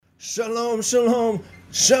Shalom, shalom,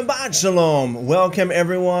 Shabbat shalom. Welcome,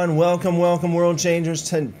 everyone. Welcome, world changers.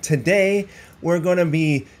 Today, we're going to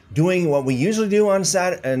be doing what we usually do on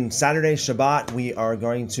Saturday, Shabbat. We are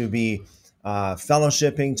going to be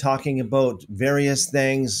fellowshipping, talking about various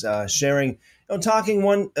things, sharing, talking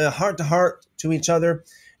one heart to heart to each other.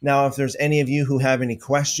 Now, if there's any of you who have any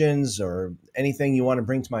questions or anything you want to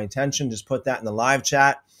bring to my attention, just put that in the live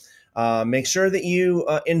chat. Make sure that you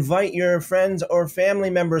invite your friends or family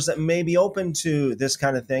members that may be open to this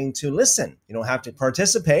kind of thing to listen. You don't have to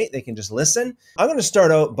participate. They can just listen. I'm going to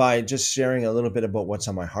start out by just sharing a little bit about what's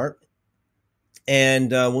on my heart,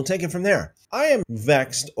 and we'll take it from there. I am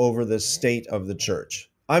vexed over the state of the church.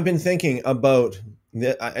 I've been thinking about,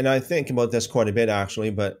 and I think about this quite a bit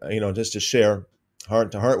actually, but just to share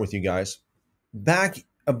heart to heart with you guys. Back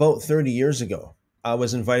about 30 years ago, I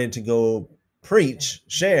was invited to go preach,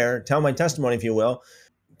 share, tell my testimony, if you will,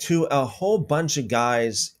 to a whole bunch of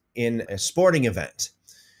guys in a sporting event.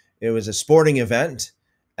 It was a sporting event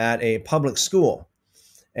at a public school.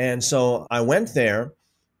 And so I went there,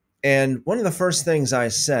 and one of the first things I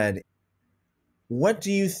said, "What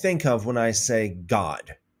do you think of when I say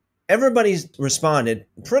God?" Everybody responded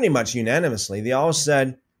pretty much unanimously. They all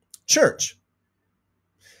said, "Church."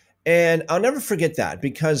 And I'll never forget that,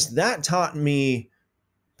 because that taught me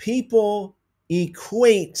people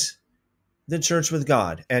equate the church with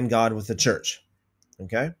God and God with the church.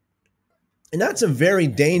 Okay? And that's a very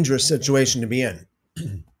dangerous situation to be in.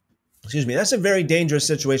 Excuse me. That's a very dangerous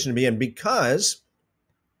situation to be in, because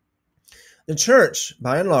the church,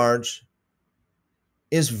 by and large,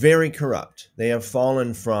 is very corrupt. They have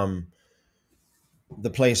fallen from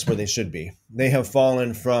the place where they should be. They have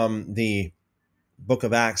fallen from the Book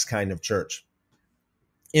of Acts kind of church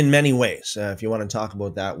in many ways. If you want to talk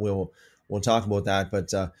about that, we'll talk about that. But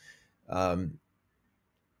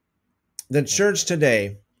the church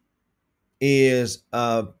today is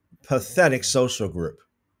a pathetic social group.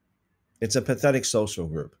 It's a pathetic social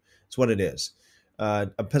group. It's what it is. A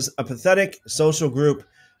pathetic social group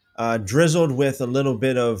drizzled with a little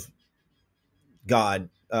bit of God,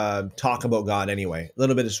 talk about God anyway, a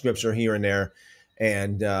little bit of scripture here and there.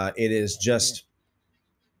 And it is just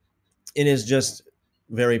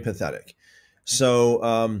very pathetic.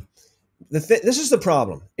 So this is the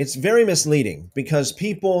problem. It's very misleading, because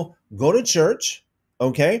people go to church,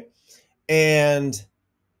 okay, and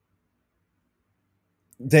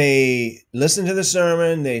they listen to the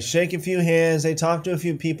sermon, they shake a few hands, they talk to a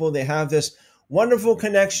few people, they have this wonderful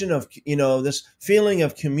connection of, this feeling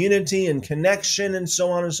of community and connection and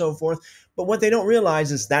so on and so forth. But what they don't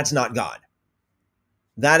realize is that's not God.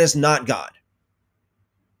 That is not God.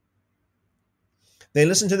 They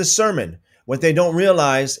listen to the sermon. What they don't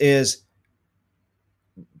realize is,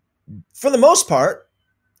 for the most part,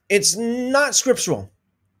 it's not scriptural.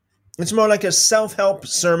 It's more like a self-help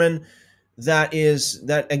sermon that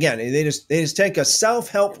again, they just take a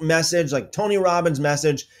self-help message like Tony Robbins'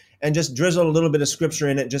 message and just drizzle a little bit of scripture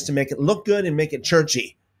in it just to make it look good and make it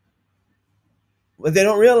churchy. What they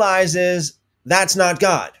don't realize is that's not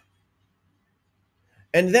God.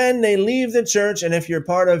 And then they leave the church, and if you're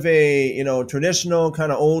part of a, traditional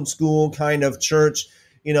kind of old school kind of church,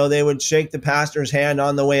 they would shake the pastor's hand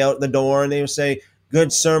on the way out the door, and they would say,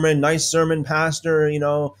 "Good sermon, nice sermon, pastor,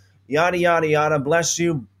 yada, yada, yada, bless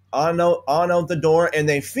you," on out the door, and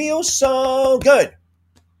they feel so good.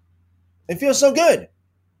 They feel so good.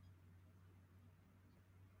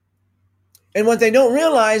 And what they don't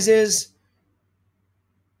realize is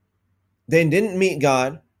they didn't meet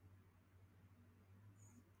God.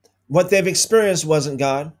 What they've experienced wasn't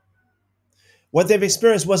God. What they've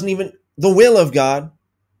experienced wasn't even the will of God.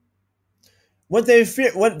 What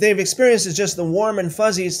they've experienced is just the warm and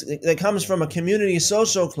fuzzies that comes from a community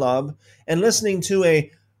social club and listening to a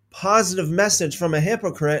positive message from a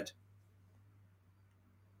hypocrite.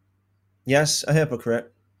 Yes, a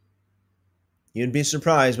hypocrite. You'd be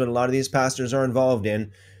surprised what a lot of these pastors are involved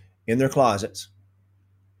in their closets.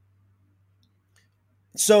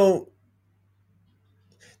 So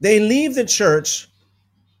they leave the church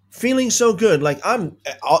feeling so good, like I'm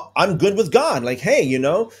good with God. Like, hey,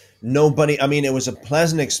 nobody, it was a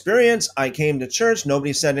pleasant experience. I came to church.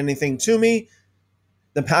 Nobody said anything to me.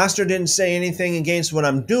 The pastor didn't say anything against what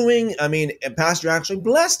I'm doing. A pastor actually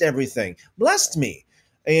blessed me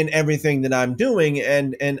in everything that I'm doing.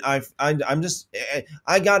 And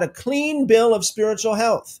I got a clean bill of spiritual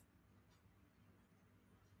health.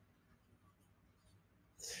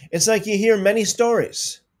 It's like you hear many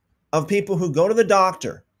stories of people who go to the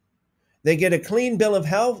doctor. They get a clean bill of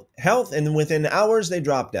health, and within hours they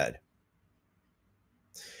drop dead.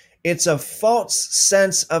 It's a false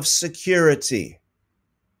sense of security.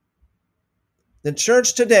 The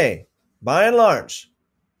church today, by and large,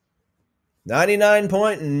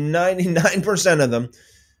 99.99% of them,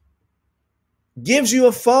 gives you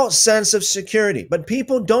a false sense of security. But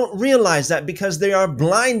people don't realize that because they are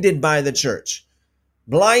blinded by the church.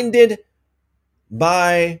 Blinded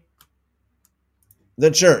by the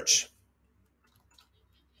church.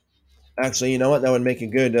 Actually, you know what? That would make a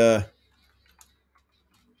good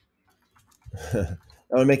that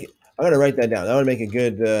would make it, I'm going to write that down. That would make a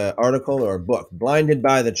good article or a book. Blinded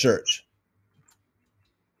by the church.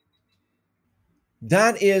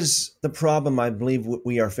 That is the problem I believe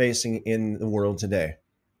we are facing in the world today.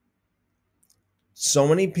 So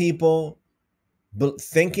many people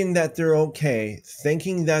thinking that they're okay,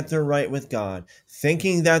 thinking that they're right with God,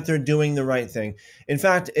 thinking that they're doing the right thing. In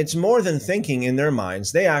fact, it's more than thinking in their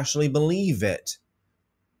minds. They actually believe it.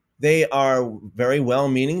 They are very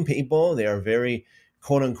well-meaning people. They are very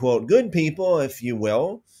quote unquote good people, if you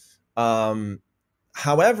will.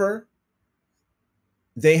 However,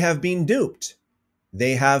 they have been duped.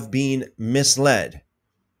 They have been misled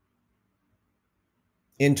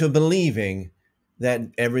into believing that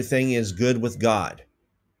everything is good with God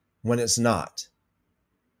when it's not.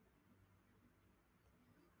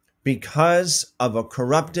 Because of a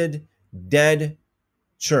corrupted, dead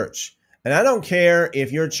church. And I don't care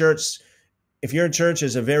if your church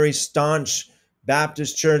is a very staunch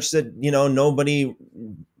Baptist church that, nobody,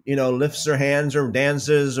 lifts their hands or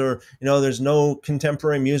dances, or, there's no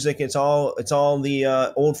contemporary music. It's all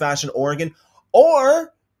the old-fashioned organ.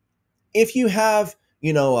 Or if you have,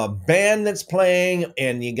 a band that's playing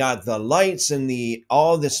and you got the lights and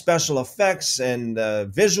all the special effects and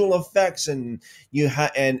visual effects, and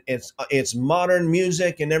and it's modern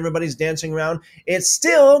music and everybody's dancing around, it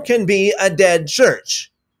still can be a dead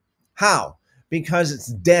church. How? Because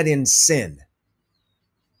it's dead in sin.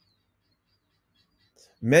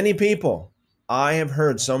 Many people, I have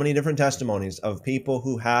heard so many different testimonies of people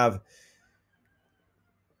who have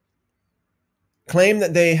claim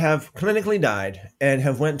that they have clinically died and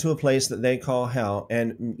have went to a place that they call hell.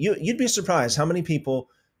 And you'd be surprised how many people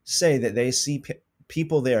say that they see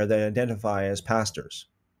people there that identify as pastors.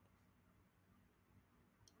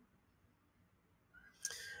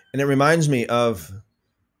 And it reminds me of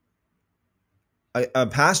a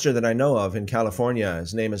pastor that I know of in California.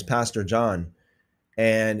 His name is Pastor John.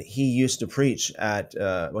 And he used to preach at,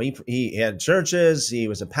 he had churches. He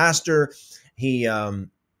was a pastor. He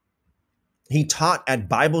taught at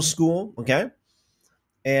Bible school, okay?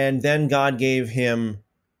 And then God gave him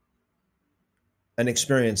an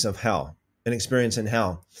experience of hell, an experience in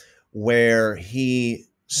hell, where he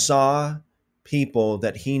saw people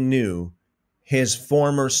that he knew, his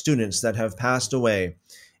former students that have passed away,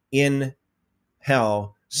 in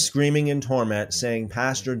hell, screaming in torment, saying,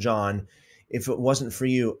 Pastor John, if it wasn't for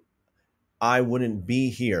you, I wouldn't be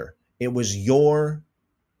here. It was your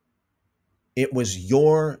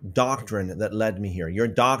doctrine that led me here. Your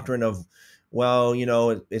doctrine of, well,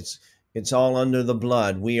 it's all under the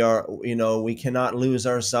blood. We cannot lose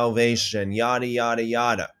our salvation, yada, yada,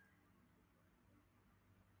 yada.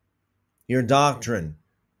 Your doctrine.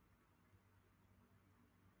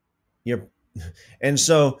 And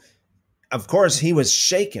so, of course, he was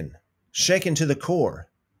shaken to the core.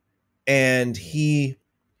 And he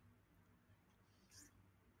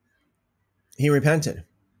repented.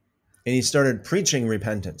 And he started preaching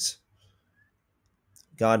repentance.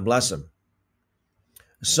 God bless him.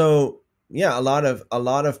 So, yeah, a lot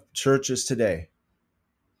of churches today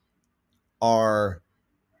are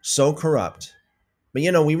so corrupt. But,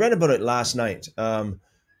 we read about it last night.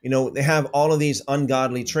 They have all of these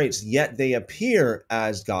ungodly traits, yet they appear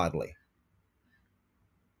as godly.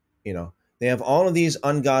 They have all of these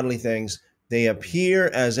ungodly things. They appear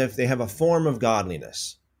as if they have a form of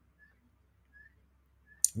godliness,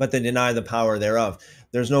 but they deny the power thereof.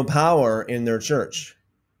 There's no power in their church.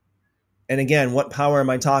 And again, what power am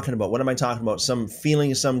I talking about? What am I talking about? Some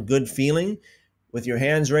good feeling with your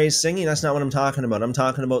hands raised singing? That's not what I'm talking about. I'm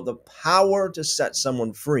talking about the power to set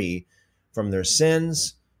someone free from their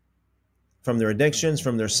sins, from their addictions,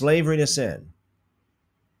 from their slavery to sin.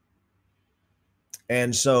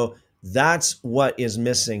 And so that's what is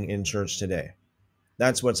missing in church today.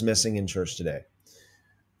 That's what's missing in church today.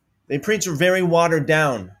 They preach a very watered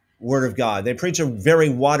down word of God. They preach a very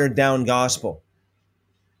watered down gospel.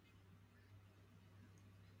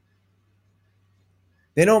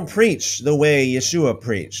 They don't preach the way Yeshua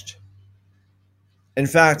preached. In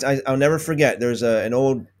fact, I'll never forget, there's an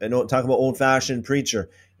old talk about old-fashioned preacher.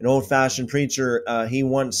 An old-fashioned preacher, he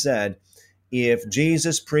once said, if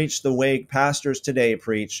Jesus preached the way pastors today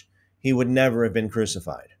preach, he would never have been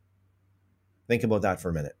crucified. Think about that for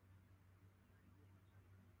a minute.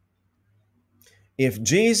 If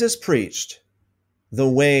Jesus preached the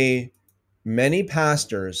way many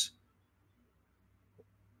pastors,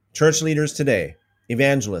 church leaders today,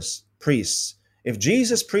 evangelists, priests, if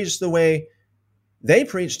Jesus preached the way they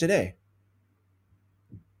preach today,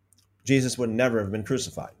 Jesus would never have been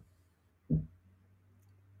crucified.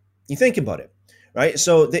 You think about it, right?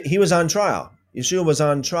 So he was on trial. Yeshua was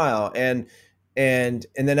on trial, and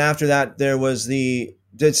then after that there is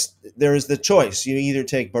the choice. You either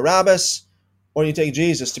take Barabbas or you take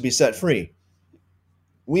Jesus to be set free.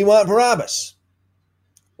 We want Barabbas.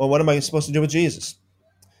 Well, what am I supposed to do with Jesus?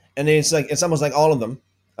 And it's almost like all of them.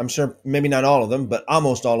 I'm sure maybe not all of them, but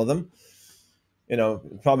almost all of them.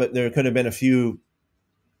 Probably there could have been a few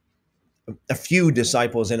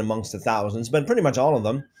disciples in amongst the thousands, but pretty much all of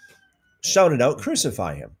them shouted out,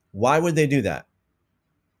 "Crucify him." Why would they do that?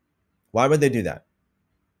 Why would they do that?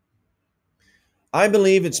 I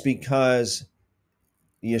believe it's because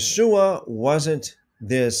Yeshua wasn't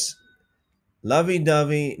this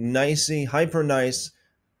lovey-dovey, nicey, hyper nice,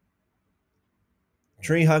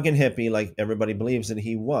 tree-hugging hippie like everybody believes that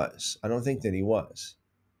he was. I don't think that he was.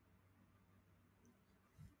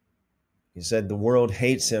 He said the world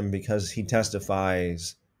hates him because he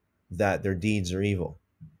testifies that their deeds are evil.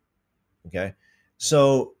 Okay?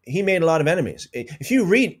 So he made a lot of enemies. If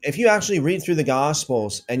you actually read through the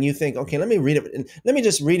Gospels and you think, okay, let me read it, let me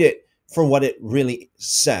just read it for what it really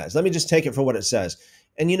says. Let me just take it for what it says.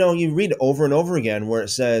 And you read over and over again where it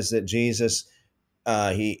says that Jesus,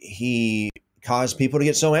 he caused people to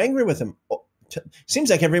get so angry with him. Seems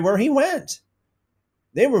like everywhere he went,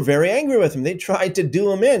 they were very angry with him. They tried to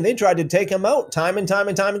do him in. They tried to take him out time and time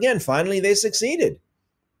and time again. Finally, they succeeded.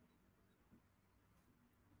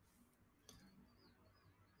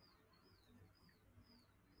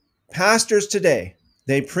 Pastors today,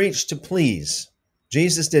 they preach to please.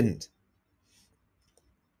 Jesus didn't.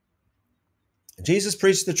 Jesus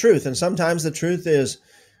preached the truth, and sometimes the truth is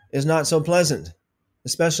not so pleasant,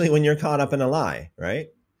 especially when you're caught up in a lie, right?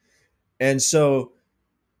 And so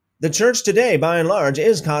the church today, by and large,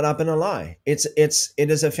 is caught up in a lie. It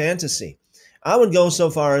is a fantasy. I would go so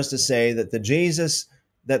far as to say that the Jesus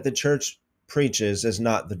that the church preaches is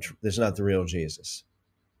not the real Jesus.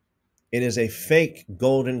 It is a fake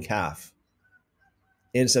golden calf.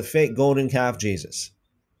 It's a fake golden calf Jesus.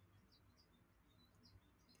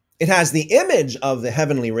 It has the image of the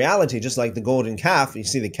heavenly reality, just like the golden calf. You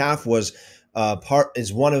see, the calf was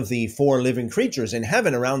is one of the four living creatures in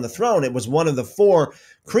heaven around the throne. It was one of the four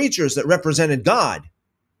creatures that represented God.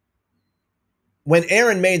 When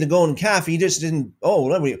Aaron made the golden calf, he just didn't. Oh,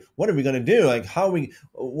 what are we going to do? Like,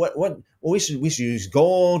 we should use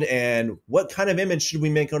gold, and what kind of image should we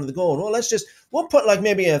make out of the gold? Well, we'll put like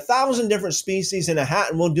maybe 1,000 different species in a hat,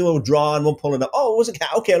 and we'll do a draw, and we'll pull it up. Oh, it was a calf.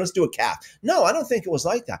 Okay, let's do a calf. No, I don't think it was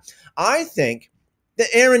like that. I think that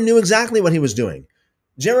Aaron knew exactly what he was doing.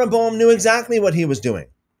 Jeroboam knew exactly what he was doing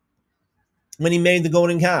when he made the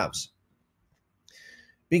golden calves,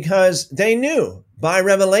 because they knew by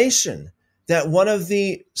revelation that one of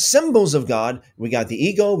the symbols of God, we got the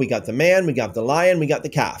eagle, we got the man, we got the lion, we got the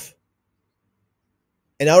calf.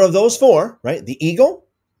 And out of those four, right, the eagle,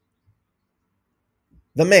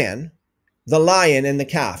 the man, the lion, and the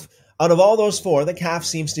calf, out of all those four, the calf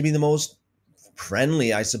seems to be the most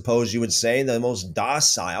friendly, I suppose you would say, the most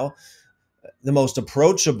docile, the most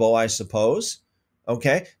approachable, I suppose.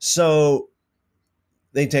 Okay, so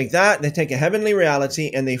they take that, they take a heavenly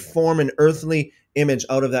reality, and they form an earthly image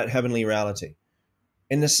out of that heavenly reality.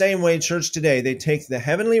 In the same way, church today, they take the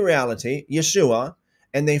heavenly reality, Yeshua,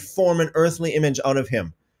 and they form an earthly image out of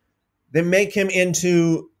him. They make him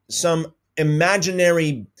into some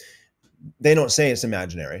imaginary. They don't say it's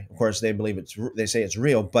imaginary. Of course, they say it's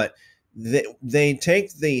real, but they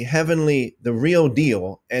take the heavenly, the real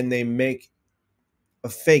deal, and they make a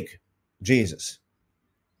fake Jesus,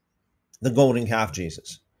 the golden calf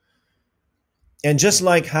Jesus. And just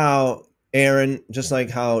like how Aaron, just like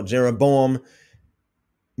how Jeroboam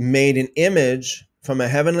made an image from a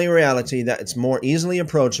heavenly reality that it's more easily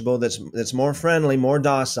approachable, that's more friendly, more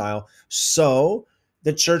docile, so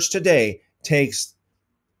the church today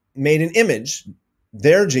made an image,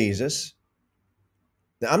 their Jesus.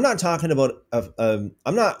 Now, I'm not talking about I'm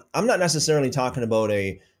not necessarily talking about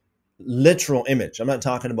a literal image. I'm not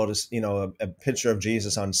talking about a picture of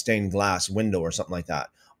Jesus on stained glass window or something like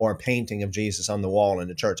that, or a painting of Jesus on the wall in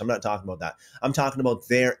the church. I'm not talking about that. I'm talking about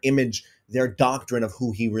their image, their doctrine of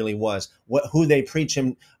who he really was, who they preach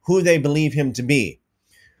him, who they believe him to be.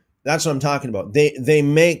 That's what I'm talking about. They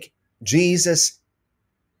make Jesus,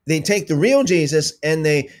 they take the real Jesus and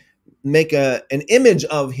they make an image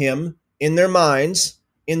of him in their minds,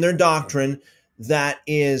 in their doctrine, that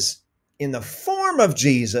is in the form of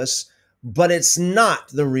Jesus, but it's not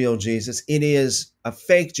the real Jesus. It is a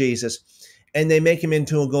fake Jesus, and they make him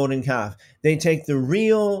into a golden calf. They take the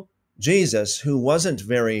real Jesus, who wasn't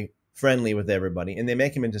very friendly with everybody, and they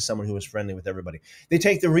make him into someone who was friendly with everybody. They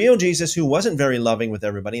take the real Jesus, who wasn't very loving with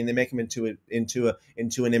everybody, and they make him into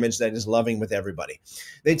an image that is loving with everybody.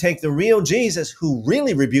 They take the real Jesus, who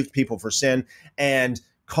really rebuked people for sin and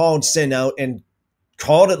called sin out and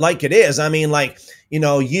called it like it is. I mean, like,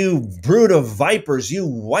 you brood of vipers, you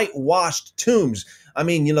whitewashed tombs. I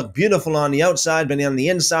mean, you look beautiful on the outside, but on the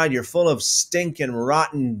inside, you're full of stink and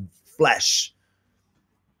rotten flesh.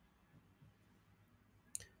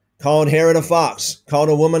 Called Herod a fox, called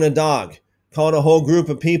a woman a dog, called a whole group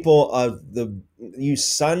of people you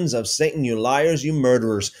sons of Satan, you liars, you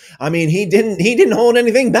murderers. I mean, he didn't hold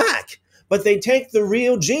anything back. But they take the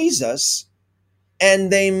real Jesus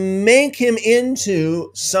and they make him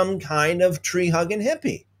into some kind of tree-hugging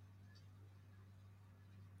hippie.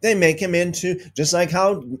 They make him into, just like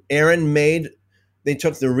how Aaron they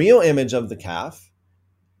took the real image of the calf.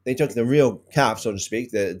 They took the real calf, so to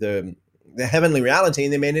speak, the heavenly reality,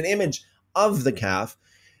 and they made an image of the calf.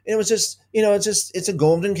 And it was just, it's a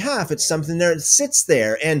golden calf. It's something there that sits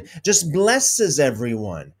there and just blesses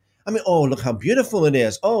everyone. I mean, oh, look how beautiful it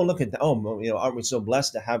is. Oh, look at that. Oh, aren't we so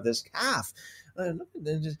blessed to have this calf?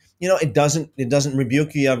 It doesn't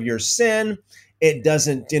rebuke you of your sin. It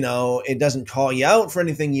doesn't call you out for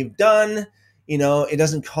anything you've done. It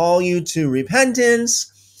doesn't call you to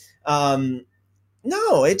repentance.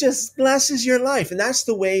 No, it just blesses your life. And that's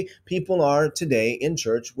the way people are today in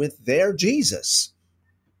church with their Jesus.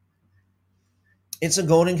 It's a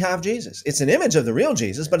golden calf Jesus. It's an image of the real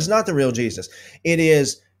Jesus, but it's not the real Jesus.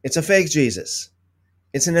 It's a fake Jesus.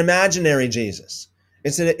 It's an imaginary Jesus.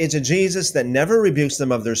 It's a Jesus that never rebukes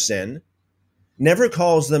them of their sin, never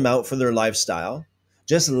calls them out for their lifestyle,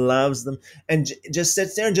 just loves them, and just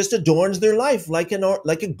sits there and just adorns their life like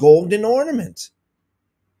a golden ornament.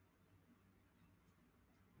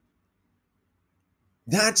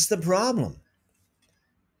 That's the problem.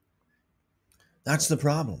 That's the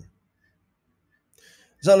problem.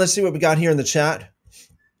 So let's see what we got here in the chat.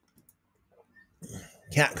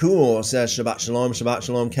 Cat Cool says Shabbat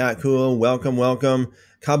Shalom, Cat Cool. Welcome.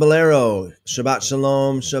 Caballero,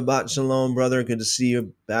 Shabbat Shalom, brother. Good to see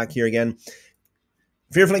you back here again.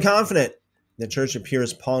 Fearfully confident. The church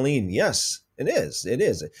appears Pauline. Yes, it is.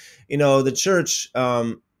 The church,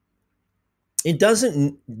 it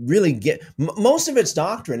doesn't really get, most of its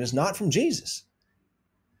doctrine is not from Jesus.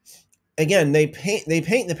 Again, they paint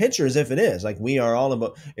the picture as if it is, like we are all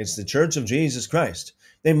about, it's the church of Jesus Christ.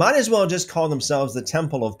 They might as well just call themselves the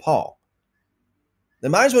Temple of Paul. They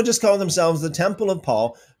might as well just call themselves the Temple of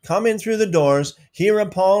Paul, come in through the doors, hear a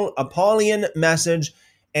Paulian message,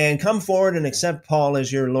 and come forward and accept Paul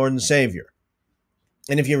as your Lord and Savior.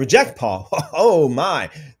 And if you reject Paul, oh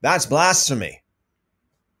my, that's blasphemy.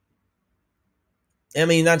 I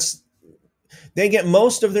mean, they get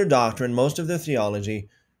most of their doctrine, most of their theology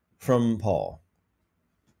from Paul.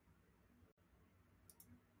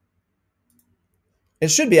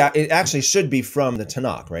 It actually should be from the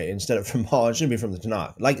Tanakh, right? Instead of from Paul, it should be from the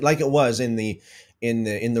Tanakh, like it was in the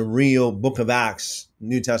real Book of Acts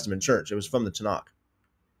New Testament church. It was from the Tanakh.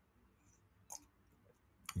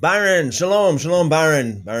 Byron, shalom,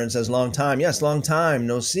 Byron. Byron says, long time. Yes, long time,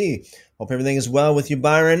 no see. Hope everything is well with you,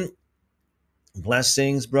 Byron.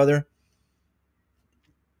 Blessings, brother.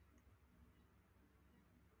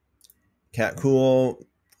 Cat Cool,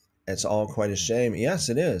 it's all quite a shame. Yes,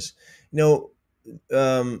 it is.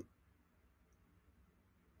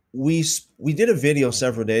 We did a video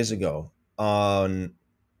several days ago on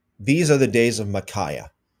these are the days of Micaiah.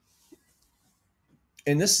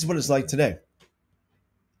 And this is what it's like today.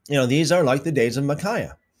 These are like the days of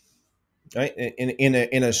Micaiah. Right?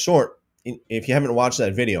 In a short, if you haven't watched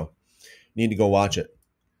that video, you need to go watch it.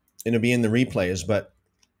 It'll be in the replays, but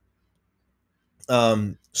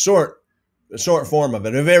short form of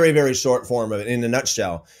it, a very, very short form of it. In a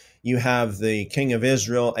nutshell, you have the king of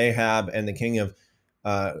Israel, Ahab, and the king of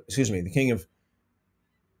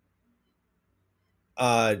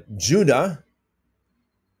Judah.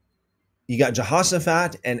 You got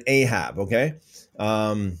Jehoshaphat and Ahab. Okay,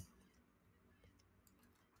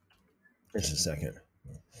 just a second.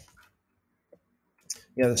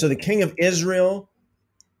 Yeah, so the king of Israel,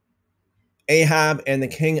 Ahab, and the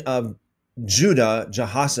king of Judah,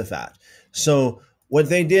 Jehoshaphat. So what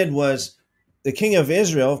they did was, the king of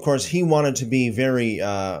Israel, of course, he wanted to be very,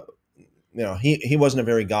 he wasn't a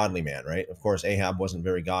very godly man, right? Of course, Ahab wasn't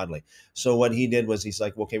very godly. So what he did was, he's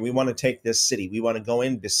like, okay, we want to take this city. We want to go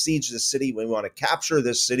in, besiege this city. We want to capture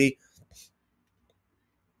this city.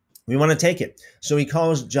 We want to take it. So he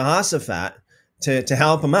calls Jehoshaphat to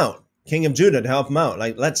help him out, king of Judah, to help him out.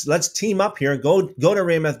 Like, let's team up here, go to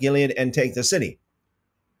Ramoth Gilead and take the city.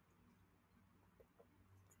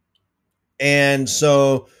 And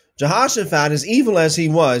so Jehoshaphat, as evil as he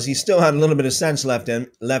was, he still had a little bit of sense left in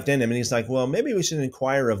him, and he's like, well, maybe we should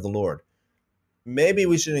inquire of the Lord. Maybe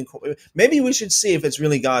we should see if it's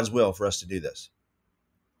really God's will for us to do this.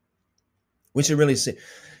 We should really see.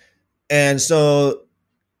 And so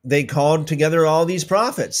they called together all these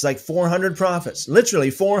prophets, like 400 prophets, literally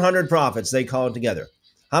 400 prophets they called together.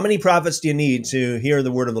 How many prophets do you need to hear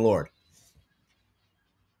the word of the Lord?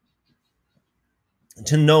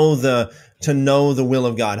 To know the will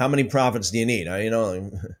of God. How many prophets do you need?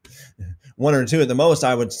 One or two at the most,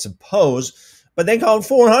 I would suppose. But they called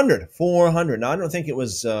 400. 400. Now, I don't think it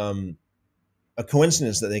was a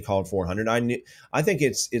coincidence that they called 400. I think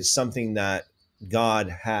it's something that God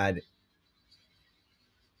had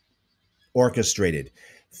orchestrated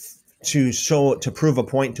to prove a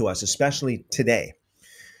point to us, especially today.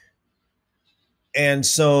 And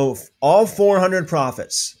so all 400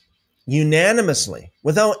 prophets unanimously,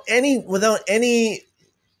 without any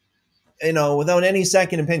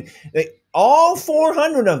second opinion, all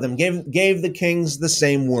 400 of them gave the kings the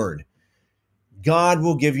same word. God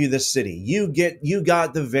will give you the city. You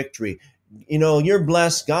got the victory. You're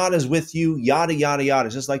blessed. God is with you. Yada yada yada.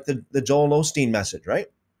 Just like the Joel Osteen message, right?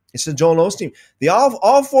 It's the Joel Osteen.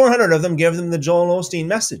 All 400 of them gave them the Joel Osteen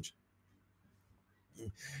message.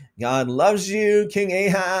 God loves you, King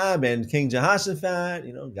Ahab and King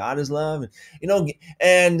Jehoshaphat. God is love,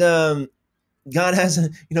 and God has,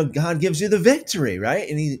 God gives you the victory, right?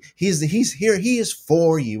 And he's here. He is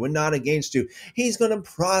for you and not against you. He's going to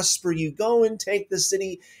prosper you. Go and take the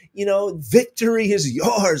city. Victory is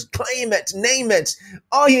yours. Claim it, name it.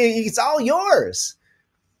 It's all yours.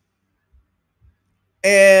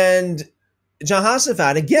 And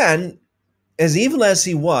Jehoshaphat, again, as evil as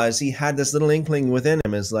he was, he had this little inkling within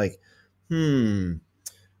him. It's like,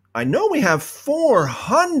 I know we have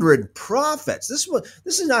 400 prophets.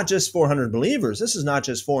 This is not just 400 believers. This is not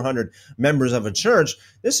just 400 members of a church.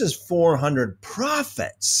 This is 400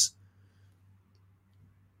 prophets.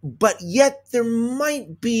 But yet there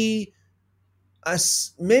might be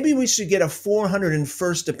maybe we should get a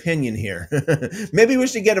 401st opinion here. Maybe we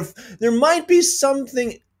should there might be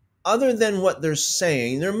something other than what they're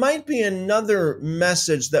saying. There might be another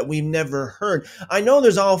message that we've never heard. I know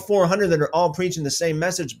there's all 400 that are all preaching the same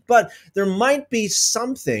message, but there might be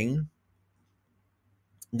something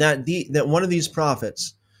that one of these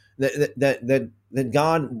prophets that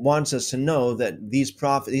God wants us to know that these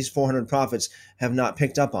 400 prophets have not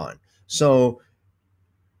picked up on. So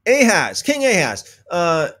King Ahaz,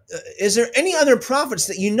 is there any other prophets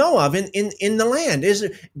that you know of in the land?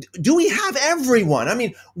 Do we have everyone? I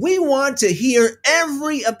mean, we want to hear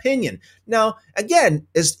every opinion. Now, again,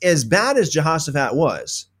 as bad as Jehoshaphat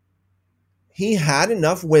was, he had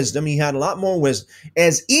enough wisdom. He had a lot more wisdom.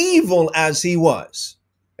 As evil as he was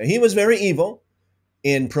very evil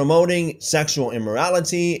in promoting sexual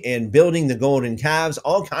immorality and building the golden calves,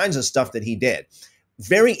 all kinds of stuff that he did.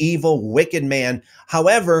 Very evil, wicked man.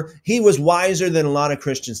 However, he was wiser than a lot of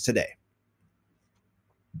Christians today.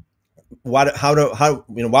 Why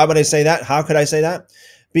would I say that? How could I say that?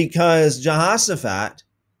 Because Jehoshaphat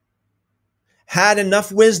had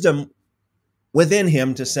enough wisdom within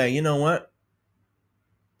him to say, you know what?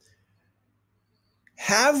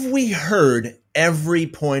 Have we heard every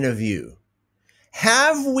point of view?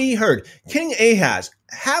 Have we heard? King Ahaz,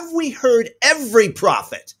 have we heard every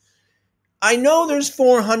prophet? I know there's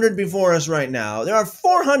 400 before us right now. There are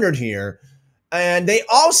 400 here, and they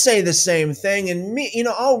all say the same thing. And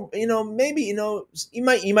maybe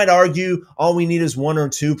you might argue all we need is one or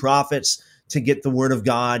two prophets to get the word of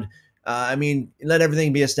God. Let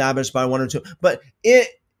everything be established by one or two. But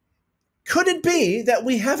could it be that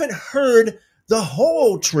we haven't heard the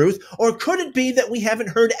whole truth, or could it be that we haven't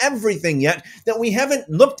heard everything yet? That we haven't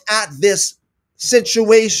looked at this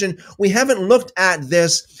situation, we haven't looked at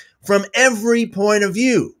this from every point of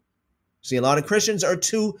view. See, a lot of Christians are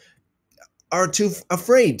too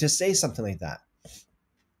afraid to say something like that.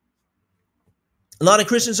 A lot of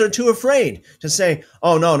Christians are too afraid to say,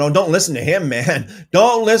 "Oh no, don't listen to him, man.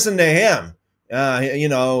 Don't listen to him.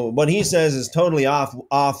 What he says is totally off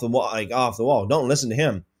the wall. Don't listen to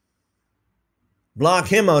him. Block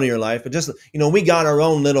him out of your life." But just we got our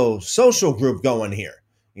own little social group going here.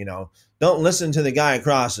 Don't listen to the guy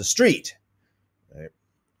across the street. Right?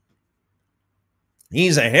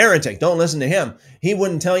 He's a heretic. Don't listen to him. He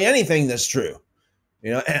wouldn't tell you anything that's true.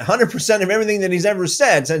 You know, 100% of everything that he's ever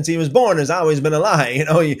said since he was born has always been a lie. You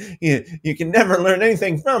know, you can never learn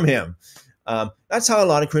anything from him. That's how a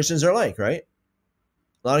lot of Christians are like, right?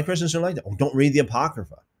 A lot of Christians are like that. Oh, don't read the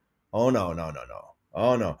Apocrypha. Oh, no, no, no, no.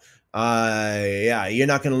 Oh, no. Yeah, you're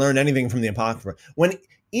not going to learn anything from the Apocrypha. When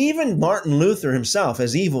even Martin Luther himself,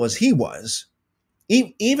 as evil as he was,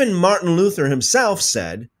 even Martin Luther himself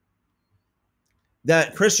said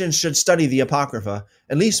that Christians should study the Apocrypha,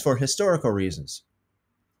 at least for historical reasons.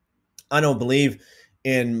 I don't believe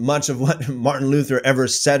in much of what Martin Luther ever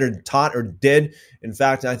said or taught or did. In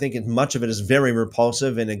fact, I think much of it is very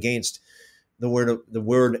repulsive and against the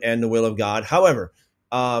word and the will of God. However,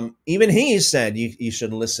 even he said you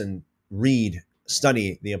should listen, read,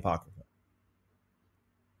 study the Apocrypha.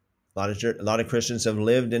 A lot of Christians have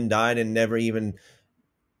lived and died and never even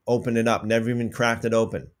opened it up, never even cracked it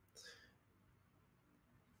open.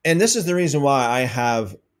 And this is the reason why I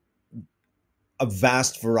have a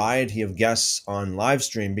vast variety of guests on live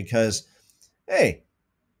stream, because, hey,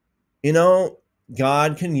 you know,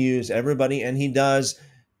 God can use everybody, and he does.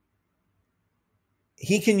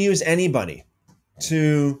 He can use anybody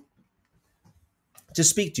to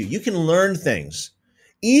speak to you. You can learn things,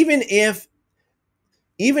 even if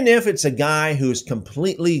it's a guy who's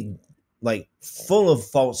completely like full of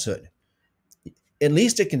falsehood. At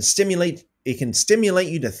least it can stimulate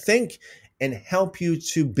you to think and help you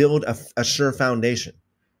to build a sure foundation.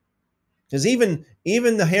 Because even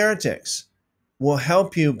the heretics will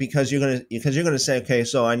help you, because you're gonna say, okay,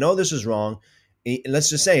 so I know this is wrong. Let's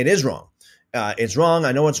just say it is wrong. It's wrong.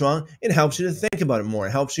 I know it's wrong. It helps you to think about it more.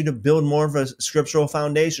 It helps you to build more of a scriptural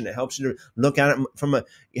foundation. It helps you to look at it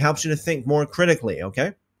it helps you to think more critically.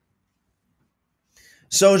 Okay.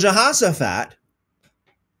 So Jehoshaphat,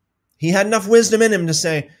 he had enough wisdom in him to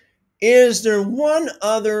say, is there one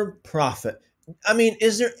other prophet? I mean,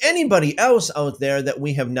 is there anybody else out there that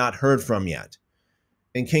we have not heard from yet?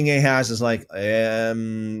 And King Ahaz is like,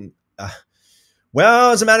 well,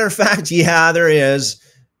 as a matter of fact, yeah, there is.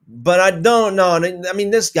 But I don't know. I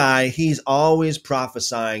mean, this guy, he's always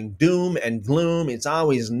prophesying doom and gloom. It's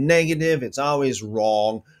always negative. It's always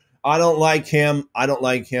wrong. I don't like him. I don't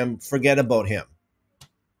like him. Forget about him.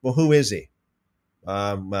 Well, who is he?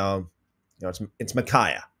 Well, you know, it's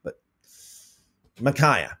Micaiah. But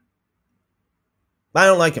Micaiah, I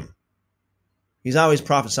don't like him. He's always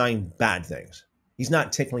prophesying bad things. He's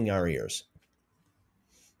not tickling our ears.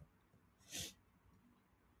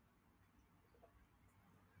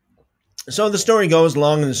 So the story goes,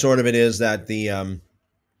 long and the short of it is that the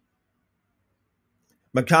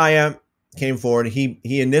Micaiah came forward. He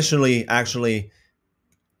initially actually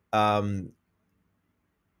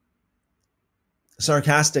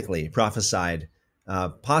sarcastically prophesied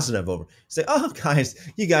positive over. Say, oh guys,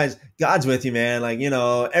 you guys, God's with you, man. Like, you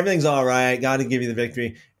know, everything's all right. God will give you the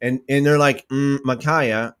victory. And they're like,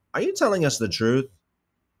 Micaiah, are you telling us the truth?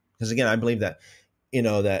 Because again, I believe that, you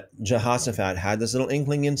know, that Jehoshaphat had this little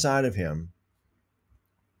inkling inside of him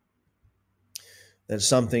that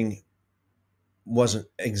something wasn't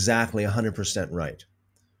exactly 100% right.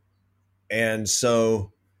 And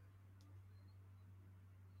so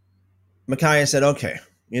Micaiah said, okay,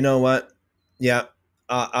 you know what? Yeah,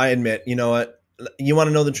 I admit, you know what? You want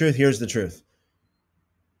to know the truth? Here's the truth.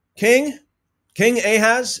 King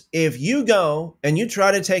Ahaz, if you go and you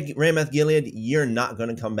try to take Ramoth Gilead, you're not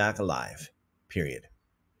going to come back alive. Period.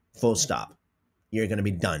 Full stop. You're going to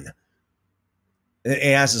be done. And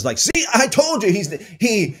Ahaz is like, see, I told you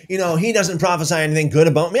he doesn't prophesy anything good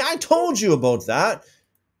about me. I told you about that.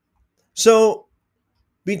 So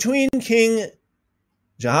between King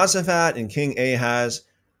Jehoshaphat and King Ahaz,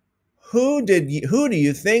 who do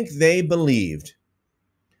you think they believed?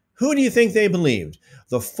 Who do you think they believed?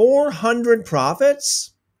 The 400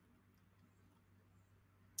 prophets?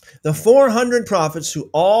 The 400 prophets who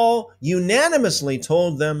all unanimously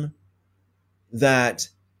told them that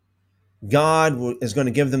God is going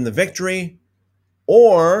to give them the victory,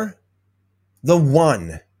 or the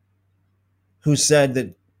one who said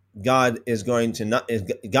that God's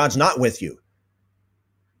not with you.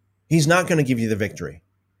 He's not going to give you the victory.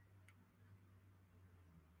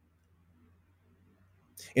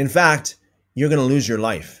 In fact, you're going to lose your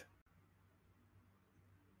life.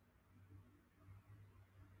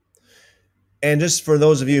 And just for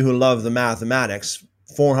those of you who love the mathematics,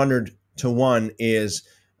 400 to 1 is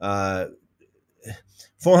 400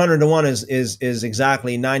 to 1 is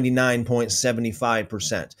exactly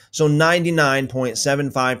 99.75%. So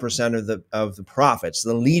 99.75% of the prophets,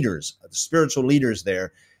 the leaders, the spiritual leaders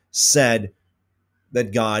there, said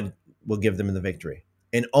that God will give them the victory.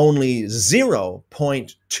 And only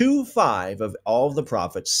 0.25 of all of the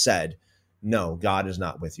prophets said no, God is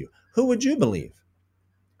not with you. Who would you believe?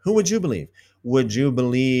 Who would you believe? Would you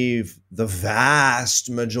believe the vast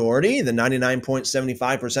majority, the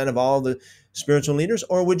 99.75% of all the spiritual leaders,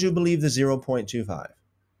 or would you believe the 0.25?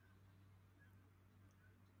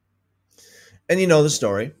 And you know the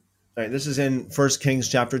story. All right, this is in 1 Kings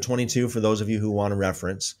chapter 22 for those of you who want to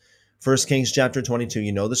reference. 1 Kings chapter 22,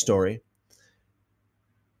 you know the story.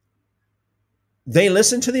 They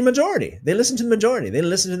listen to the majority. They listen to the majority. They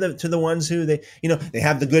listen to the ones who they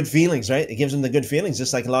have the good feelings, right? It gives them the good feelings,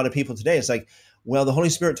 just like a lot of people today. It's like, well, the Holy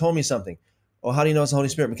Spirit told me something. Well, how do you know it's the Holy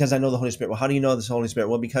Spirit? Because I know the Holy Spirit. Well, how do you know it's the Holy Spirit?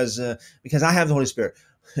 Well, because I have the Holy Spirit.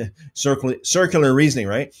 Circular reasoning,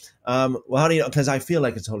 right? Well, how do you know? Because I feel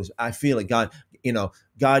like it's the Holy Spirit. I feel it. God,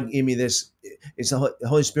 God gave me this. It's the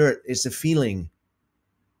Holy Spirit. It's the feeling.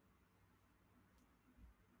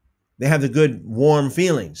 They have the good, warm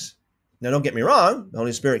feelings. Now, don't get me wrong. The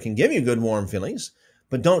Holy Spirit can give you good, warm feelings,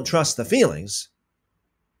 but don't trust the feelings.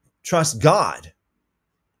 Trust God.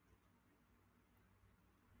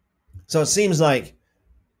 So it seems like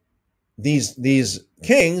these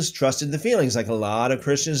kings trusted the feelings like a lot of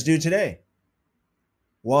Christians do today.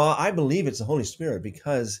 Well, I believe it's the Holy Spirit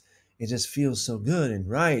because it just feels so good and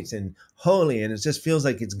right and holy, and it just feels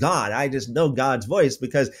like it's God. I just know God's voice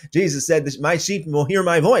because Jesus said, my sheep will hear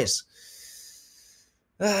my voice.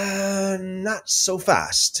 Not so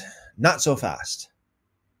fast. Not so fast.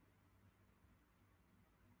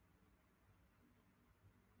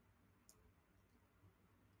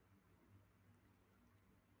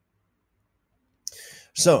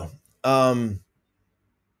 So,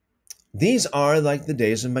 these are like the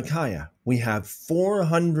days of Micaiah. We have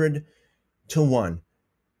 400 to 1.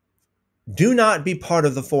 Do not be part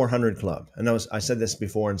of the 400 club. I said this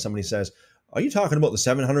before, and somebody says, are you talking about the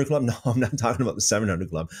 700 club? No, I'm not talking about the 700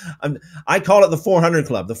 club. I call it the 400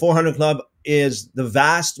 club. The 400 club is the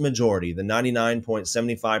vast majority, the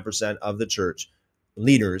 99.75% of the church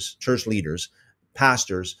leaders,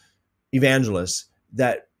 pastors, evangelists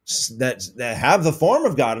that have the form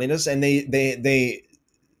of godliness, and they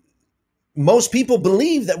most people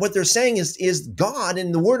believe that what they're saying is God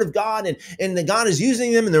and the word of God, and that God is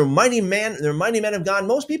using them, and they're mighty men of God.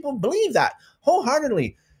 Most people believe that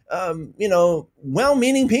wholeheartedly.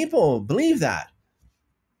 Well-meaning people believe that.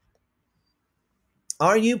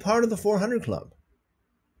 Are you part of the 400 club?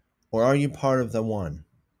 Or are you part of the one?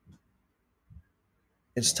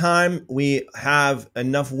 It's time we have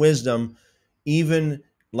enough wisdom, even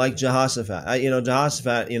like Jehoshaphat.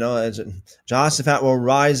 Jehoshaphat will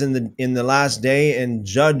rise in the last day and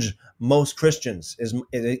judge most Christians.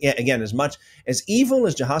 Again, as much as evil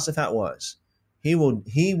as Jehoshaphat was, he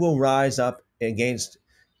will rise up against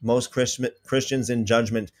most Christians in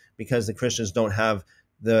judgment, because the Christians don't have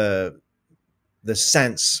the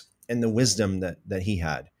sense and the wisdom that he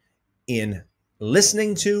had in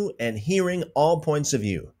listening to and hearing all points of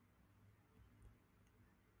view.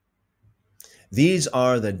 These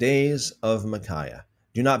are the days of Micaiah.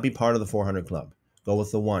 Do not be part of the 400 club. Go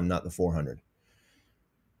with the one, not the 400.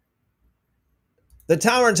 The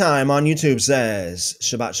Tower Time on YouTube says,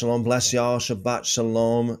 Shabbat Shalom, bless y'all. Shabbat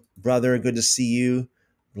Shalom, brother, good to see you.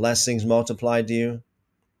 Blessings multiplied to you.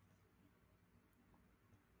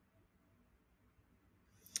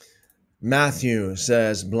 Matthew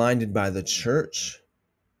says, blinded by the church,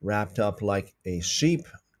 wrapped up like a sheep,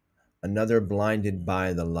 another blinded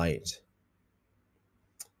by the light.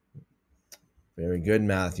 Very good,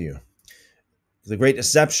 Matthew. The Great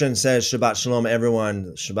Deception says, Shabbat Shalom,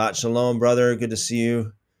 everyone. Shabbat Shalom, brother. Good to see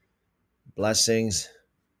you. Blessings.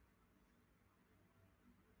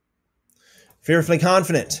 Fearfully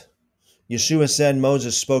confident. Yeshua said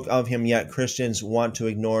Moses spoke of him, yet Christians want to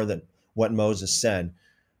ignore what Moses said.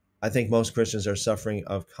 I think most Christians are suffering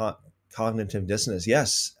of cognitive dissonance.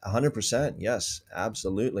 Yes, 100%. Yes,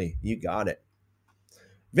 absolutely. You got it.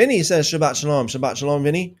 Vinny says, Shabbat Shalom. Shabbat Shalom,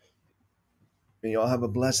 Vinny. You all have a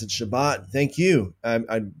blessed Shabbat. Thank you.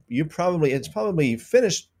 It's probably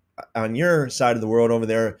finished on your side of the world over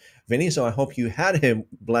there, Vinny. So I hope you had a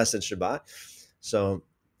blessed Shabbat. So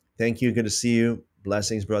thank you. Good to see you.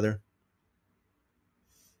 Blessings, brother.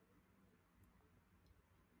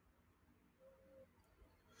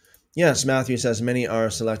 Yes, Matthew says many are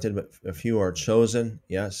selected, but a few are chosen.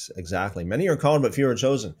 Yes, exactly. Many are called, but few are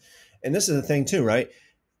chosen. And this is the thing too, right?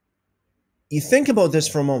 You think about this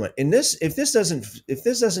for a moment. If this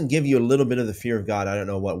doesn't give you a little bit of the fear of God, I don't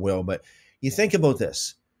know what will. But you think about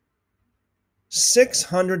this: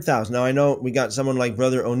 600,000. Now I know we got someone like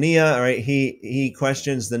Brother Onia. All right, he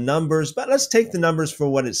questions the numbers, but let's take the numbers for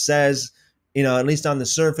what it says. At least on the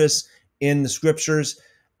surface in the scriptures,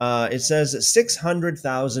 it says that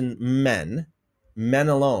 600,000 men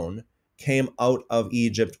alone, came out of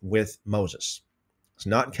Egypt with Moses. It's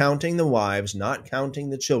not counting the wives, not counting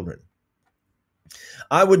the children.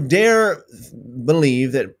 I would dare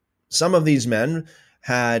believe that some of these men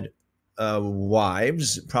had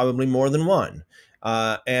wives, probably more than one.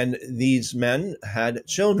 And these men had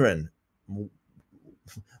children,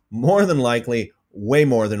 more than likely, way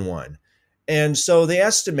more than one. And so they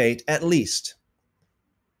estimate at least,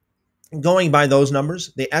 going by those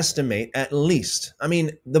numbers, they estimate at least, I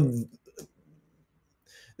mean,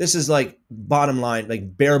 this is like bottom line,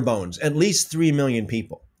 like bare bones, at least 3 million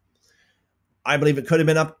people. I believe it could have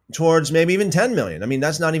been up towards maybe even 10 million. I mean,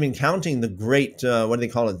 that's not even counting the great, what do they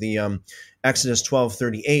call it? The Exodus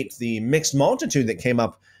 12:38, the mixed multitude that came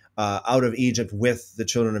up out of Egypt with the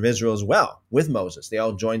children of Israel as well, with Moses. They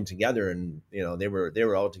all joined together, and they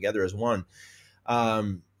were all together as one.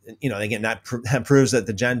 Again, that proves that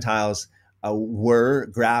the Gentiles were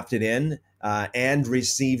grafted in and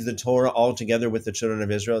received the Torah all together with the children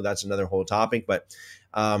of Israel. That's another whole topic, but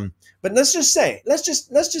let's just say, let's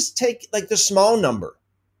just take like the small number.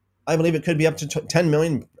 I believe it could be up to 10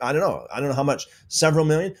 million. I don't know how much, several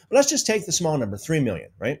million, but let's just take the small number, 3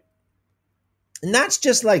 million, right? And that's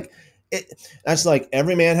just like it. That's like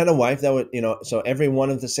every man had a wife that would, so every one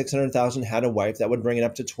of the 600,000 had a wife. That would bring it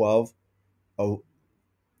up to 12. Oh,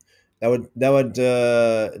 that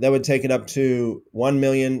would take it up to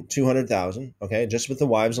 1,200,000. Okay, just with the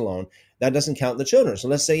wives alone. That doesn't count the children. So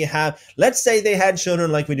let's say they had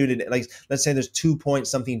children like we do today. Like let's say there's 2 point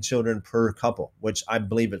something children per couple, which I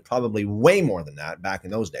believe is probably way more than that back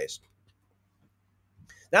in those days.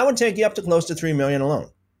 That would take you up to close to 3 million alone.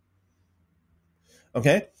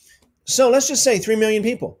 Okay, so let's just say 3 million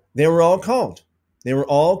people. They were all called.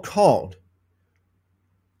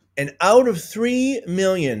 And out of 3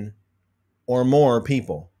 million or more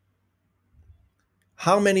people,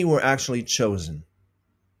 how many were actually chosen?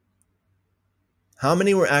 How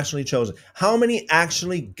many were actually chosen? How many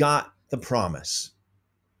actually got the promise?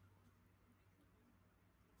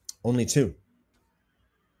 Only two.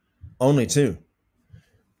 Only two.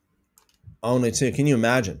 Only two. Can you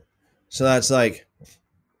imagine? So that's like,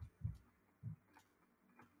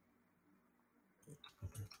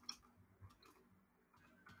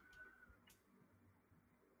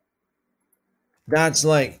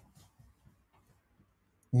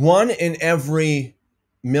 one in every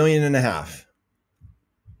 1.5 million.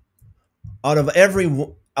 Out of every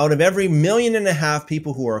 1.5 million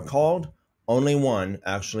people who are called, only one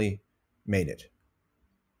actually made it.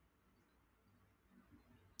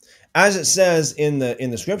 As it says in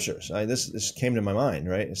the scriptures, this came to my mind,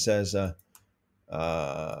 right? It says, let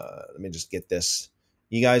me just get this.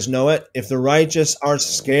 You guys know it. If the righteous are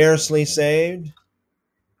scarcely saved,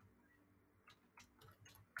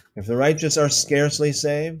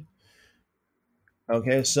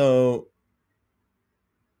 okay, so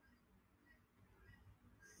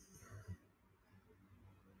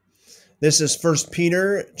this is 1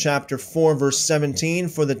 Peter chapter 4, verse 17.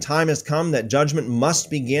 For the time has come that judgment must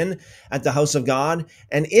begin at the house of God.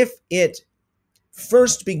 And if it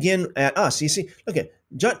first begin at us, you see,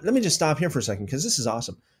 let me just stop here for a second because this is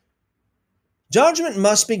awesome. Judgment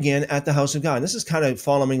must begin at the house of God. This is kind of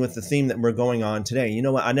following with the theme that we're going on today. You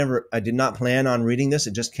know what? I did not plan on reading this.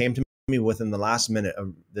 It just came to me within the last minute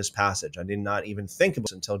of this passage. I did not even think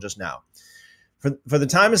about it until just now. For the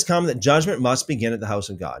time has come that judgment must begin at the house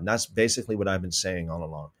of God. And that's basically what I've been saying all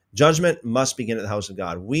along. Judgment must begin at the house of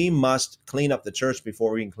God. We must clean up the church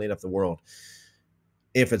before we can clean up the world,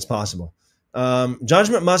 if it's possible.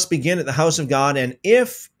 Judgment must begin at the house of God, and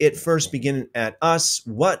if it first begin at us,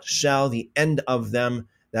 what shall the end of them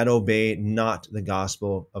that obey not the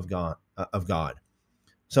gospel of God?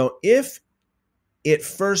 So if it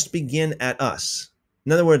first begin at us,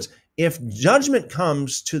 in other words, if judgment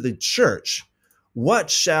comes to the church, what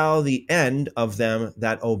shall the end of them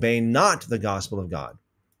that obey not the gospel of God?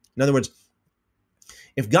 In other words,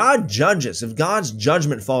 if God's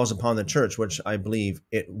judgment falls upon the church, which I believe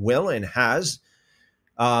it will and has,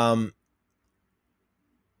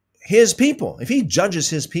 his people, if he judges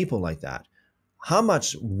his people like that, how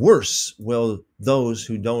much worse will those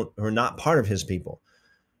who are not part of his people?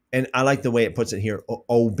 And I like the way it puts it here,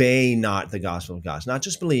 obey not the gospel of God. It's not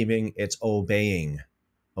just believing, it's obeying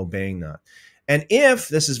not. And if,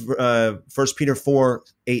 this is 1 Peter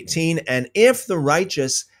 4:18, and if the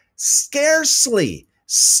righteous scarcely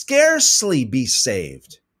be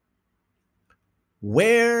saved,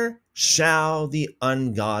 where shall the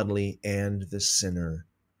ungodly and the sinner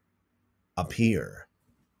appear?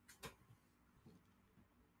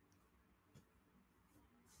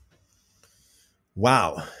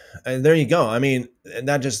 Wow. And there you go. I mean,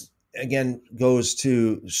 that just again goes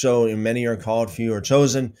to show many are called, few are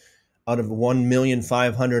chosen. Out of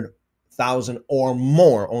 1,500,000 or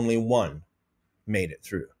more, only one made it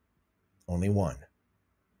through. Only one.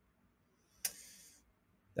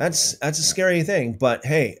 That's a scary thing, but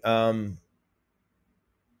hey,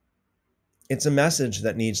 it's a message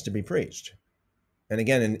that needs to be preached. And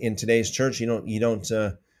again, in today's church, you don't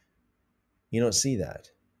see that.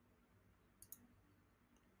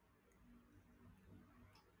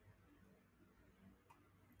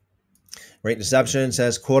 Great Deception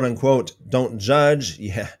says, quote unquote, don't judge.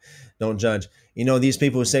 Yeah, don't judge. These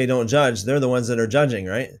people who say don't judge, they're the ones that are judging,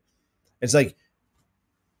 right? It's like,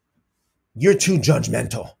 you're too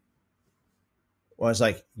judgmental. Well, it's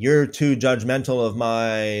like, you're too judgmental of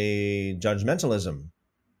my judgmentalism.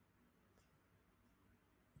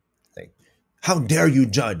 Like, how dare you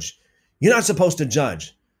judge? You're not supposed to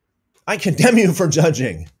judge. I condemn you for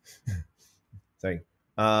judging. It's like,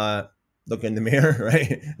 look in the mirror,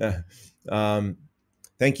 right?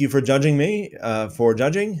 Thank you for judging me, for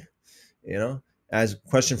judging. As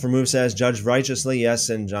Question for Move says, judge righteously, yes,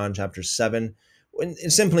 in John chapter 7.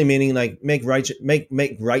 It's simply meaning like make right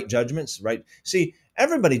judgments, right? See,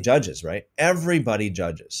 everybody judges, right? Everybody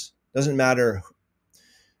judges. Doesn't matter.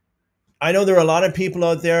 I know there are a lot of people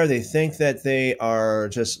out there, they think that they are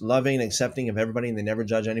just loving and accepting of everybody and they never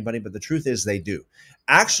judge anybody, but the truth is they do.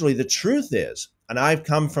 Actually, the truth is, and I've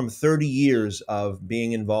come from 30 years of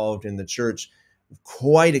being involved in the church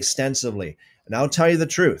quite extensively, and I'll tell you the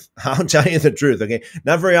truth. I'll tell you the truth, okay?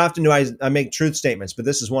 Not very often do I make truth statements, but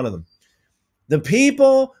this is one of them. The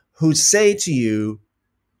people who say to you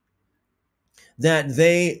that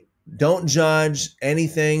they don't judge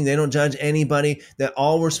anything, they don't judge anybody, that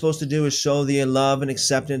all we're supposed to do is show the love and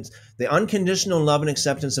acceptance, the unconditional love and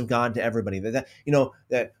acceptance of God to everybody.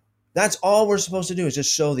 That's all we're supposed to do is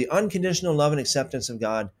just show the unconditional love and acceptance of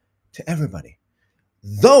God to everybody.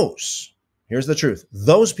 Here's the truth.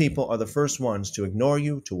 Those people are the first ones to ignore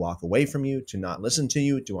you, to walk away from you, to not listen to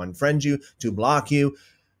you, to unfriend you, to block you.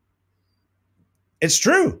 It's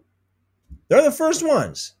true. They're the first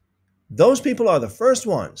ones. Those people are the first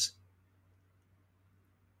ones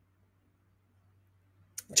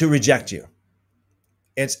to reject you.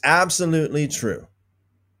 It's absolutely true.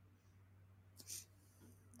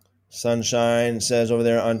 Sunshine says over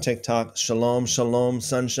there on TikTok, shalom, shalom,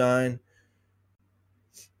 sunshine.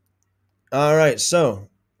 All right, so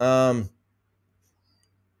let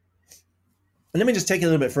me just take it a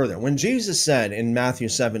little bit further. When Jesus said in Matthew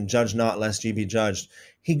 7, judge not lest ye be judged,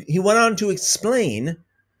 he went on to explain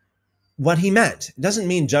what he meant. It doesn't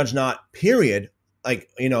mean judge not, period.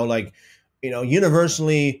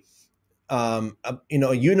 Universally,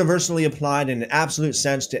 universally applied in an absolute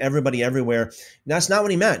sense to everybody everywhere. That's not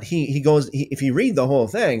what he meant. If you read the whole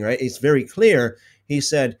thing, right, it's very clear. He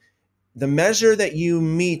said, the measure that you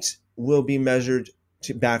meet will be measured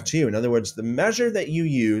back to you. In other words, the measure that you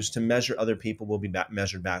use to measure other people will be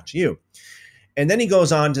measured back to you. And then he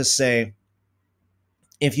goes on to say,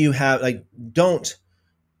 if you have, don't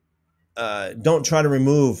try to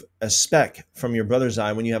remove a speck from your brother's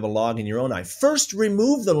eye when you have a log in your own eye. First,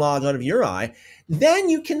 remove the log out of your eye. Then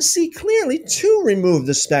you can see clearly to remove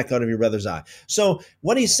the speck out of your brother's eye. So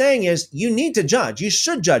what he's saying is you need to judge. You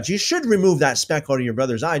should judge. You should remove that speck out of your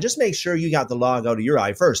brother's eye. Just make sure you got the log out of your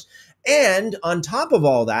eye first. And on top of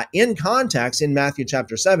all that, in context, in Matthew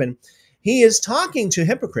chapter 7, he is talking to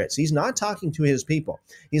hypocrites. He's not talking to his people.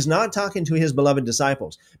 He's not talking to his beloved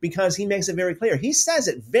disciples, because he makes it very clear. He says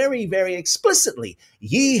it very, very explicitly,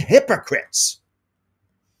 ye hypocrites.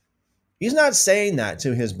 He's not saying that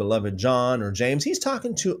to his beloved John or James. He's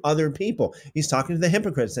talking to other people. He's talking to the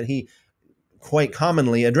hypocrites that he quite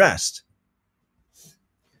commonly addressed.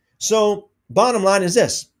 So bottom line is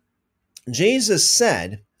this. Jesus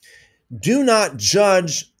said, do not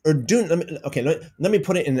judge, or let me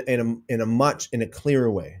put it in a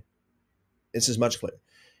clearer way. This is much clearer.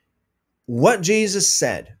 What Jesus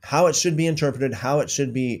said, how it should be interpreted, how it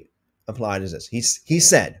should be applied is this. He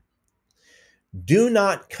said, do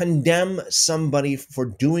not condemn somebody for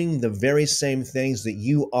doing the very same things that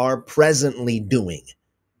you are presently doing.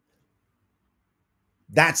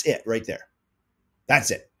 That's it right there.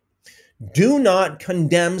 That's it. Do not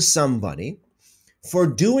condemn somebody for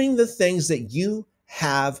doing the things that you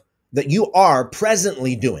are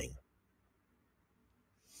presently doing.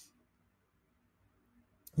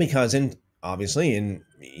 Because that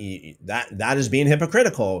is being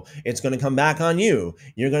hypocritical. It's going to come back on you.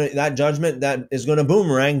 That judgment that is going to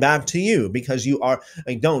boomerang back to you, because you are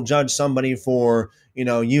don't judge somebody for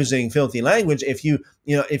using filthy language if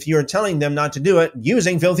you're telling them not to do it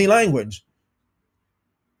using filthy language.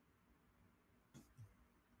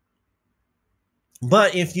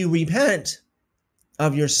 But if you repent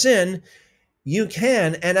of your sin, you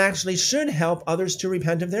can and actually should help others to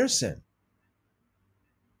repent of their sin.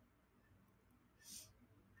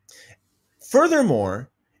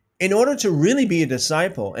 Furthermore, in order to really be a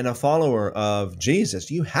disciple and a follower of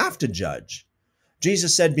Jesus, you have to judge.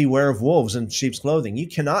 Jesus said, beware of wolves in sheep's clothing. You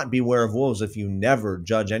cannot beware of wolves if you never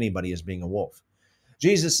judge anybody as being a wolf.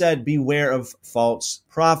 Jesus said, beware of false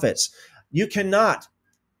prophets. You cannot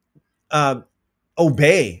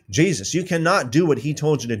obey Jesus. You cannot do what he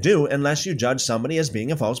told you to do unless you judge somebody as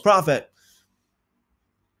being a false prophet.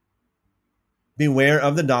 Beware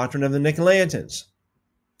of the doctrine of the Nicolaitans.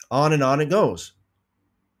 On and on it goes.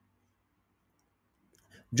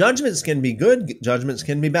 Judgments can be good. Judgments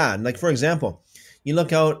can be bad. Like, for example, you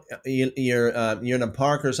look out, you're in a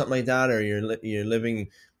park or something like that, or you're living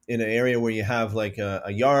in an area where you have like a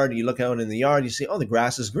yard. You look out in the yard, you see, oh, the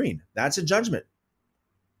grass is green. That's a judgment.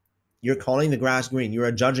 You're calling the grass green. You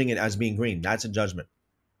are judging it as being green. That's a judgment.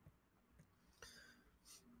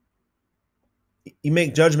 You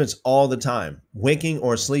make judgments all the time. Waking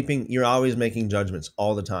or sleeping, you're always making judgments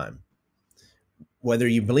all the time. Whether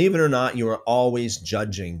you believe it or not, you are always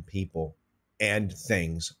judging people and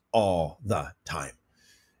things all the time.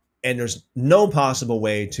 And there's no possible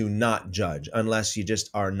way to not judge unless you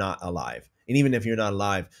just are not alive. And even if you're not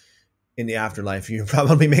alive in the afterlife, you're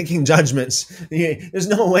probably making judgments. There's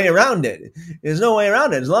no way around it. There's no way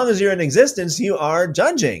around it. As long as you're in existence, you are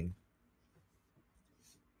judging.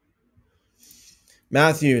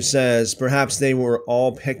 Matthew says, perhaps they were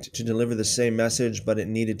all picked to deliver the same message, but it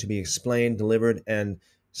needed to be explained, delivered, and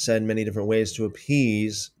said many different ways to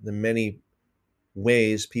appease the many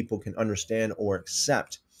ways people can understand or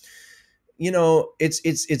accept. You know,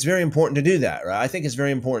 it's very important to do that, right? I think it's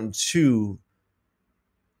very important to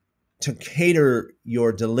cater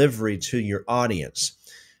your delivery to your audience,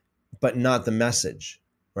 but not the message,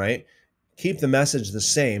 right? Keep the message the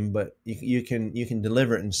same, but you can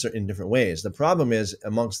deliver it in certain different ways. The problem is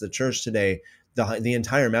amongst the church today, the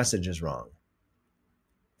entire message is wrong,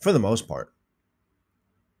 for the most part,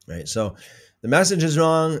 right? So the message is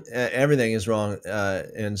wrong, everything is wrong,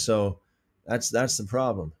 and so that's the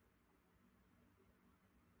problem.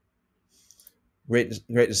 Great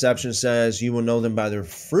Deception says, you will know them by their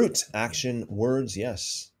fruit, action, words,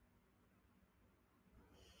 yes.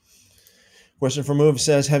 Question for Move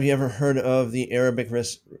says, have you ever heard of the Arabic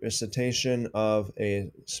recitation of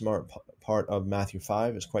a smart part of Matthew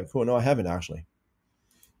 5? It's quite cool. No, I haven't actually.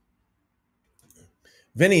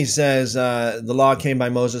 Vinny says, the law came by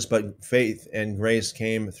Moses, but faith and grace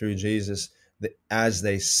came through Jesus, as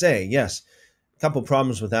they say. Yes, a couple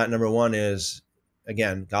problems with that. Number one is,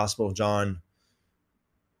 again, Gospel of John.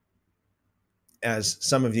 As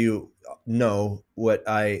some of you know,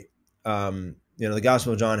 the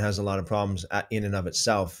Gospel of John has a lot of problems in and of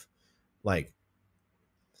itself, like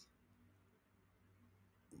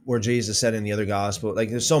where Jesus said in the other gospel, like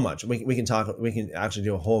there's so much we can talk. We can actually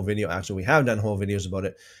do a whole video. Actually, we have done whole videos about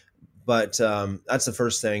it, but that's the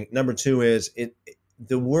first thing. Number two is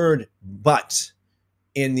the word "but"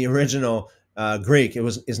 in the original Greek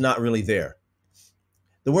is not really there.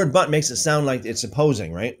 The word "but" makes it sound like it's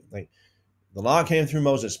opposing, right? Like the law came through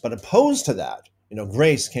Moses, but opposed to that,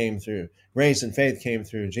 grace and faith came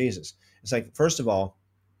through Jesus. It's like, first of all,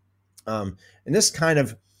 and that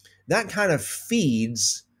kind of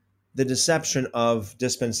feeds the deception of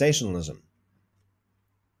dispensationalism.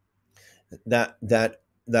 That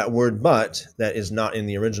word "but" that is not in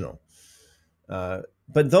the original. But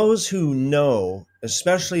those who know,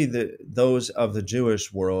 especially those of the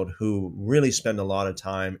Jewish world who really spend a lot of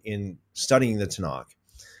time in studying the Tanakh,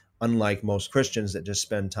 unlike most Christians that just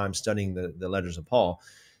spend time studying the letters of Paul,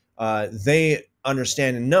 they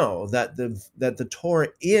understand and know that the Torah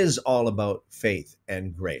is all about faith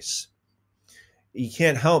and grace. You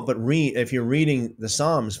can't help but read, if you're reading the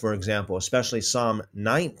Psalms, for example, especially Psalm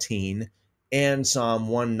 19 and Psalm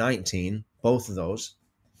 119, both of those,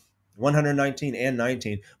 119 and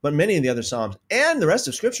 19, but many of the other Psalms and the rest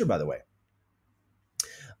of Scripture, by the way,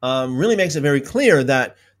 really makes it very clear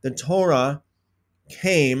that the Torah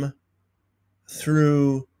came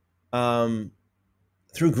through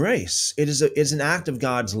grace. It's an act of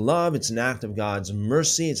God's love. It's an act of God's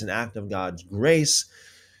mercy. It's an act of God's grace.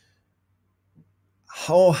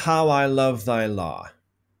 Oh, how I love thy law.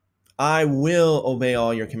 I will obey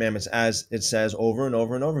all your commandments, as it says over and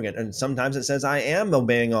over and over again. And sometimes it says, I am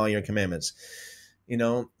obeying all your commandments. The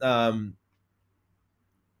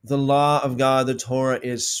law of God, the Torah,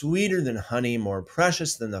 is sweeter than honey, more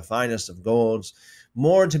precious than the finest of golds,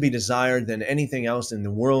 more to be desired than anything else in the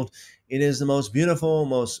world. It is the most beautiful,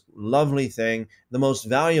 most lovely thing, the most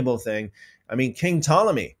valuable thing. I mean, King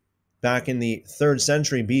Ptolemy, back in the 3rd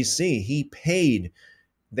century BC, he paid,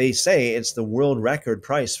 they say it's the world record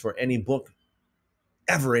price for any book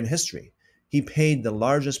ever in history. He paid the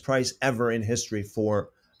largest price ever in history for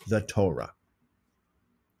the Torah.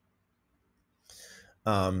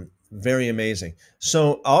 Very amazing.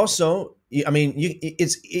 So also, I mean,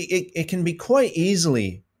 it can be quite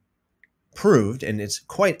easily proved, and it's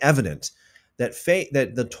quite evident that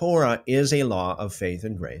that the Torah is a law of faith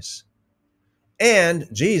and grace, and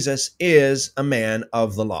Jesus is a man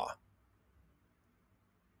of the law.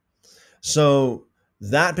 So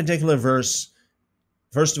that particular verse,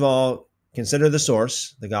 first of all, consider the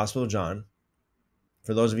source, the Gospel of John.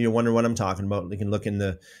 For those of you who wonder what I'm talking about, you can look in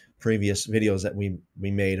the previous videos that we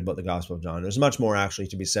made about the Gospel of John. There's much more actually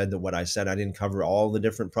to be said than what I said. I didn't cover all the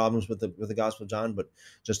different problems with the Gospel of John, but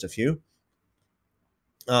just a few.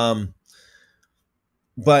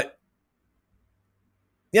 But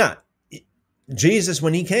yeah, Jesus,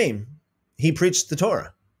 when he came, he preached the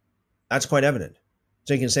Torah. That's quite evident.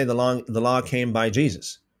 So you can say the law came by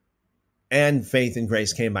Jesus, and faith and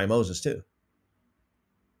grace came by Moses too.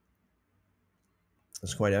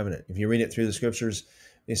 It's quite evident. If you read it through the scriptures,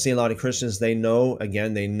 you see a lot of Christians, they know the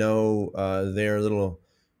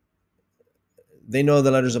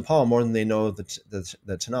letters of Paul more than they know the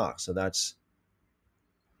Tanakh. So that's,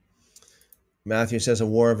 Matthew says, a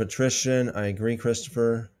war of attrition. I agree,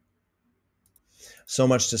 Christopher. So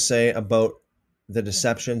much to say about the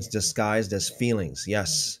deceptions disguised as feelings.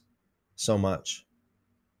 Yes, so much.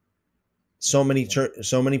 So many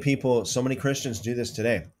people, so many Christians do this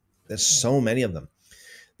today. There's so many of them.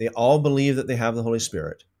 They all believe that they have the Holy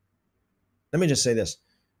Spirit. Let me just say this.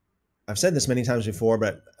 I've said this many times before,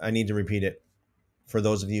 but I need to repeat it for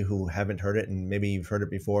those of you who haven't heard it, and maybe you've heard it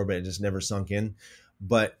before, but it just never sunk in.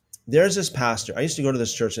 But there's this pastor. I used to go to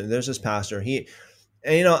this church, and there's this pastor.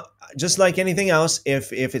 And, you know, just like anything else,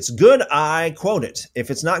 if it's good, I quote it. If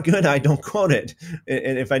it's not good, I don't quote it.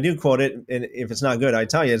 And if I do quote it, and if it's not good, I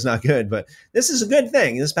tell you it's not good. But this is a good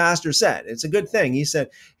thing. This pastor said it's a good thing. He said,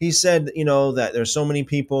 you know, that there's so many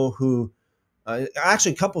people who,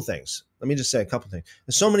 actually, a couple things. Let me just say a couple things.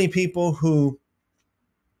 There's so many people who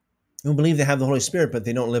believe they have the Holy Spirit, but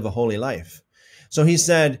they don't live a holy life. So he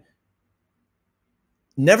said,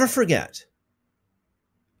 never forget,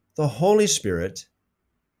 the Holy Spirit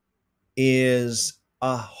is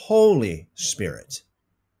a Holy Spirit.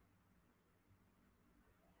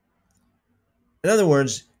 In other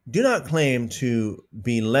words, do not claim to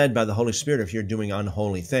be led by the Holy Spirit if you're doing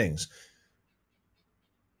unholy things.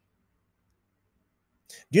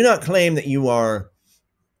 Do not claim that you are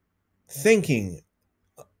thinking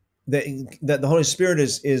that the Holy Spirit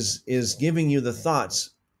is giving you the thoughts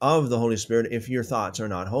of the Holy Spirit if your thoughts are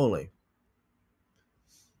not holy.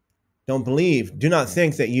 Do not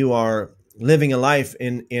think that you are living a life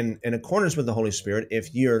in accordance with the Holy Spirit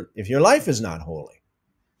if your life is not holy.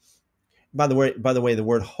 By the way, the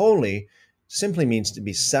word holy simply means to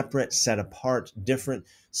be separate, set apart, different,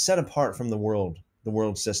 set apart from the world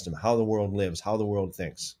system, how the world lives, how the world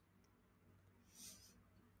thinks.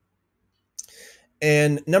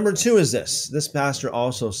 And number two is this pastor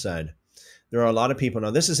also said, there are a lot of people,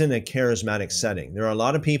 now this is in a charismatic setting. There are a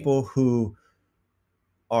lot of people who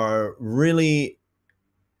are really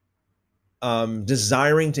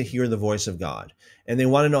desiring to hear the voice of God, and they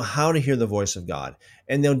want to know how to hear the voice of God,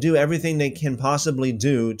 and they'll do everything they can possibly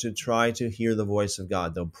do to try to hear the voice of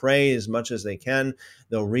God. They'll pray as much as they can.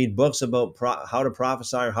 They'll read books about how to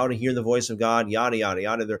prophesy or how to hear the voice of God, yada yada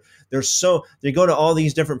yada. They go to all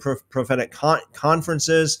these different prophetic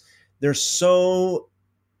conferences. They're so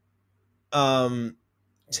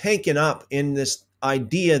taken up in this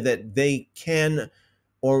idea that they can,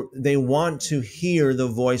 or they want to hear the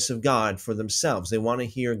voice of God for themselves. They want to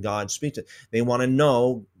hear God speak to them. They want to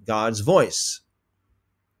know God's voice.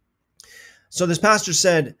 So this pastor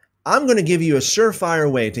said, I'm going to give you a surefire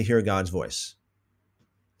way to hear God's voice.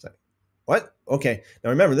 It's like, what? Okay.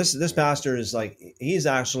 Now remember, this pastor is like, he's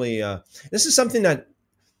actually, this is something that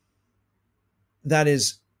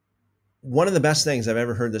is one of the best things I've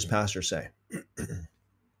ever heard this pastor say.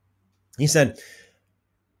 He said,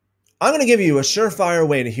 I'm going to give you a surefire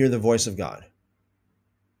way to hear the voice of God.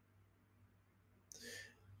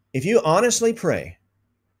 If you honestly pray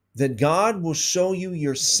that God will show you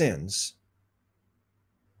your sins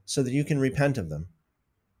so that you can repent of them,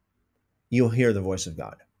 you'll hear the voice of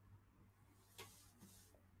God.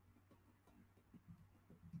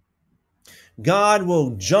 God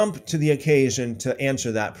will jump to the occasion to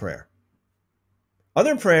answer that prayer.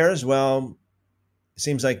 Other prayers, well, it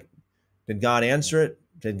seems like, did God answer it?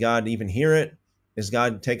 Did God even hear it? Is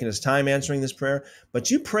God taking his time answering this prayer?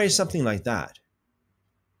 But you pray something like that.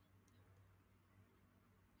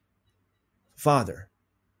 Father,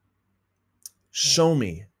 show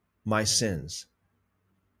me my sins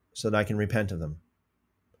so that I can repent of them.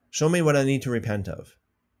 Show me what I need to repent of.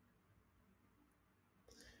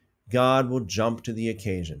 God will jump to the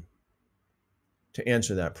occasion to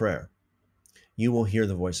answer that prayer. You will hear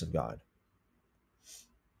the voice of God.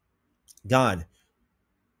 God,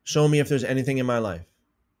 show me if there's anything in my life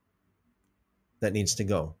that needs to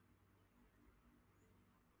go.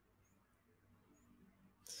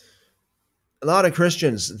 A lot of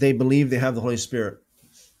Christians, they believe they have the Holy Spirit,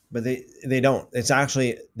 but they don't. It's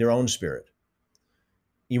actually their own spirit.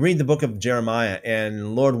 You read the book of Jeremiah,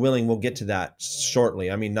 and Lord willing, we'll get to that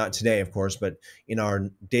shortly. I mean, not today, of course, but in our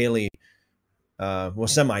daily,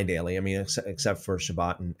 semi-daily, I mean, except for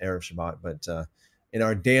Shabbat and Erev Shabbat, but in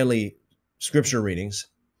our daily scripture readings,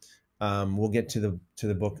 we'll get to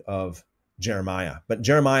the book of Jeremiah. But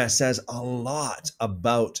Jeremiah says a lot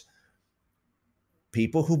about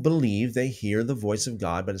people who believe they hear the voice of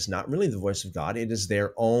God, but it's not really the voice of God. It is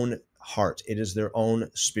their own heart. It is their own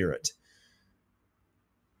spirit.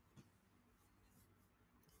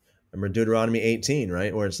 Remember Deuteronomy 18,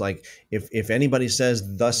 right? Where it's like, if anybody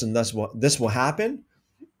says thus and thus, this will happen,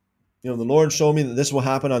 the Lord showed me that this will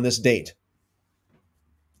happen on this date,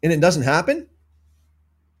 and it doesn't happen,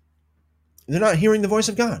 they're not hearing the voice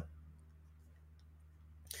of God.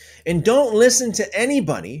 And don't listen to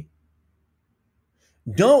anybody.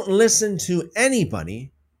 Don't listen to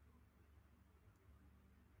anybody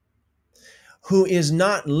who is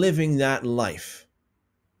not living that life.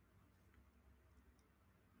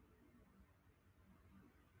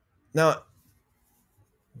 Now,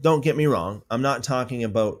 don't get me wrong. I'm not talking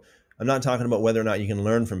about whether or not you can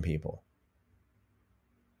learn from people,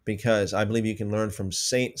 because I believe you can learn from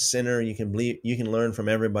saint, sinner. You can learn from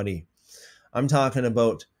everybody. I'm talking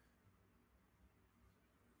about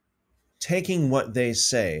taking what they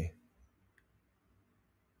say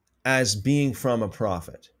as being from a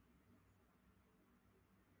prophet.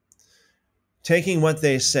 Taking what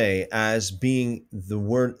they say as being the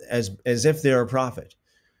word, as if they're a prophet.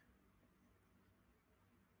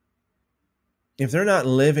 If they're not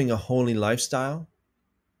living a holy lifestyle,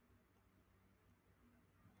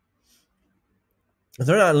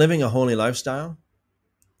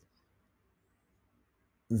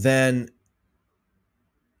 then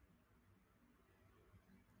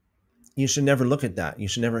you should never look at that. You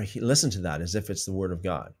should never listen to that as if it's the word of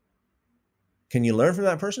God. Can you learn from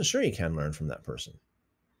that person? Sure, you can learn from that person.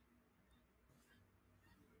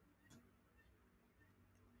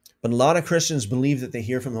 But a lot of Christians believe that they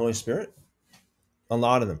hear from the Holy Spirit. A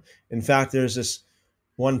lot of them. In fact, there's this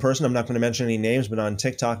one person, I'm not going to mention any names, but on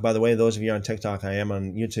TikTok, by the way, those of you on TikTok, I am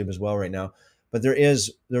on YouTube as well right now. But there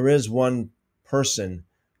is one person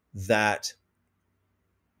that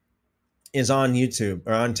is on YouTube,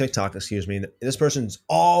 or on TikTok, excuse me. This person's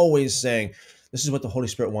always saying, this is what the Holy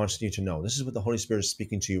Spirit wants you to know. This is what the Holy Spirit is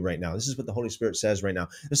speaking to you right now. This is what the Holy Spirit says right now.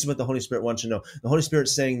 This is what the Holy Spirit wants you to know. The Holy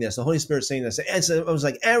Spirit's saying this. The Holy Spirit's saying this. And so it was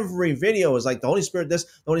like every video was like the Holy Spirit this,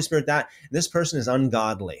 the Holy Spirit that. And this person is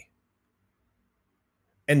ungodly.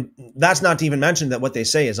 And that's not to even mention that what they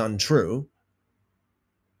say is untrue.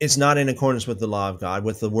 It's not in accordance with the law of God,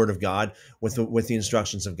 with the word of God, with the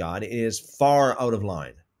instructions of God. It is far out of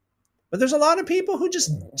line. But there's a lot of people who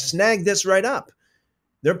just snag this right up.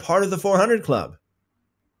 They're part of the 400 Club.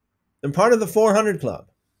 They're part of the 400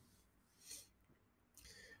 Club.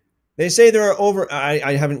 They say there are over,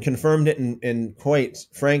 I haven't confirmed it, and quite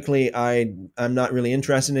frankly, I'm not really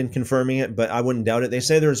interested in confirming it, but I wouldn't doubt it. They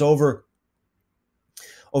say there's over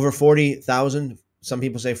 40,000, some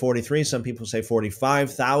people say 43, some people say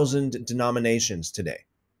 45,000 denominations today,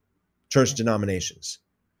 church denominations.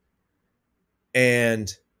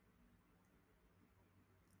 And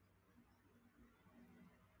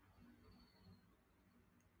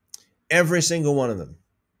every single one of them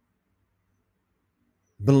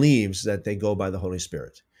believes that they go by the Holy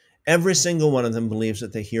Spirit. Every single one of them believes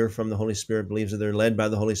that they hear from the Holy Spirit, believes that they're led by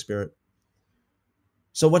the Holy Spirit.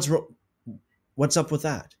 So what's up with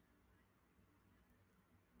that?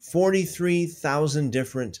 43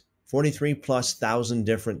 plus thousand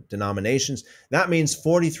different denominations. That means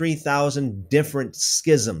 43,000 different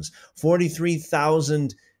schisms,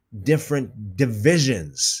 43,000 different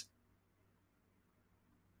divisions.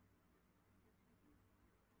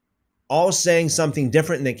 All saying something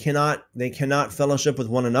different, and they cannot fellowship with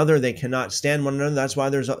one another. They cannot stand one another. That's why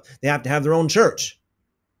they have to have their own church.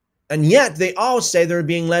 And yet they all say they're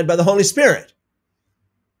being led by the Holy Spirit.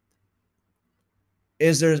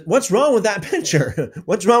 What's wrong with that picture?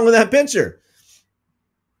 What's wrong with that picture?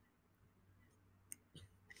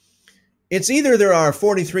 It's either there are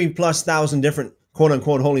 43 plus thousand different quote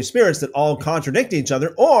unquote Holy Spirits that all contradict each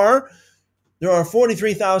other, or there are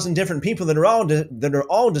 43,000 different people that are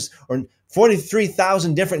all or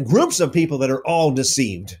 43,000 different groups of people that are all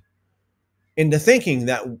deceived into thinking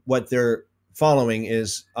that what they're following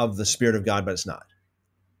is of the Spirit of God, but it's not.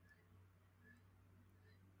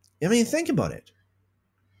 I mean, think about it.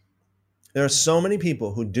 There are so many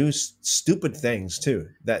people who do stupid things too,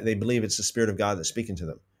 that they believe it's the Spirit of God that's speaking to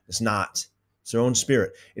them. It's not. It's their own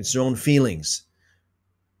spirit. It's their own feelings.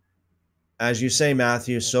 As you say,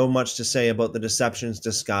 Matthew, so much to say about the deceptions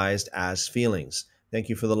disguised as feelings. Thank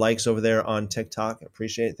you for the likes over there on TikTok. I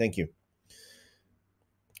appreciate it. Thank you.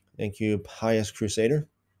 Thank you, Pious Crusader.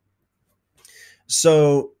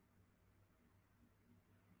 So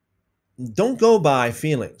don't go by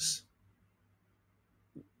feelings.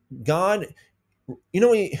 God, you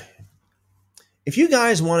know, if you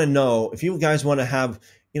guys want to know, if you guys want to have,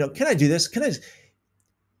 can I do this?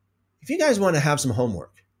 If you guys want to have some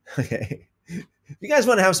homework, okay? If you guys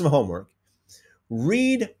want to have some homework,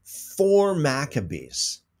 read 4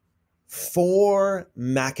 Maccabees. 4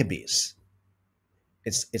 Maccabees.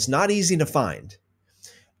 It's not easy to find.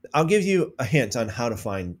 I'll give you a hint on how to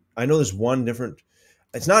find. I know there's one different.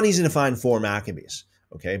 It's not easy to find 4 Maccabees,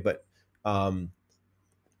 okay? But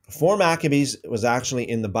 4 Maccabees was actually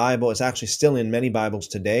in the Bible. It's actually still in many Bibles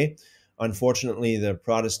today. Unfortunately, the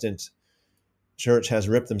Protestant church has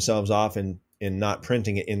ripped themselves off in not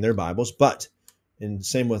printing it in their Bibles, and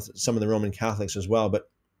same with some of the Roman Catholics as well. But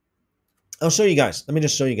I'll show you guys. Let me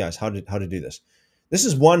just show you guys how to do this. This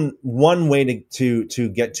is one way to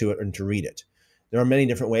get to it and to read it. There are many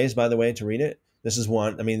different ways, by the way, to read it. This is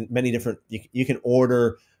one. I mean, many different. You can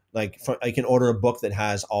order I can order a book that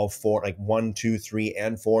has all 4, like 1, 2, 3,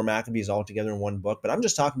 and 4 Maccabees all together in one book. But I'm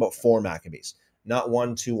just talking about 4 Maccabees, not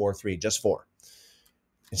 1, 2, or 3, just 4.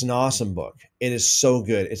 It's an awesome book. It is so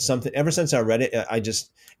good. It's something. Ever since I read it,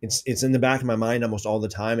 it's in the back of my mind almost all the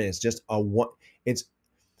time, and it's just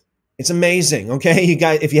it's amazing. Okay, you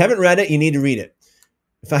guys, if you haven't read it, you need to read it.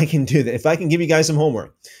 If I can do that, if I can give you guys some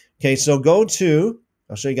homework. Okay, so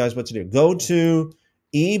I'll show you guys what to do. Go to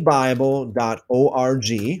ebible.org,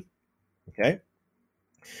 okay?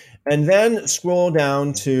 And then scroll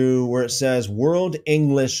down to where it says World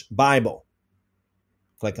English Bible.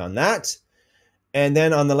 Click on that. And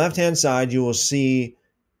then on the left-hand side, you will see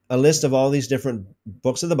a list of all these different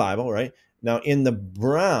books of the Bible, right? Now, in the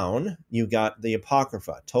brown, you got the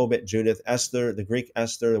Apocrypha, Tobit, Judith, Esther, the Greek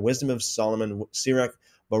Esther, the Wisdom of Solomon, Sirach,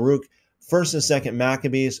 Baruch, 1st and 2nd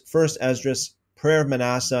Maccabees, 1st Esdras, Prayer of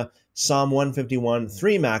Manasseh, Psalm 151,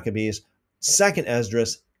 3 Maccabees, 2nd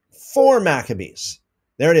Esdras, 4 Maccabees.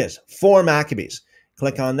 There it is, 4 Maccabees.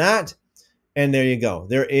 Click on that, and there you go.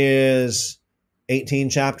 There is 18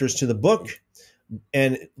 chapters to the book,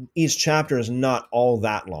 and each chapter is not all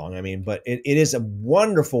that long. I mean, but it is a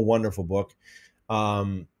wonderful, wonderful book.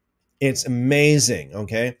 It's amazing,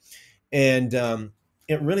 okay? And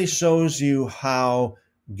it really shows you how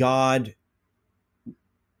God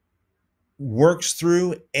works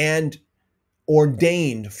through and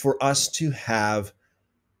ordained for us to have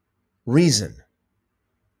reason.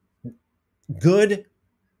 Good,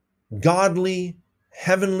 godly,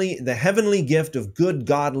 the heavenly gift of good,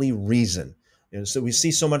 godly reason. And so we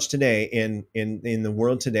see so much today in the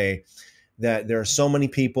world today that there are so many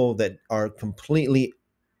people that are completely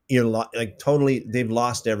totally, they've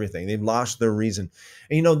lost everything. They've lost their reason.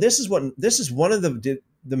 And this is one of the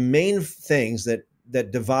main things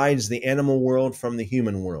that divides the animal world from the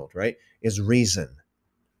human world, right? Is reason.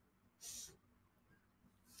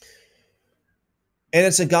 And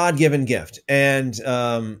it's a God-given gift. And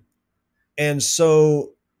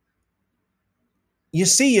so you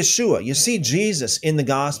see Yeshua, you see Jesus in the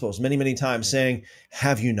Gospels many, many times saying,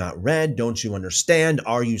 have you not read? Don't you understand?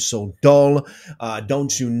 Are you so dull?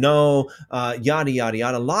 Don't you know? Yada, yada,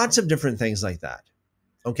 yada. Lots of different things like that.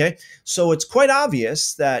 Okay? So it's quite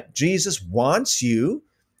obvious that Jesus wants you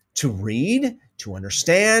to read, to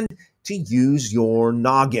understand, to use your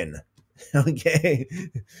noggin. Okay?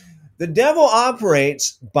 The devil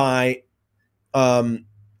operates by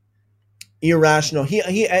irrational.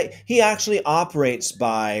 He actually operates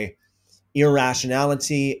by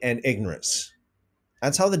irrationality and ignorance.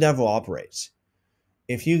 That's how the devil operates.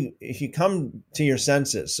 If you come to your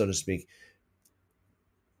senses, so to speak,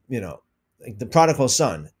 like the prodigal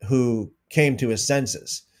son who came to his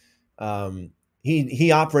senses,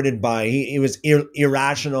 he operated by he was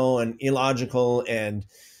irrational and illogical and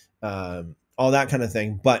all that kind of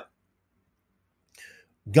thing. But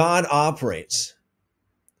God operates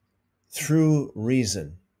through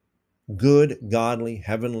reason, good, godly,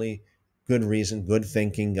 heavenly, good reason, good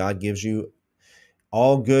thinking. God gives you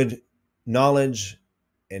all good knowledge,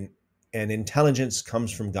 and intelligence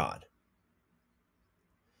comes from God.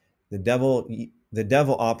 The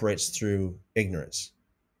devil operates through ignorance.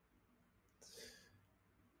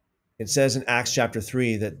 It says in Acts chapter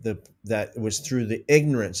 3 that it was through the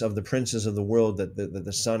ignorance of the princes of the world that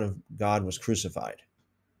the Son of God was crucified.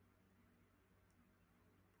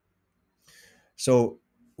 So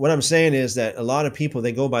what I'm saying is that a lot of people,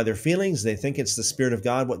 they go by their feelings. They think it's the Spirit of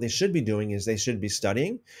God. What they should be doing is they should be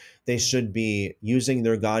studying. They should be using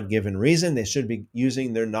their God-given reason. They should be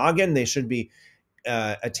using their noggin. They should be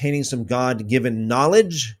attaining some God-given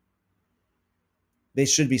knowledge. They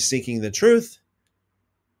should be seeking the truth.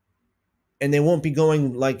 And they won't be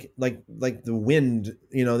going like the wind.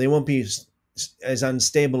 They won't be as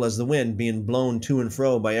unstable as the wind, being blown to and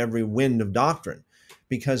fro by every wind of doctrine,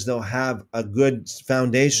 because they'll have a good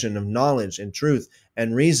foundation of knowledge and truth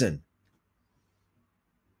and reason.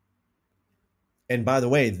 And by the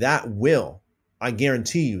way, I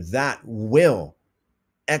guarantee you, that will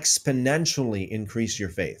exponentially increase your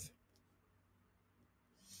faith.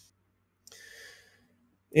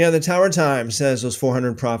 Yeah, the Tower Times says those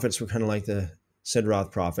 400 prophets were kind of like the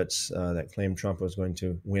Sidroth prophets that claimed Trump was going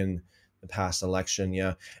to win the past election. Yeah.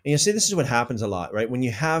 And you see, this is what happens a lot, right? When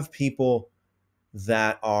you have people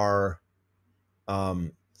that are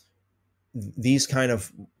these kind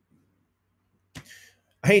of,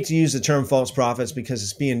 I hate to use the term false prophets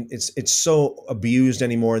because it's so abused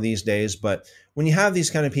anymore these days. But when you have these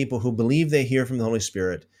kind of people who believe they hear from the Holy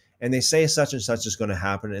Spirit and they say such and such is going to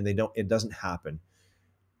happen, and it doesn't happen,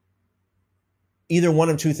 either one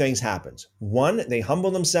of two things happens. One, they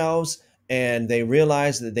humble themselves and they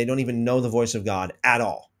realize that they don't even know the voice of God at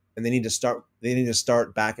all, and they need to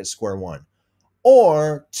start back at square one.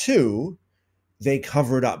 Or two, they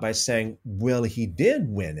cover it up by saying, well, he did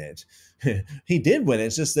win it. He did win it.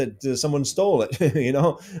 It's just that someone stole it.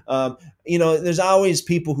 There's always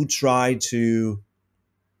people who try to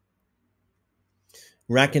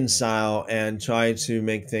reconcile and try to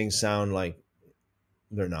make things sound like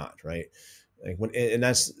they're not, right? And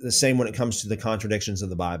that's the same when it comes to the contradictions of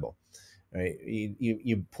the Bible, right?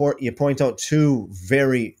 You point out two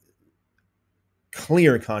very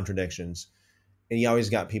clear contradictions, and you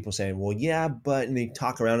always got people saying, well, yeah, but, and they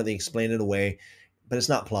talk around it, they explain it away, but it's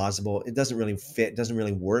not plausible. It doesn't really fit. It doesn't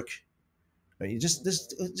really work. Right? You just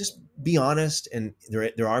be honest, and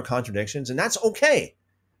there are contradictions, and that's okay.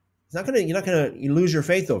 You're not gonna lose your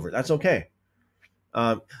faith over it. That's okay.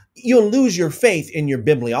 You'll lose your faith in your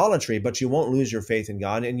bibliolatry, but you won't lose your faith in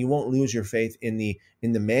God, and you won't lose your faith in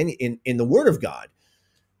the Word of God.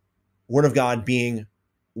 Word of God being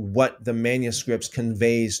what the manuscripts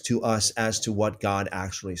conveys to us as to what God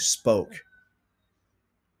actually spoke.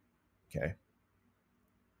 Okay.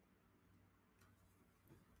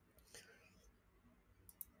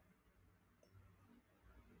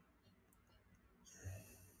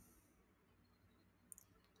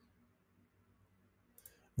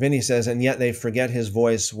 Vinny says, and yet they forget his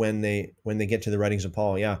voice when they get to the writings of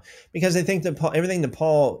Paul. Yeah, because they think that everything that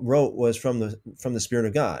Paul wrote was from the Spirit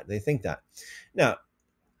of God. They think that. Now,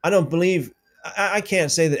 I don't believe. I can't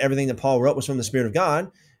say that everything that Paul wrote was from the Spirit of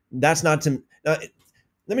God. That's not to. Let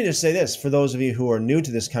me just say this for those of you who are new to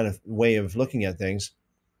this kind of way of looking at things.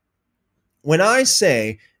 When I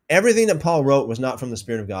say everything that Paul wrote was not from the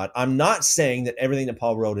Spirit of God, I'm not saying that everything that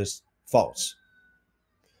Paul wrote is false,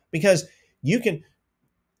 because you can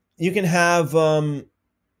have, for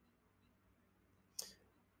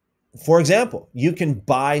example, you can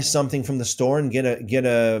buy something from the store and get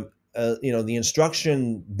the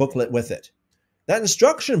instruction booklet with it. That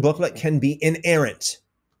instruction booklet can be inerrant.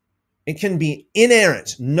 It can be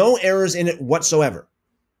inerrant, no errors in it whatsoever.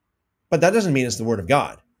 But that doesn't mean it's the Word of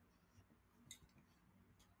God.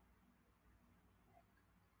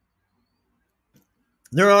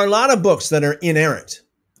 There are a lot of books that are inerrant.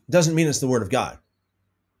 Doesn't mean it's the Word of God.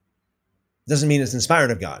 Doesn't mean it's inspired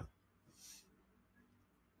of God.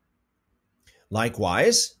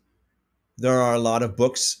 Likewise, there are a lot of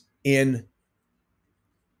books in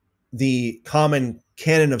the common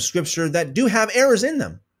canon of Scripture that do have errors in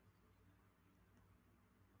them.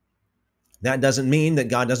 That doesn't mean that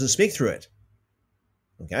God doesn't speak through it.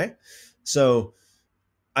 Okay? So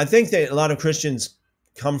I think that a lot of Christians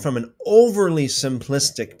come from an overly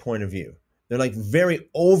simplistic point of view. They're like very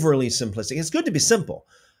overly simplistic. It's good to be simple,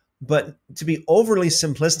 but to be overly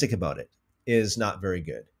simplistic about it is not very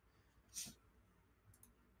good.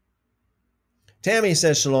 Tammy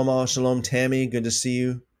says, shalom, all shalom, Tammy. Good to see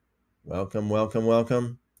you. Welcome, welcome,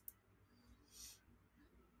 welcome.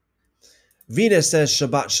 Vida says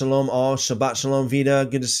Shabbat Shalom all. Shabbat Shalom, Vida.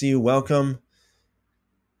 Good to see you. Welcome.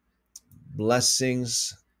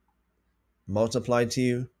 Blessings multiplied to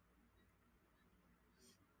you.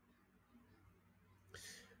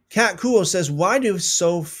 Cat Cool says, why do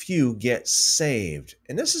so few get saved?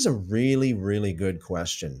 And this is a really, really good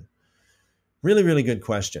question. Really, really good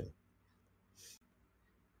question.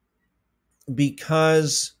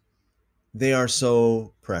 Because they are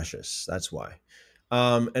so precious. That's why.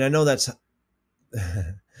 And I know that's...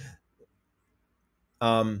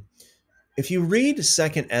 if you read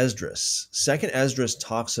Second Esdras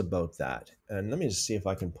talks about that. And let me just see if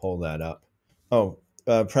I can pull that up. Oh,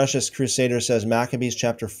 Precious Crusader says Maccabees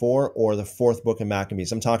chapter 4 or the fourth book of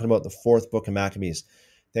Maccabees. I'm talking about the fourth book of Maccabees.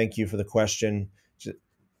 Thank you for the question.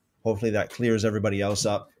 Hopefully that clears everybody else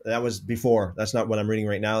up. That was before. That's not what I'm reading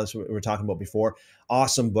right now. That's what we were talking about before.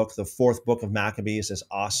 Awesome book. The fourth book of Maccabees is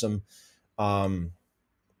awesome.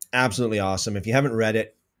 Absolutely awesome. If you haven't read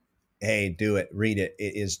it, hey, do it. Read it.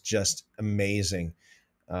 It is just amazing.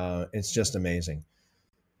 It's just amazing.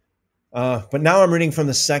 But now I'm reading from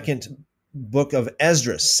the second book of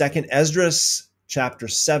Esdras, Second Esdras, chapter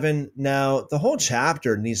 7. Now, the whole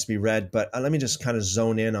chapter needs to be read, but let me just kind of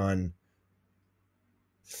zone in on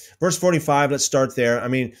verse 45. Let's start there. I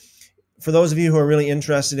mean, for those of you who are really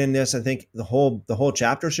interested in this, I think the whole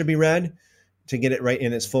chapter should be read to get it right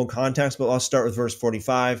in its full context, but I'll start with verse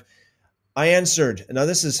 45. I answered, now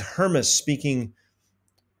this is Hermas speaking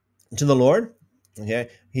to the Lord. Okay,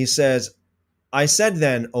 he says, I said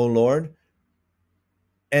then, O Lord,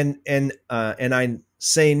 and I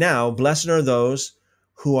say now, blessed are those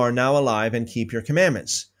who are now alive and keep your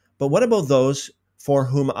commandments. But what about those for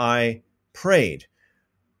whom I prayed?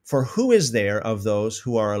 For who is there of those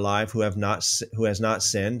who are alive who has not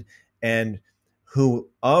sinned, and who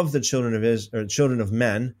of the children of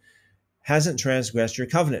men hasn't transgressed your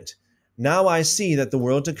covenant? Now I see that the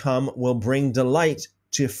world to come will bring delight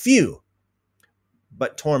to few,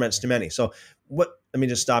 but torments to many. So let me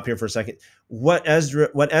just stop here for a second. What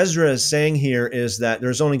Ezra is saying here is that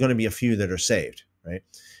there's only going to be a few that are saved, right?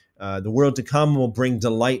 The world to come will bring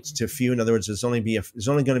delight to few. In other words, there's only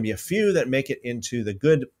going to be a few that make it into the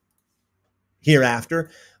good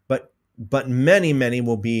hereafter, but many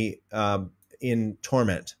will be in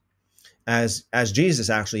torment, as Jesus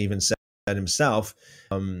actually even said himself.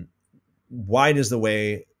 Wide is the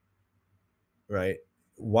way, right?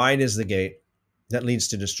 Wide is the gate that leads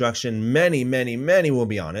to destruction. Many will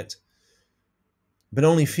be on it, but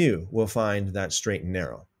only few will find that straight and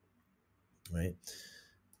narrow, right?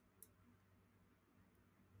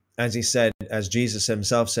 As Jesus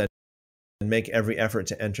himself said, make every effort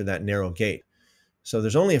to enter that narrow gate. So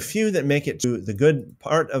there's only a few that make it to the good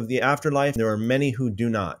part of the afterlife. There are many who do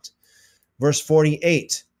not. Verse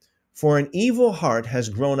 48, for an evil heart has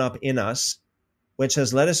grown up in us, which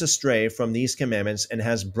has led us astray from these commandments and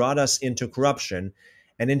has brought us into corruption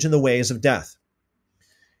and into the ways of death.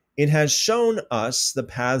 It has shown us the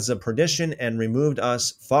paths of perdition and removed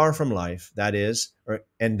us far from life, that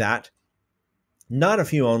not a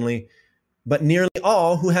few only, but nearly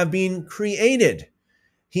all who have been created.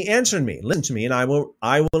 He answered me, listen to me, and I will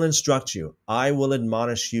instruct you. I will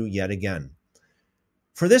admonish you yet again.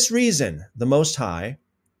 For this reason, the Most High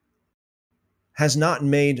has not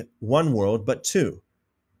made one world, but two.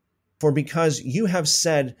 For because you have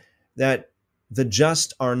said that the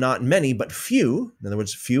just are not many, but few, in other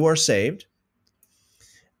words, few are saved,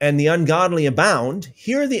 and the ungodly abound,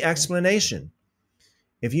 hear the explanation.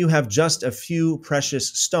 If you have just a few precious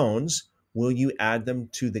stones, will you add them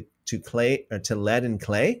to lead and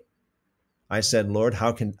clay? I said, Lord,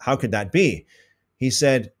 how could that be? He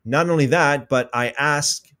said, not only that, but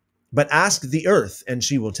ask the earth, and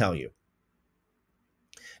she will tell you.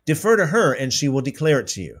 Defer to her, and she will declare it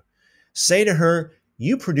to you. Say to her,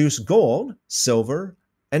 you produce gold, silver,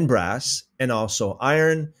 and brass, and also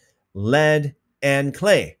iron, lead, and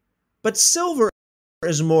clay. But silver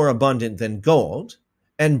is more abundant than gold,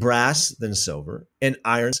 and brass than silver, and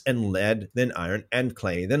iron and lead than iron, and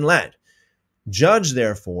clay than lead. Judge,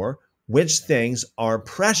 therefore, which things are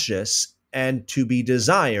precious and to be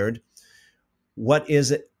desired, what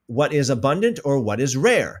is abundant or what is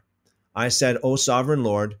rare. I said, O sovereign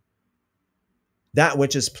Lord, that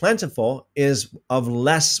which is plentiful is of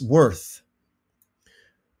less worth.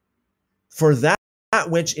 For that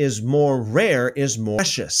which is more rare is more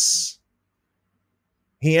precious.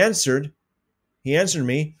 He answered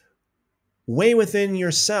me, weigh within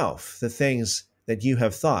yourself the things that you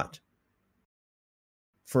have thought.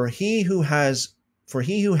 For he who has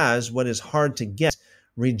what is hard to get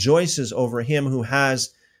rejoices over him who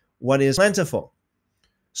has what is plentiful.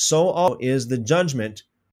 So also is the judgment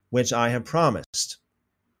which I have promised.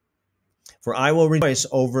 For I will rejoice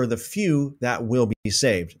over the few that will be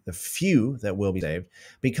saved, the few that will be saved,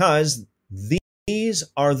 because these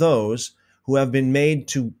are those who have been made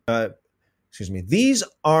to, these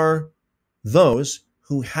are those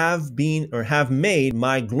who have been or have made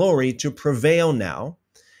my glory to prevail now,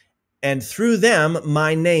 and through them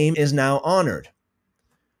my name is now honored.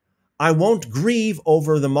 I won't grieve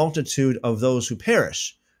over the multitude of those who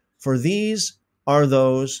perish, for these are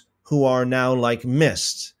those who are now like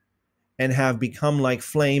mist and have become like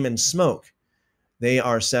flame and smoke. They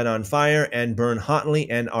are set on fire and burn hotly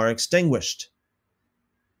and are extinguished.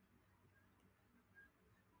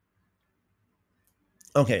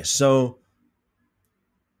 Okay, so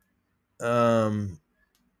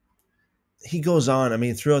he goes on. I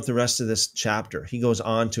mean, throughout the rest of this chapter, he goes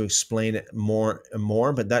on to explain it more and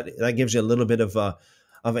more. But that gives you a little bit of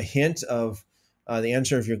a hint of the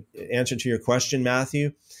answer to your question,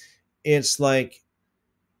 Matthew. It's like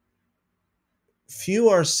few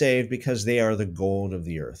are saved because they are the gold of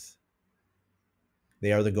the earth.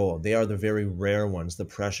 They are the gold. They are the very rare ones, the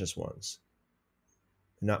precious ones,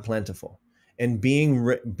 not plentiful. And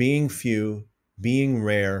being few, being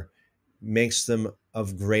rare, makes them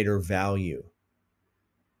of greater value.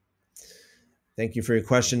 Thank you for your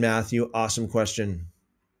question, Matthew. Awesome question.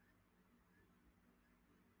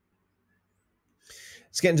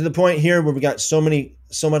 It's getting to the point here where we got so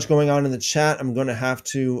much going on in the chat. I'm going to have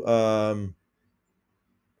to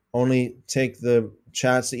only take the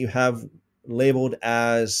chats that you have labeled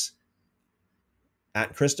as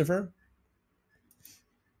 @Christopher.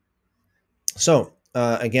 So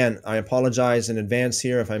again, I apologize in advance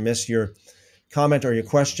here if I miss your comment or your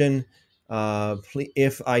question.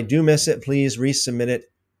 If I do miss it, please resubmit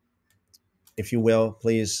it, if you will,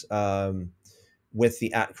 please, with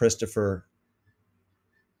the @Christopher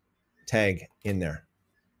tag in there.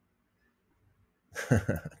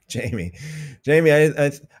 Jamie,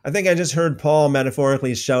 I think I just heard Paul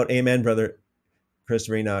metaphorically shout, "Amen, brother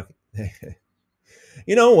Christopher Enoch."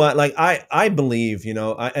 You know what? Like I believe, and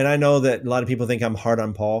I know that a lot of people think I'm hard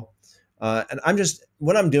on Paul, and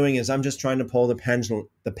what I'm doing is I'm just trying to pull the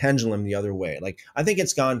pendulum the other way. Like I think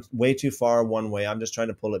it's gone way too far one way. I'm just trying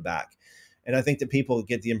to pull it back, and I think that people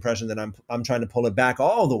get the impression that I'm trying to pull it back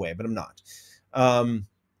all the way, but I'm not.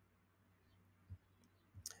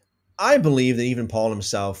 I believe that even Paul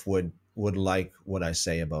himself would like what I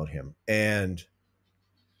say about him and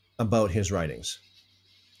about his writings.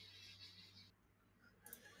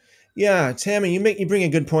 Yeah, Tammy, you bring a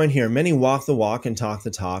good point here. Many walk the walk and talk the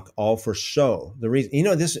talk, all for show. The reason,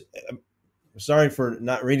 this. Sorry for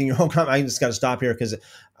not reading your whole comment. I just got to stop here because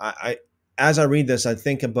as I read this, I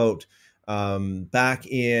think about back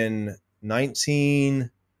in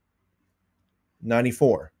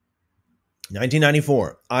 1994.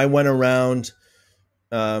 1994, I went around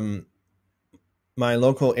my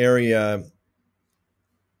local area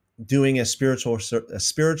doing a spiritual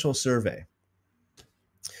survey.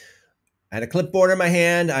 I had a clipboard in my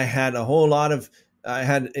hand. I had a whole lot of.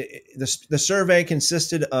 The survey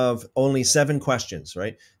consisted of only 7 questions,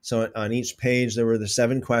 right? So on each page there were the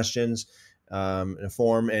 7 questions in a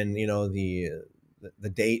form, and the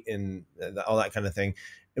date and all that kind of thing.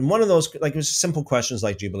 And one of those, like, it was simple questions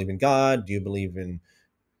like, do you believe in God? Do you believe in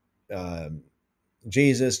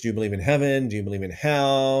Jesus? Do you believe in heaven? Do you believe in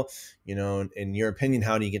hell? In your opinion,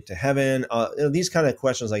 how do you get to heaven? These kind of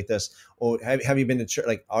questions like this. Or have you been to church?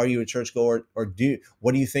 Like, are you a churchgoer? Or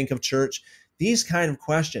what do you think of church? These kind of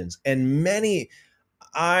questions. And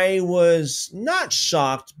I was not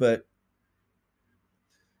shocked, but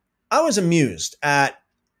I was amused at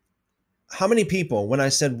how many people, when I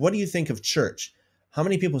said, what do you think of church? How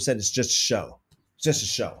many people said it's just a show? It's just a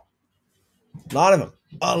show. A lot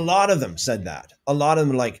of them said that. A lot of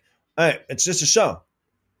them were like, hey, it's just a show.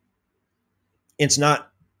 It's not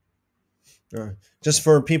just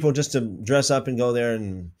for people just to dress up and go there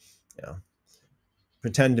and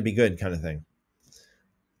pretend to be good kind of thing.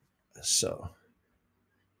 So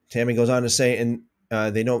Tammy goes on to say, and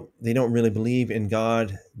they don't really believe in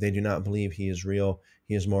God. They do not believe he is real.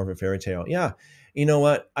 He is more of a fairy tale. Yeah. You know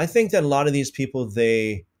what? I think that a lot of these people,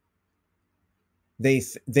 they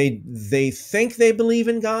think they believe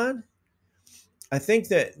in God. I think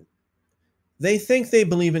that they think they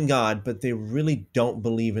believe in God, but they really don't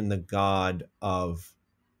believe in the God of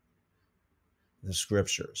the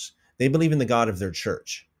scriptures. They believe in the God of their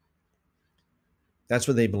church. That's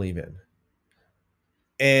what they believe in.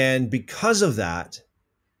 And because of that,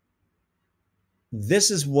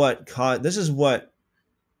 this is what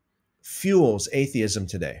fuels atheism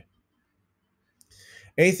today.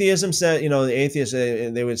 Atheism said, the atheists,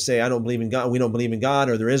 they would say, I don't believe in God. We don't believe in God,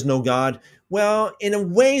 or there is no God. Well, in a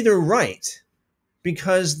way, they're right,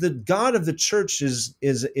 because the God of the church is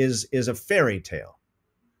a fairy tale.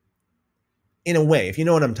 In a way, if you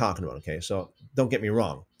know what I'm talking about, okay? So don't get me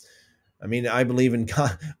wrong. I mean, I believe in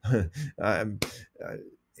God,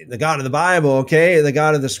 the God of the Bible, okay? The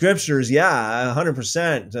God of the scriptures, yeah,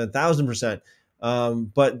 100%,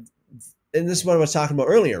 1,000%. But and this is what I was talking about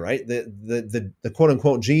earlier, right? The quote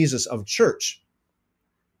unquote Jesus of church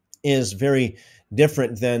is very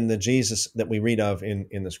different than the Jesus that we read of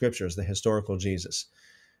in the scriptures, the historical Jesus.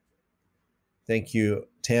 Thank you,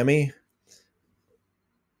 Tammy.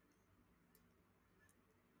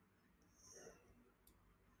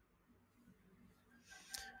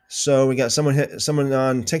 So we got someone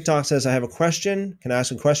on TikTok says, I have a question. Can I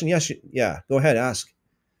ask a question? Yes. Yeah. Go ahead. Ask.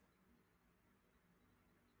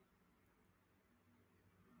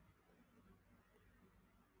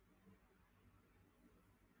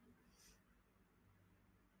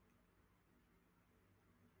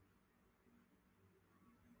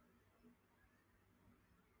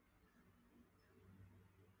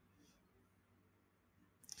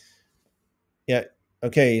 Yeah.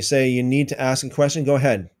 Okay. You say you need to ask a question. Go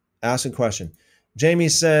ahead. Ask a question. Jamie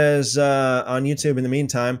says on YouTube, in the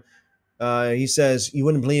meantime, he says, you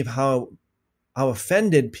wouldn't believe how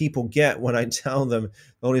offended people get when I tell them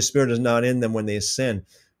the Holy Spirit is not in them when they sin.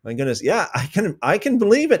 My goodness. Yeah, I can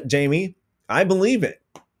believe it, Jamie. I believe it.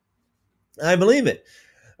 I believe it.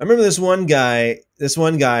 I remember this one guy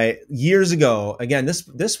years ago. Again,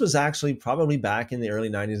 this was actually probably back in the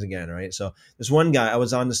early 90s again, right? So this one guy, I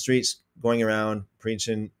was on the streets going around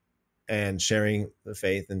preaching and sharing the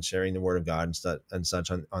faith and sharing the word of God and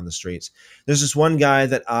such on the streets. There's this one guy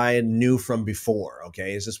that I knew from before.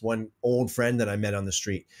 Okay. It's this one old friend that I met on the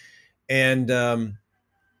street. And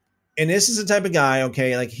this is the type of guy,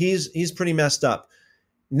 okay, like he's pretty messed up.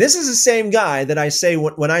 This is the same guy that I say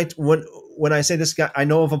when I say this guy, I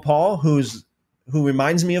know of a Paul who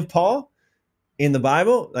reminds me of Paul in the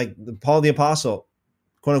Bible, like Paul the Apostle,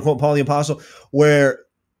 quote unquote Paul the Apostle, where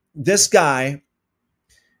this guy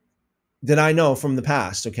that I know from the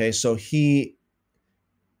past, okay, so he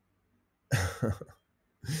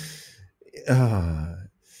what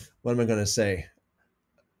am I going to say?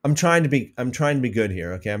 I'm trying to be good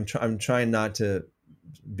here, okay? I'm trying not to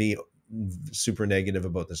be super negative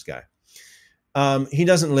about this guy. He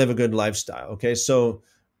doesn't live a good lifestyle, okay? So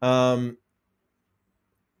but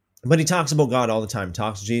he talks about God all the time.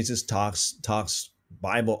 Talks Jesus, talks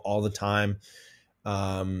Bible all the time.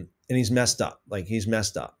 And he's messed up. Like he's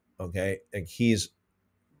messed up, okay? Like he's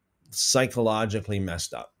psychologically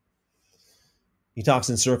messed up. He talks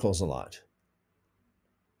in circles a lot.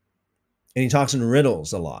 And he talks in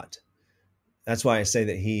riddles a lot. That's why I say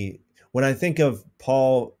that when I think of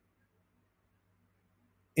Paul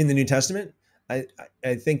in the New Testament, I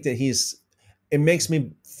think that it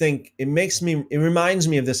reminds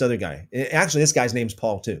me of this other guy. Actually, this guy's name's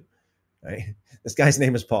Paul too, right? This guy's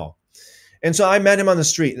name is Paul. And so I met him on the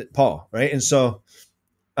street, Paul, right? And so,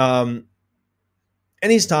 and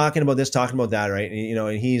he's talking about this, talking about that, right?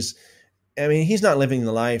 And, he's not living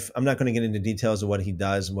the life. I'm not going to get into details of what he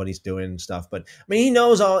does and what he's doing and stuff, but I mean, he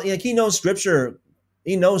knows he knows scripture.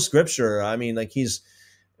 He knows scripture. I mean, like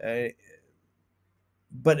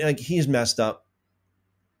but like he's messed up.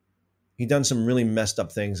 He done some really messed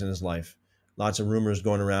up things in his life. Lots of rumors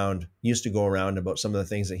used to go around about some of the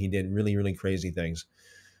things that he did, really, really crazy things.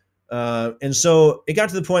 And so it got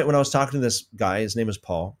to the point when I was talking to this guy, his name is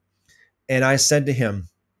Paul, and I said to him,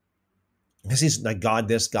 because he's like, God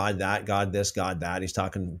this, God that, God this, God that. He's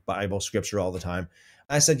talking Bible scripture all the time.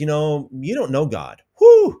 I said, you don't know God.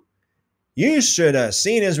 Whoo! You should have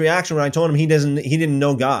seen his reaction when I told him he didn't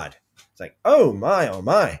know God. It's like, oh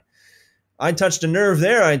my. I touched a nerve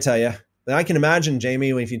there, I tell you. I can imagine, Jamie,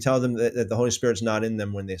 if you tell them that the Holy Spirit's not in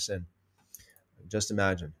them when they sin. Just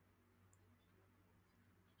imagine.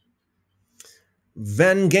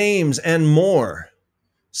 Venn Games and more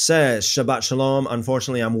says, Shabbat Shalom.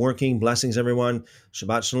 Unfortunately, I'm working. Blessings, everyone.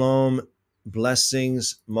 Shabbat Shalom.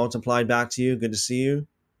 Blessings multiplied back to you. Good to see you.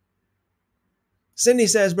 Cindy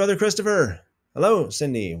says, Brother Christopher. Hello,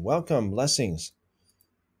 Cindy. Welcome. Blessings.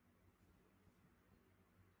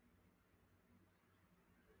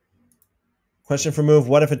 Question for Move.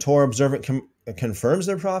 What if a Torah observant confirms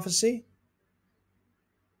their prophecy?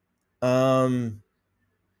 I'm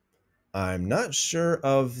not sure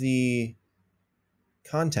of the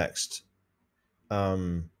context.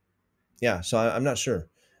 Yeah, so I'm not sure. A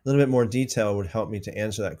little bit more detail would help me to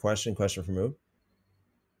answer that question. Question for Move.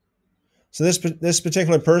 So this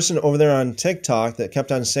particular person over there on TikTok that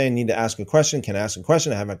kept on saying need to ask a question, can I ask a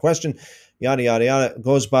question? I have a question, yada yada yada,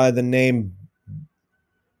 goes by the name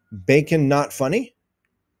Bacon Not Funny,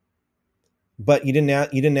 but you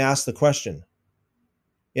didn't ask the question.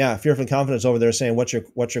 Yeah, Fearful Confidence over there saying what's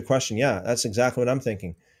your question? Yeah, that's exactly what I'm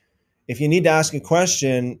thinking. If you need to ask a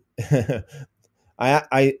question,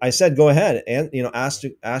 I said go ahead and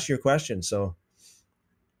ask your question. So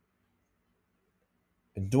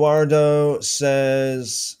Eduardo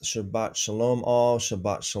says Shabbat Shalom all.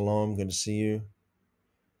 Shabbat Shalom. Good to see you.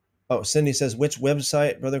 Oh, Cindy says which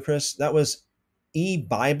website, Brother Chris? That was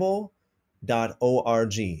ebible.org.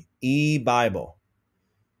 eBible.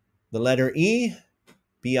 The letter E,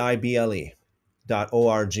 Bible.org.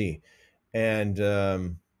 And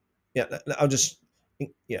yeah, I'll just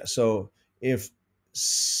yeah. So if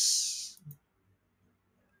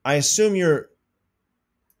I assume you're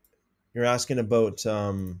asking about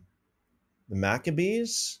the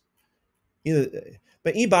Maccabees, either,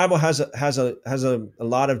 but eBible has a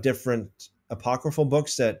lot of different apocryphal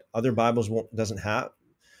books that other Bibles doesn't have.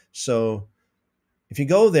 So if you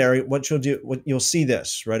go there, what you'll see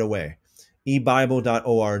this right away,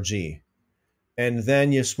 ebible.org, and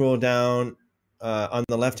then you scroll down on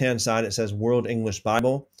the left hand side. It says World English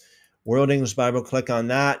Bible. World English Bible. Click on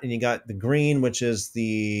that, and you got the green, which is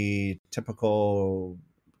the typical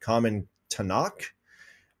common Tanakh.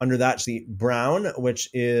 Under that's the brown, which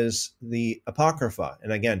is the Apocrypha.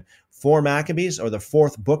 And again, 4 Maccabees, or the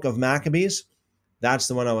 4th book of Maccabees. That's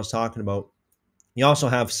the one I was talking about. You also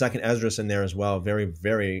have Second Esdras in there as well. Very,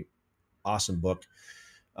 very awesome book.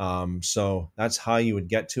 So that's how you would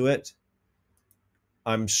get to it.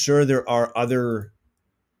 I'm sure there are other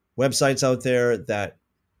websites out there that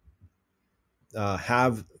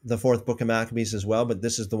have the 4th book of Maccabees as well, but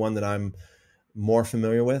this is the one that I'm more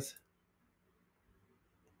familiar with.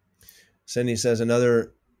 Cindy says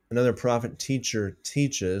another prophet teacher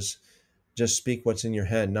teaches, just speak what's in your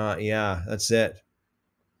head. Not, yeah, that's it.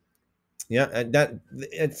 Yeah, that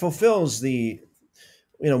it fulfills the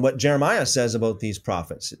what Jeremiah says about these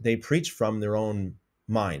prophets. They preach from their own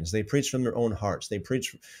minds. They preach from their own hearts. They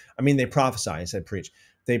prophesy. I said preach.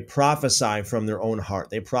 They prophesy from their own heart.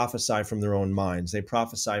 They prophesy from their own minds. They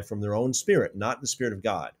prophesy from their own spirit, not the Spirit of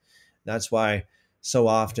God. That's why so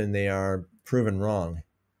often they are proven wrong.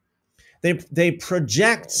 They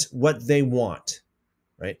project what they want,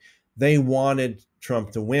 right? They wanted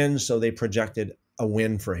Trump to win, so they projected a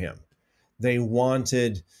win for him. They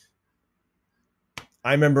wanted.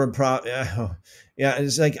 I remember, yeah,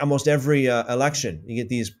 it's like almost every election, you get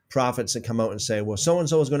these prophets that come out and say, "Well, so and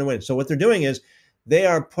so is going to win." So what they're doing is they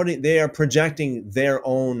are projecting their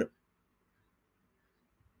own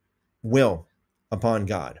will upon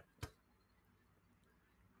God.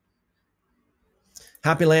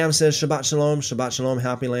 Happy Lamb says Shabbat Shalom. Shabbat Shalom,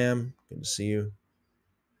 Happy Lamb. Good to see you.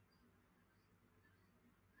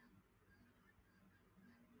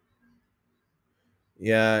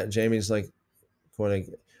 Yeah, Jamie's like,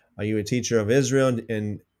 quoting, "Are you a teacher of Israel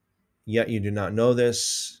and yet you do not know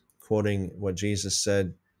this?" Quoting what Jesus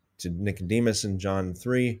said to Nicodemus in John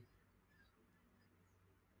 3.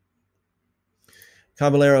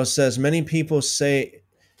 Caballero says many Christians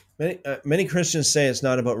say it's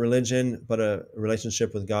not about religion but a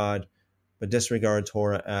relationship with God, but disregard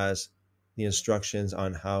Torah as the instructions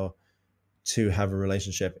on how to have a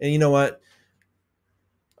relationship. And you know what?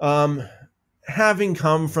 Having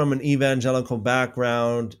come from an evangelical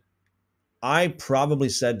background, I probably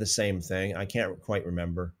said the same thing. I can't quite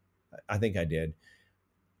remember. I think I did.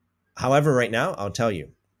 However, right now, I'll tell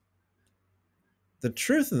you. The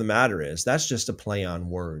truth of the matter is that's just a play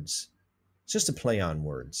on words. It's just a play on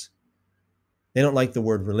words. They don't like the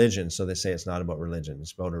word religion, so they say it's not about religion.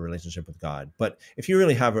 It's about a relationship with God. But if you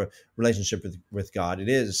really have a relationship with God, it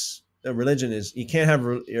is a religion. Is you can't have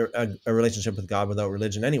a relationship with God without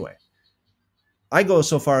religion anyway. I go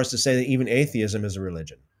so far as to say that even atheism is a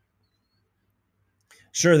religion.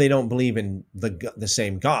 Sure, they don't believe in the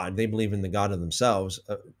same God. They believe in the God of themselves.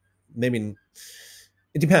 Maybe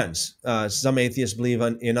it depends. Some atheists believe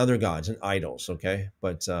in other gods and idols. Okay,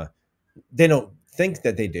 but they don't think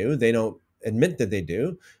that they do. They don't admit that they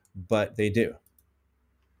do, but they do.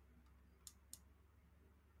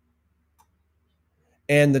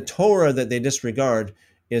 And the Torah that they disregard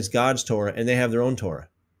is God's Torah, and they have their own Torah.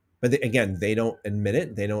 But again, they don't admit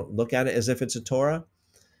it. They don't look at it as if it's a Torah,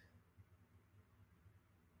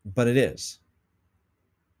 but it is.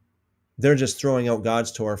 They're just throwing out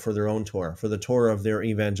God's Torah for their own Torah, for the Torah of their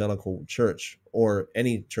evangelical church, or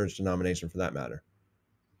any church denomination for that matter.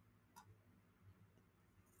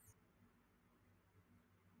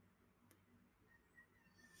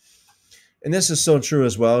 And this is so true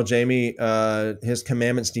as well, Jamie. His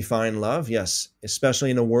commandments define love. Yes, especially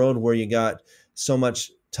in a world where you got so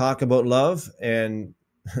much talk about love and,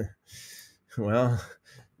 well,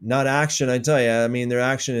 not action. I tell you, I mean, their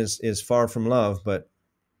action is far from love. But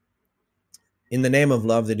in the name of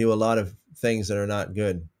love, they do a lot of things that are not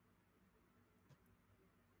good.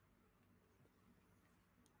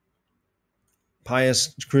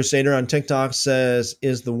 Pious Crusader on TikTok says,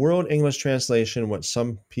 "Is the World English Translation what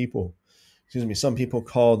some people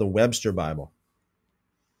call the Webster Bible?"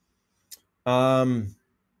 Let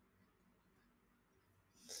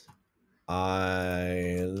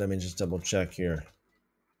me just double check here.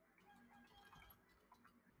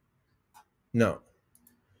 No,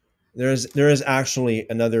 there is actually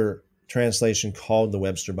another translation called the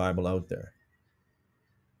Webster Bible out there.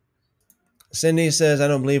 Cindy says, "I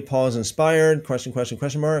don't believe Paul is inspired." Question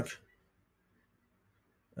mark.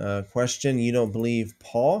 Question: You don't believe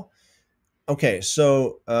Paul? Okay,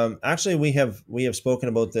 so actually, we have spoken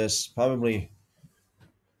about this probably.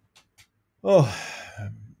 Oh,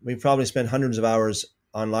 we've probably spent hundreds of hours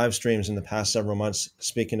on live streams in the past several months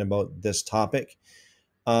speaking about this topic,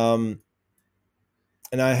 and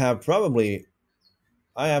I have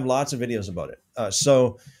lots of videos about it.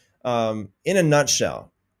 So, in a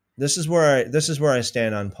nutshell, this is where I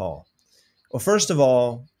stand on Paul. Well, first of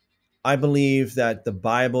all, I believe that the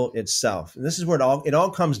Bible itself, and this is where it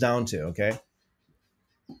all comes down to. Okay,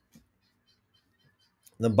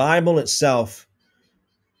 the Bible itself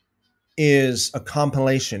is a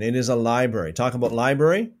compilation. It is a library. Talk about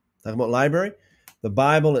library. The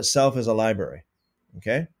Bible itself is a library.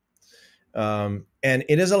 Okay, and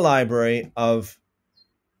it is a library of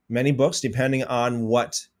many books, depending on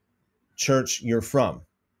what church you're from,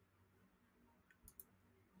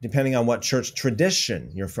 depending on what church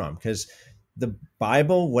tradition you're from, because the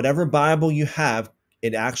Bible, whatever Bible you have,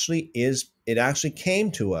 it actually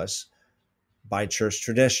came to us by church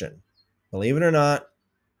tradition. Believe it or not,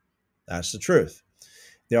 that's the truth.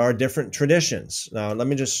 There are different traditions. Now, let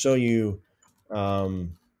me just show you.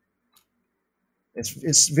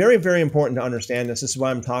 It's very, very important to understand this. This is why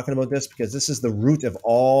I'm talking about this, because this is the root of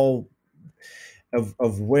all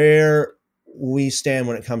of where we stand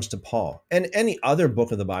when it comes to Paul and any other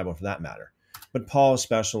book of the Bible for that matter, but Paul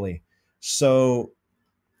especially. So,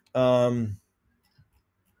 the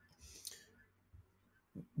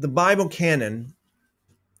Bible canon.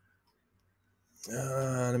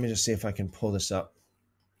 Let me just see if I can pull this up.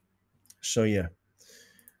 Show you.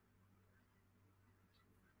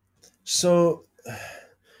 So,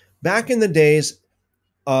 back in the days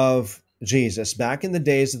of Jesus, back in the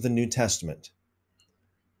days of the New Testament,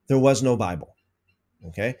 there was no Bible.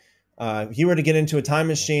 Okay. If you were to get into a time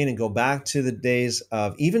machine and go back to the days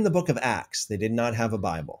of even the book of Acts, they did not have a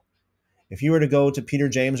Bible. If you were to go to Peter,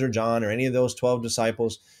 James, or John, or any of those 12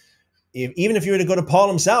 disciples, even if you were to go to Paul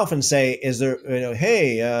himself and say, "Is there,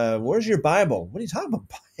 hey, where's your Bible?" What are you talking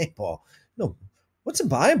about, Bible? No, what's a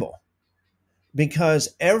Bible?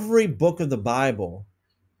 Because every book of the Bible,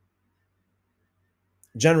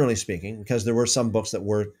 generally speaking, because there were some books that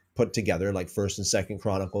were put together, like First and Second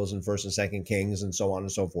Chronicles and First and Second Kings and so on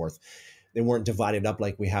and so forth. They weren't divided up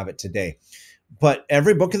like we have it today. But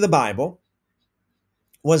every book of the Bible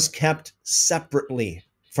was kept separately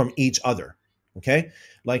from each other. Okay?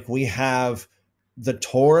 Like we have the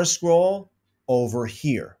Torah scroll over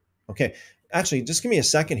here. Okay. Actually, just give me a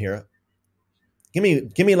second here. Give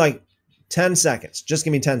me like 10 seconds. Just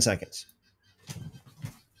give me 10 seconds.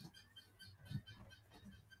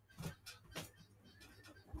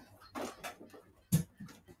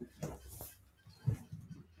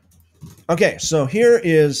 Okay, so here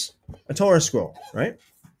is a Torah scroll, right?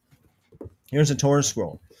 Here's a Torah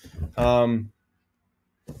scroll.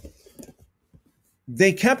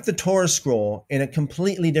 They kept the Torah scroll in a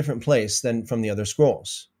completely different place than from the other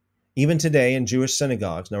scrolls. Even today in Jewish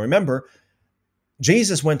synagogues. Now remember,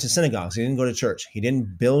 Jesus went to synagogues. He didn't go to church. He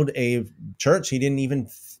didn't build a church. He didn't even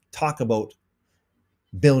talk about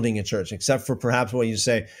building a church, except for perhaps what you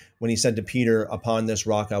say when he said to Peter, "Upon this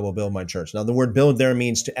rock I will build my church." Now the word build there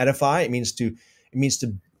means to edify. It means to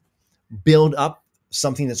build up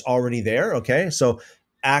something that's already there. Okay. So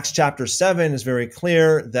Acts chapter 7 is very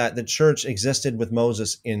clear that the church existed with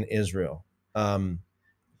Moses in Israel,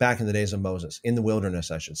 back in the days of Moses, in the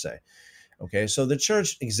wilderness, I should say. Okay. So the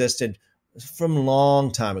church existed from a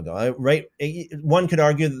long time ago, right? One could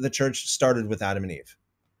argue that the church started with Adam and Eve.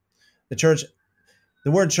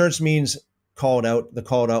 The word church means called out. The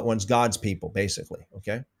called out ones, God's people, basically.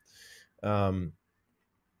 Okay.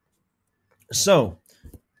 So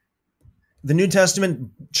the New Testament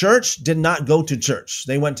church did not go to church.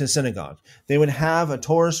 They went to synagogue. They would have a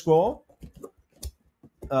Torah scroll,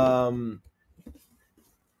 um,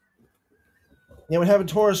 they would have a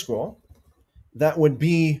Torah scroll that would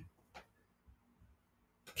be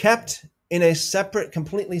kept in a separate,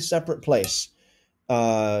 completely separate place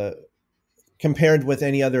uh, compared with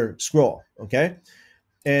any other scroll. Okay.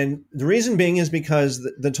 And the reason being is because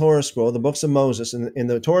the Torah scroll, the books of Moses, and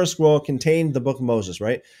the Torah scroll contained the book of Moses,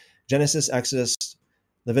 right? Genesis, Exodus,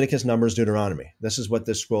 Leviticus, Numbers, Deuteronomy. This is what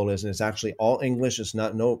this scroll is, and it's actually all English. It's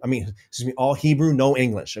not all Hebrew, no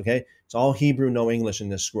English. Okay, it's all Hebrew, no English in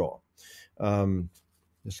this scroll.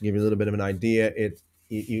 Just to give you a little bit of an idea,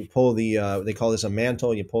 you pull the they call this a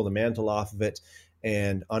mantle. You pull the mantle off of it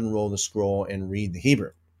and unroll the scroll and read the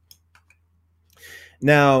Hebrew.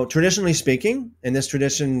 Now, traditionally speaking, and this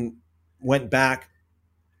tradition went back,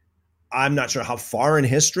 I'm not sure how far in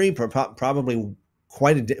history, probably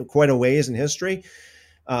quite a ways in history,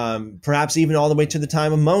 perhaps even all the way to the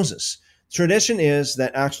time of Moses. Tradition is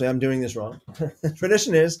that, actually, I'm doing this wrong.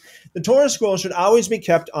 Tradition is the Torah scroll should always be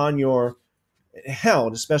kept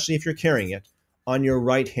held, especially if you're carrying it, on your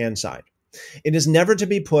right-hand side. It is never to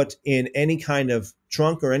be put in any kind of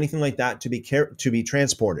trunk or anything like that to be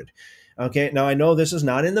transported. Okay, now I know this is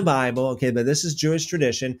not in the Bible, okay, but this is Jewish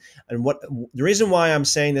tradition. And the reason why I'm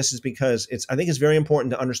saying this is because I think it's very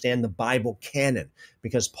important to understand the Bible canon,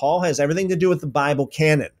 because Paul has everything to do with the Bible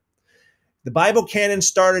canon. The Bible canon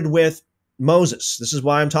started with Moses. This is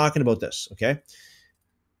why I'm talking about this, okay?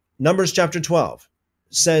 Numbers chapter 12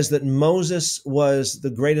 says that Moses was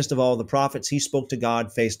the greatest of all the prophets. He spoke to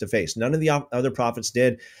God face to face. None of the other prophets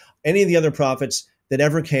did. Any of the other prophets that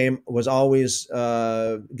ever came was always,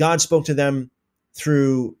 God spoke to them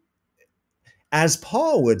through, as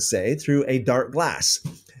Paul would say, through a dark glass.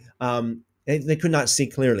 They could not see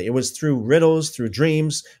clearly. It was through riddles, through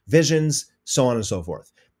dreams, visions, so on and so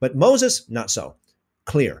forth. But Moses, not so.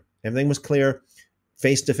 Clear. Everything was clear,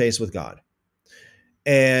 face to face with God.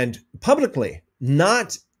 And publicly,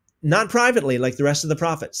 not privately like the rest of the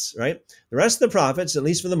prophets, right? The rest of the prophets, at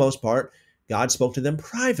least for the most part, God spoke to them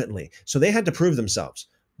privately. So they had to prove themselves.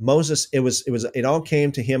 Moses, it all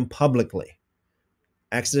came to him publicly.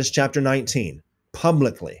 Exodus chapter 19,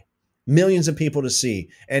 publicly. Millions of people to see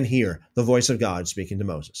and hear the voice of God speaking to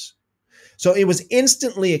Moses. So it was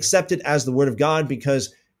instantly accepted as the word of God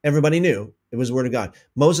because everybody knew it was the word of God.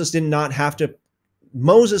 Moses did not have to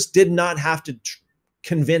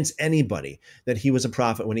convince anybody that he was a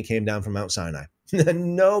prophet when he came down from Mount Sinai.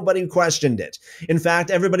 Nobody questioned it. In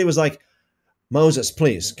fact, everybody was like, Moses,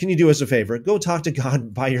 please, can you do us a favor? Go talk to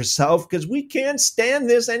God by yourself because we can't stand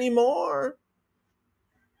this anymore.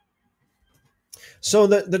 So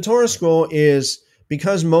the Torah scroll is,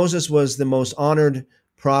 because Moses was the most honored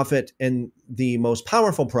prophet and the most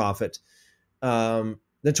powerful prophet, the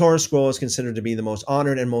Torah scroll is considered to be the most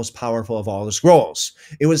honored and most powerful of all the scrolls.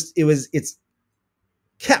 It's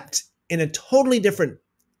kept in a totally different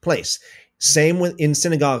place. Same in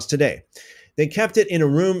synagogues today. They kept it in a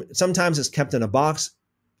room. Sometimes it's kept in a box,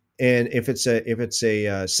 and if it's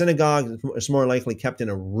a synagogue, it's more likely kept in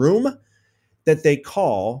a room that they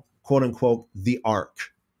call, quote unquote, the Ark.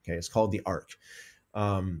 Okay, it's called the Ark.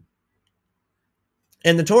 And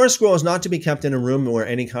the Torah scroll is not to be kept in a room where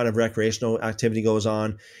any kind of recreational activity goes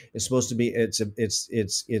on. It's supposed to be.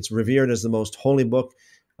 It's revered as the most holy book.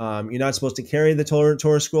 You're not supposed to carry the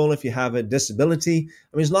Torah scroll if you have a disability. I mean,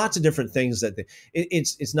 there's lots of different things that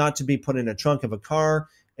it's not to be put in a trunk of a car.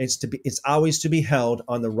 It's always to be held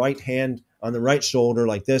on the right hand, on the right shoulder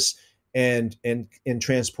like this, and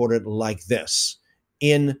transported like this,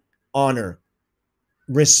 in honor,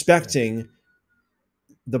 respecting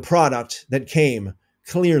the product that came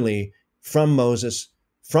clearly from Moses,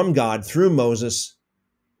 from God through Moses,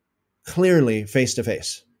 clearly face to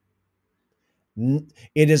face.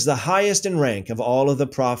 It is the highest in rank of all of the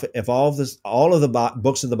books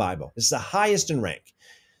of the Bible. It's the highest in rank.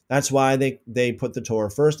 That's why they put the Torah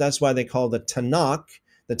first. That's why they call the Tanakh.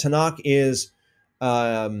 The Tanakh is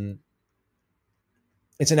it's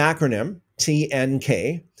an acronym,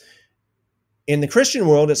 TNK. In the Christian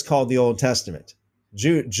world, it's called the Old Testament.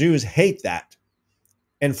 Jews hate that,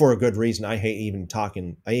 and for a good reason. I hate even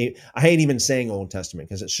saying Old Testament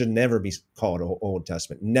because it should never be called Old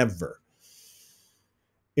Testament. Never.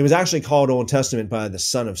 It was actually called Old Testament by the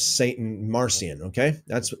son of Satan, Marcion. Okay,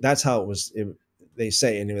 that's how it was. They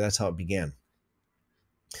say, anyway, that's how it began.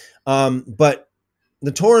 But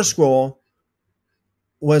the Torah scroll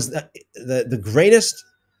was the greatest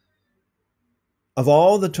of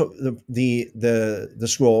all the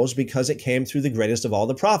scrolls because it came through the greatest of all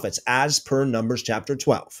the prophets, as per Numbers chapter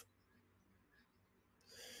 12.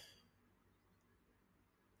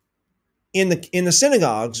 In the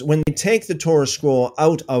synagogues, when they take the Torah scroll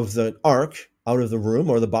out of the ark, out of the room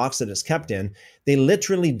or the box that it's kept in, they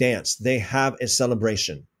literally dance. They have a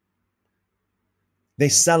celebration. They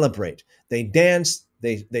celebrate. They dance.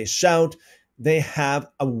 They shout. They have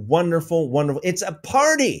a wonderful, wonderful, it's a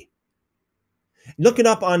party. Look it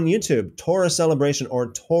up on YouTube, Torah celebration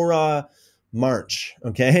or Torah march,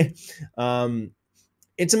 okay?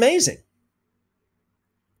 It's amazing.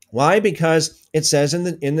 Why? Because it says in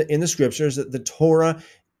the scriptures that the Torah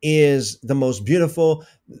is the most beautiful,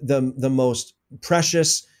 the most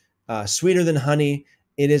precious, sweeter than honey.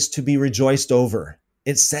 It is to be rejoiced over.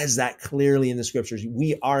 It says that clearly in the scriptures.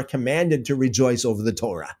 We are commanded to rejoice over the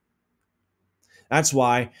Torah. That's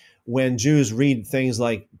why when Jews read things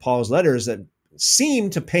like Paul's letters that seem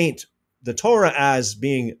to paint the Torah as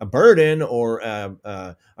being a burden or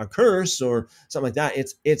a curse or something like that,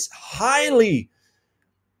 it's highly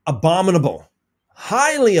abominable,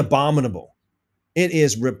 highly abominable. It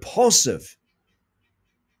is repulsive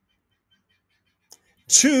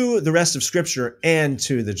to the rest of Scripture and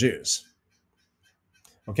to the Jews.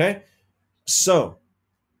 Okay? So,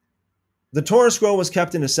 the Torah scroll was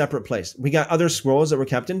kept in a separate place. We got other scrolls that were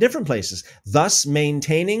kept in different places, thus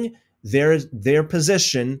maintaining their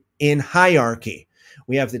position in hierarchy.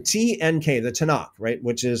 We have the T and K, the Tanakh, right,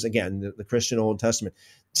 which is, again, the Christian Old Testament.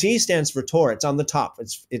 T stands for Torah. It's on the top.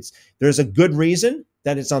 There's a good reason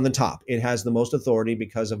that it's on the top. It has the most authority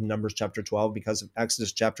because of Numbers chapter 12, because of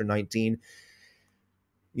Exodus chapter 19,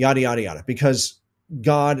 yada, yada, yada. Because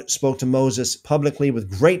God spoke to Moses publicly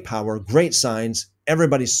with great power, great signs.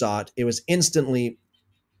 Everybody saw it. It was instantly,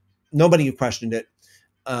 nobody questioned it.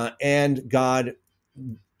 And God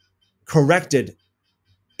corrected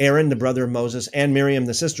Aaron, the brother of Moses, and Miriam,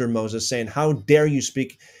 the sister of Moses, saying, how dare you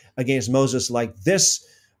speak against Moses like this?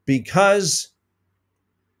 Because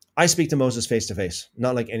I speak to Moses face to face,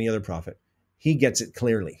 not like any other prophet. He gets it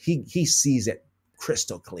clearly. He sees it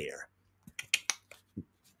crystal clear.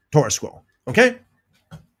 Torah scroll, okay?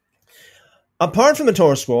 Apart from the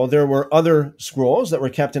Torah scroll, there were other scrolls that were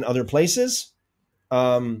kept in other places,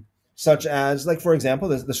 such as, like, for example,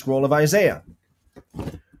 the scroll of Isaiah.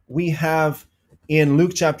 We have in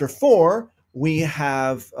Luke chapter 4, we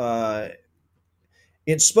have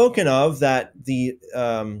it's spoken of that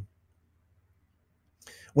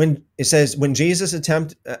when it says, when Jesus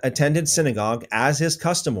attended synagogue, as his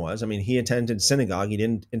custom was, I mean, he attended synagogue, he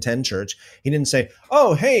didn't attend church. He didn't say,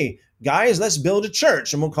 oh, hey, guys, let's build a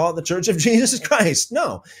church and we'll call it the Church of Jesus Christ.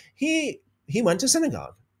 No, he went to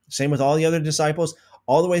synagogue. Same with all the other disciples,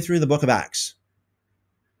 all the way through the book of Acts.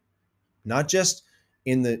 Not just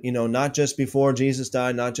not just before Jesus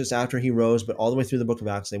died, not just after he rose, but all the way through the book of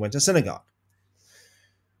Acts, they went to synagogue.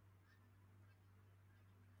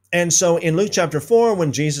 And so in Luke chapter 4,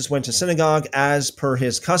 when Jesus went to synagogue, as per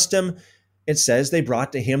his custom, it says they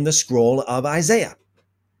brought to him the scroll of Isaiah.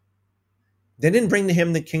 They didn't bring to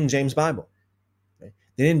him the King James Bible. Okay?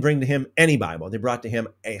 They didn't bring to him any Bible. They brought to him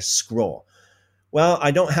a scroll. Well,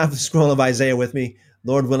 I don't have the scroll of Isaiah with me.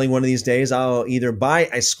 Lord willing, one of these days, I'll either buy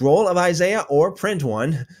a scroll of Isaiah or print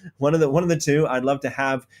one. One of the two. I'd love to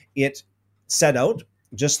have it set out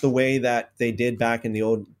just the way that they did back in the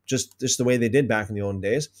old, just the way they did back in the olden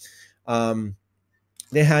days.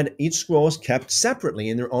 They had each scrolls kept separately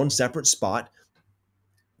in their own separate spot,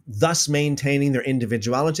 thus maintaining their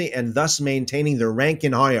individuality and thus maintaining their rank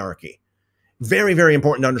in hierarchy. Very, very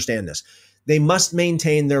important to understand this. They must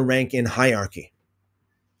maintain their rank in hierarchy.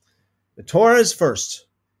 The Torah is first.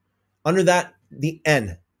 Under that, the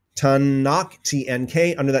N, Tanakh,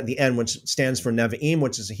 T-N-K. Under that, the N, which stands for Nevi'im,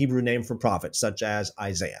 which is a Hebrew name for prophets, such as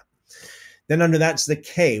Isaiah. Then under that's the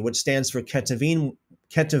K, which stands for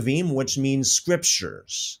Ketuvim, which means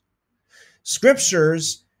scriptures.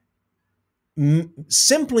 Scriptures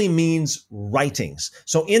simply means writings.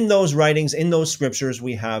 So in those writings, in those scriptures,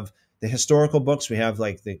 we have the historical books. We have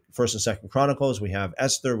like the First and Second Chronicles. We have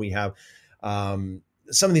Esther. We have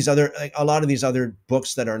some of these other, like a lot of these other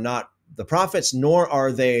books that are not the prophets, nor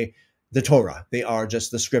are they the Torah. They are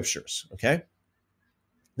just the scriptures, okay?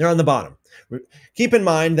 They're on the bottom. Keep in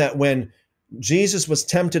mind that when Jesus was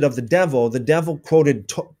tempted of the devil quoted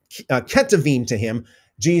Ketuvim to him.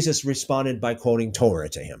 Jesus responded by quoting Torah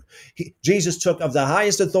to him. Jesus took of the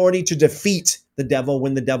highest authority to defeat the devil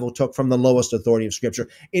when the devil took from the lowest authority of Scripture.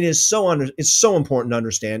 It's so important to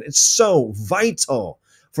understand. It's so vital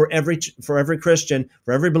for every Christian,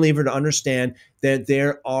 for every believer to understand that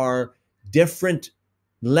there are different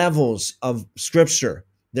levels of Scripture.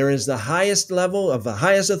 There is the highest level of the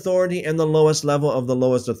highest authority and the lowest level of the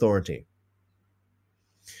lowest authority.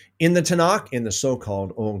 in the Tanakh, in the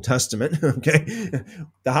so-called Old Testament, okay,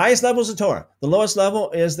 the highest level is the Torah. The lowest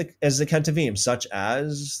level is the Ketuvim, such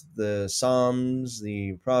as the Psalms,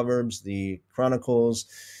 the Proverbs, the Chronicles,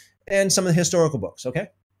 and some of the historical books, okay?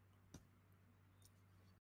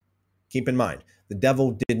 Keep in mind, the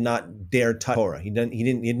devil did not dare touch Torah. He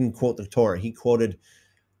didn't quote the Torah. He quoted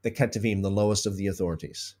the Ketuvim, the lowest of the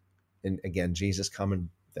authorities. And again, Jesus coming,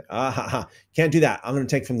 can't do that. I'm going to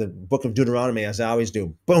take from the book of Deuteronomy, as I always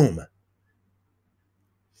do. Boom.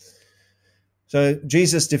 So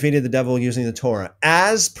Jesus defeated the devil using the Torah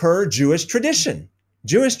as per Jewish tradition.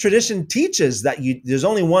 Jewish tradition teaches that there's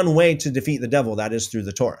only one way to defeat the devil, that is through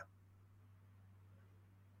the Torah.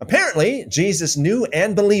 Apparently, Jesus knew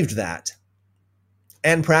and believed that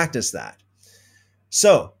and practiced that.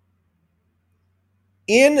 So,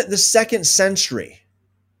 in the 2nd century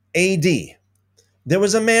AD, there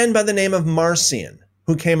was a man by the name of Marcion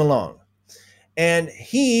who came along, and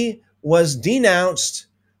he was denounced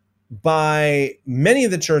by many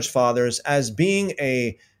of the church fathers as being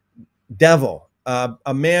a devil,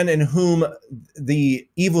 a man in whom the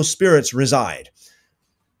evil spirits reside.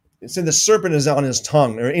 It said the serpent is on his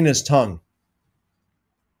tongue, or in his tongue.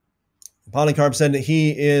 Polycarp said that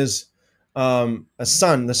he is a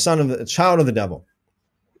child of the devil.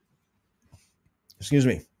 Excuse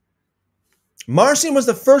me. Marcion was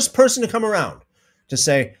the first person to come around to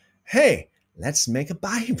say, hey, let's make a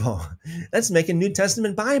Bible. Let's make a New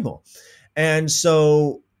Testament Bible. And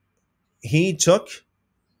so he took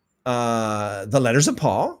the letters of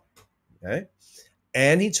Paul, okay,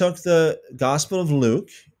 and he took the Gospel of Luke,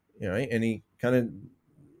 and he kind of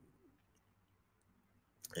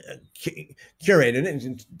curated it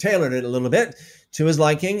and tailored it a little bit to his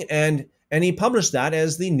liking, and he published that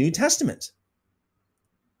as the New Testament.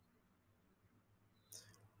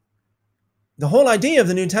 The whole idea of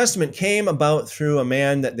the New Testament came about through a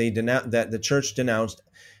man that that the church denounced,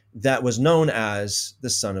 that was known as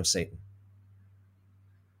the son of Satan.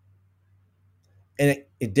 And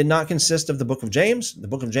it did not consist of the book of James. The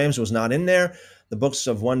book of James was not in there. The books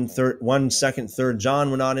of 1, 2, 3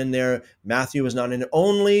 John were not in there. Matthew was not in there.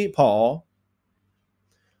 Only Paul.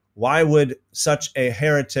 Why would such a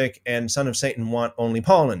heretic and son of Satan want only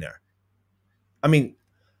Paul in there? I mean,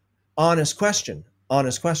 honest question.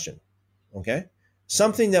 Okay?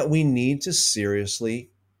 Something that we need to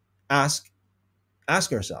seriously ask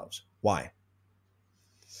ourselves. Why?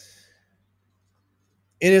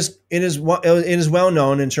 It is well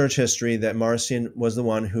known in church history that Marcion was the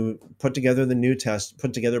one who put together the New Testament,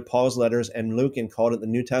 put together Paul's letters and Luke, and called it the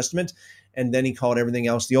New Testament, and then he called everything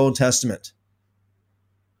else the Old Testament.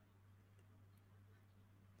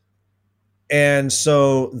 And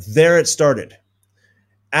so there it started.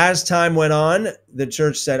 As time went on, the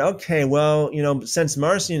church said, okay, well, since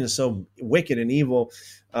Marcion is so wicked and evil,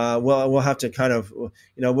 we'll have to kind of, we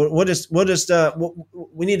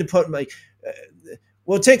need to put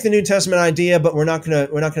we'll take the New Testament idea, but we're not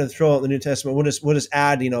gonna throw out the New Testament. We'll just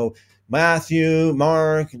add, Matthew,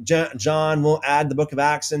 Mark, John. We'll add the book of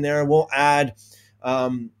Acts in there. We'll add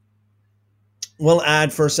 1st,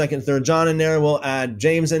 2nd, 3rd John in there. We'll add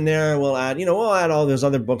James in there. We'll add all those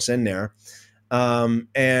other books in there.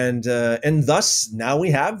 And thus now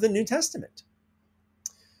we have the New Testament.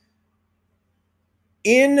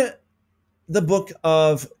 In the book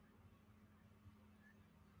of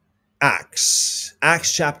Acts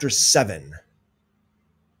chapter 17.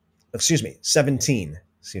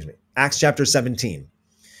 Acts chapter 17.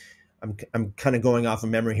 I'm kind of going off of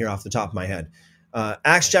memory here off the top of my head.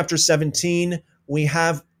 Acts chapter 17, we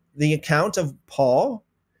have the account of Paul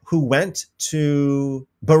who went to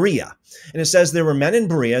Berea. And it says there were men in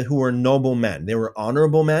Berea who were noble men. They were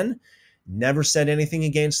honorable men, never said anything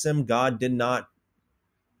against them. God did not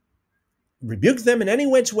rebuke them in any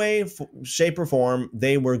which way, shape, or form.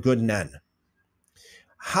 They were good men.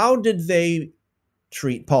 How did they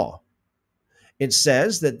treat Paul? It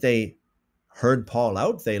says that they heard Paul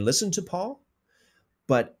out. They listened to Paul,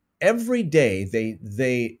 but every day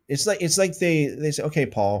it's like they say, okay,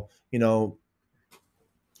 Paul,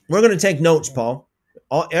 we're going to take notes, Paul.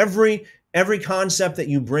 Every concept that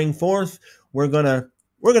you bring forth, we're going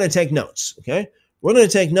to take notes. Okay, we're going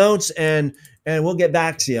to take notes, and we'll get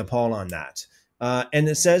back to you, Paul, on that. And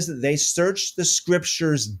it says that they searched the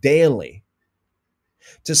scriptures daily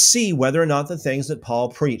to see whether or not the things that Paul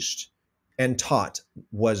preached and taught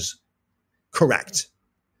was correct.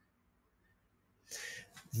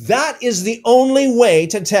 That is the only way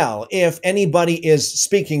to tell if anybody is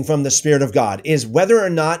speaking from the Spirit of God, is whether or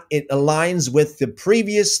not it aligns with the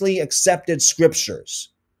previously accepted scriptures.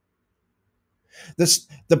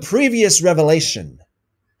 The previous revelation,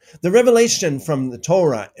 The revelation from the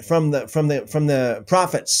Torah, from the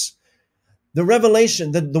prophets, the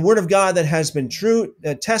revelation, the word of God that has been true,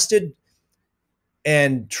 tested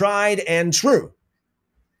and tried and true.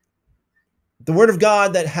 The word of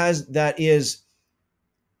God that is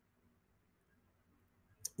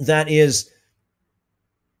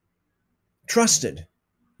trusted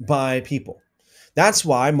by people. That's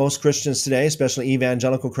why most Christians today, especially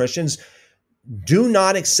evangelical Christians, do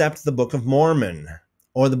not accept the Book of Mormon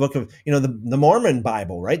or the book of, the Mormon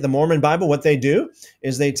Bible, right? The Mormon Bible, what they do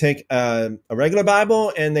is they take a regular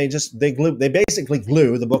Bible and they basically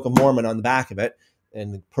glue the Book of Mormon on the back of it,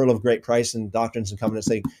 and the Pearl of Great Price and Doctrines and Covenants.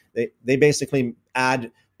 They basically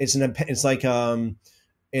add, it's like an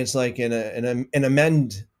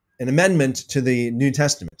amendment to the New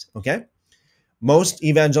Testament. Okay, most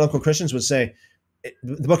evangelical Christians would say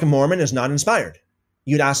the Book of Mormon is not inspired.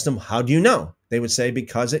 You'd ask them, how do you know? They would say,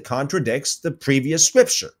 because it contradicts the previous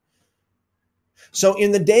scripture. So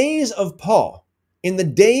in the days of Paul, in the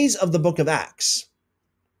days of the book of Acts,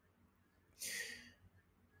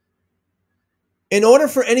 in order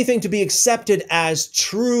for anything to be accepted as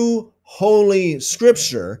true holy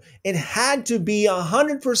scripture, it had to be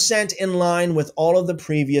 100% in line with all of the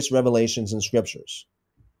previous revelations and scriptures.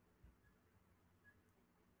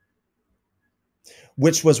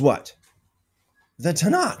 Which was what? The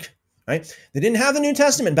Tanakh, right? They didn't have the New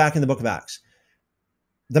Testament back in the book of Acts.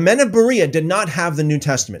 The men of Berea did not have the New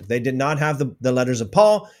Testament. They did not have the letters of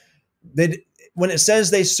Paul. When it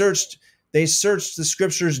says they searched the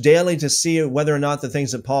scriptures daily to see whether or not the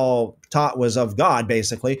things that Paul taught was of God,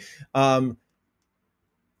 basically,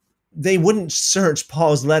 they wouldn't search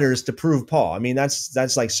Paul's letters to prove Paul. I mean,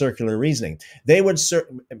 that's like circular reasoning. They would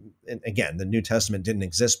again, the New Testament didn't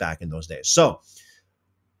exist back in those days. So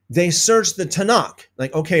they searched the Tanakh.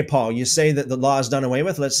 Like, okay, Paul, you say that the law is done away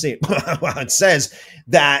with. Let's see. Well, it says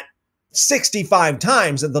that 65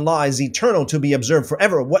 times that the law is eternal to be observed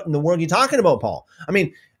forever. What in the world are you talking about, Paul? I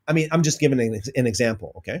mean, I'm just giving an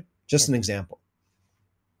example, okay? Just an example.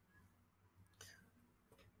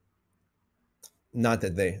 Not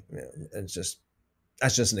that that's just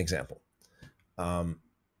an example.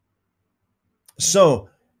 So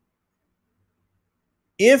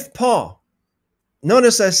if Paul,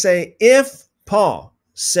 notice I say, if Paul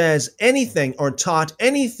says anything or taught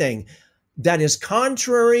anything that is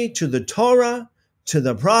contrary to the Torah, to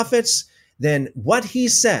the prophets, then what he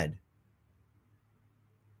said,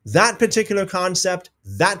 that particular concept,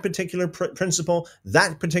 that particular principle,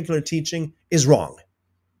 that particular teaching is wrong.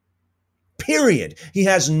 Period. He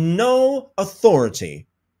has no authority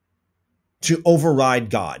to override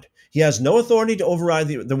God. He has no authority to override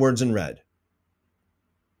the words in red.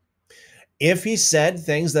 If he said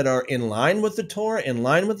things that are in line with the Torah, in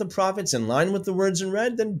line with the prophets, in line with the words in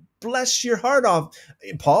red, then bless your heart off,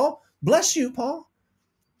 Paul. Bless you, Paul.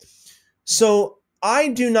 So I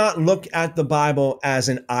do not look at the Bible as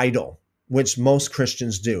an idol, which most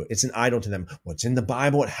Christians do. It's an idol to them. What's in the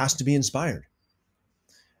Bible? It has to be inspired.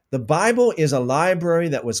 The Bible is a library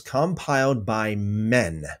that was compiled by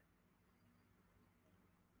men.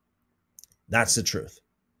 That's the truth.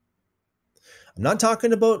 I'm not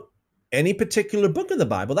talking about any particular book of the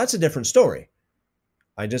Bible. That's a different story.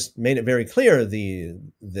 I just made it very clear the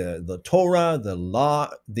Torah, the law,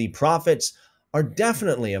 the prophets are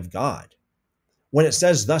definitely of God. When it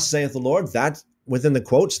says, thus saith the Lord, that within the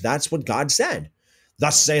quotes, that's what God said.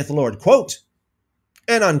 Thus saith the Lord, quote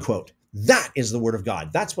and unquote. That is the word of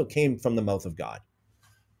God. That's what came from the mouth of God.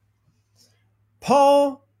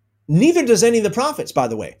 Paul, neither does any of the prophets, by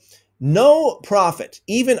the way. No prophet,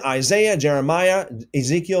 even Isaiah, Jeremiah,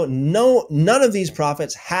 Ezekiel, none of these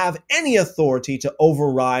prophets have any authority to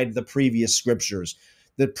override the previous scriptures,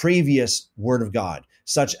 the previous word of God,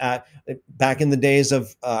 such as back in the days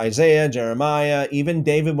of Isaiah, Jeremiah, even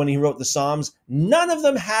David when he wrote the Psalms. None of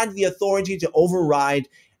them had the authority to override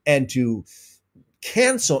and to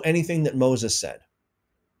cancel anything that Moses said.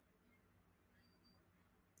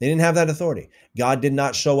 They didn't have that authority. God did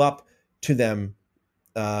not show up to them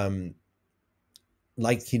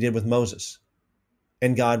like he did with Moses.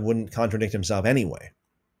 And God wouldn't contradict himself anyway.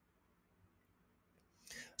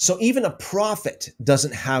 So even a prophet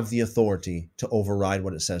doesn't have the authority to override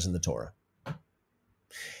what it says in the Torah.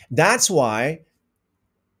 That's why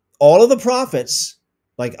all of the prophets,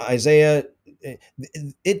 like Isaiah,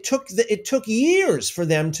 it took years for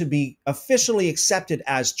them to be officially accepted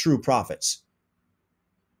as true prophets.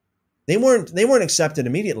 They weren't accepted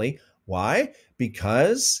immediately. Why?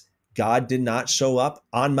 Because God did not show up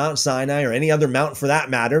on Mount Sinai or any other mountain for that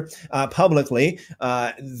matter publicly.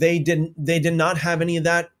 They did not have any of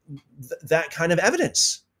that kind of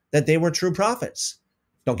evidence that they were true prophets.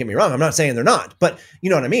 Don't get me wrong. I'm not saying they're not, but you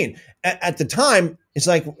know what I mean? At the time, it's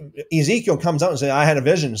like Ezekiel comes out and says, I had a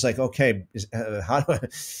vision. It's like, okay, how do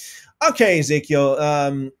I, okay,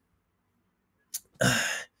 Ezekiel,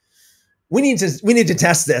 we need to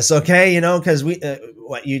test this, okay? You know, because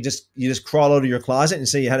what you just crawl out of your closet and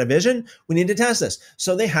say you had a vision. We need to test this.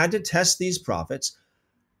 So they had to test these prophets,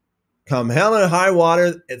 come hell and high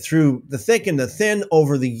water, through the thick and the thin,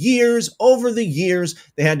 over the years.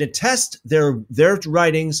 They had to test their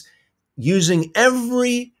writings using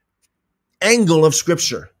every angle of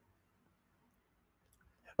Scripture,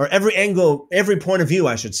 or every point of view,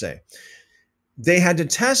 I should say. They had to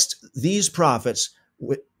test these prophets.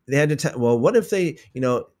 They had to well, what if they,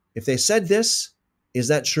 if they said this, is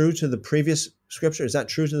that true to the previous Scripture? Is that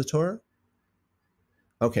true to the Torah?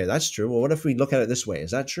 Okay, that's true. Well, what if we look at it this way?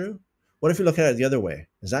 Is that true? What if we look at it the other way?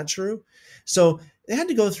 Is that true? So they had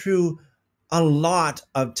to go through a lot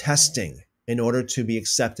of testing in order to be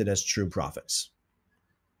accepted as true prophets.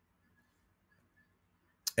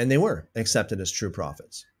 And they were accepted as true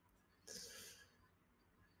prophets.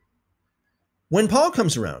 When Paul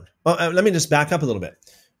comes around, let me just back up a little bit.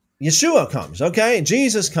 Yeshua comes, okay?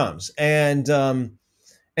 Jesus comes, and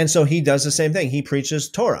so he does the same thing. He preaches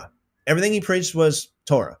Torah. Everything he preached was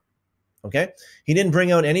Torah, okay? He didn't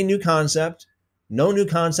bring out any new concept, no new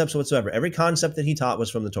concepts whatsoever. Every concept that he taught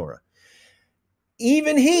was from the Torah.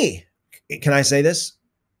 Even he, can I say this?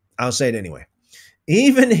 I'll say it anyway.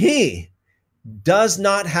 Even he does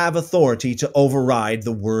not have authority to override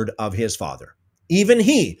the word of his Father. Even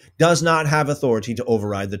he does not have authority to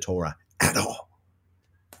override the Torah at all.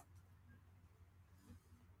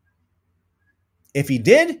 If he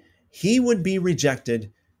did, he would be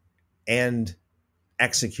rejected and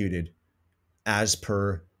executed as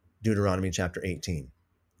per Deuteronomy chapter 18,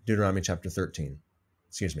 Deuteronomy chapter 13,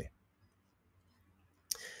 excuse me.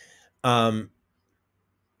 And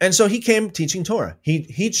so he came teaching Torah.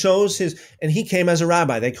 He chose and he came as a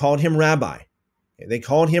rabbi. They called him rabbi.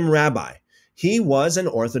 He was an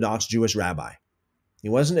Orthodox Jewish rabbi. He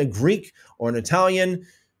wasn't a Greek or an Italian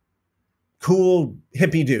cool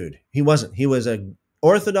hippie dude. He wasn't. He was an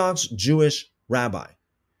Orthodox Jewish rabbi.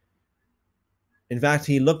 In fact,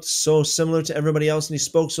 he looked so similar to everybody else, and he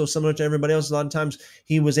spoke so similar to everybody else. A lot of times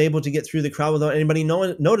he was able to get through the crowd without anybody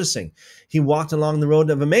noticing. He walked along the road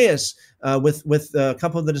of Emmaus with a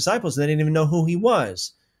couple of the disciples, and they didn't even know who he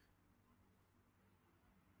was.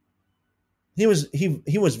 He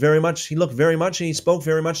looked very much, and he spoke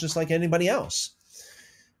very much just like anybody else.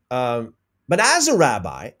 But as a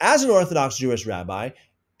rabbi, as an Orthodox Jewish rabbi,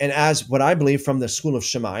 and as what I believe from the school of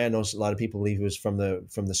Shammai, I know a lot of people believe he was from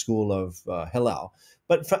the school of Hillel,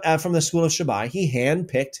 but from the school of Shammai, he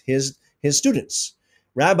handpicked his students.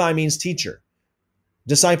 Rabbi means teacher.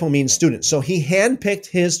 Disciple means student. So he handpicked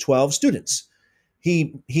his 12 students.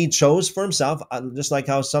 He chose for himself, just like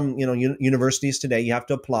how some universities today, you have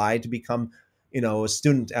to apply to become a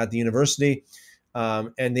student at the university,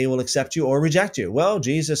 and they will accept you or reject you. Well,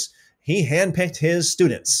 Jesus, he handpicked his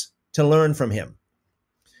students to learn from him.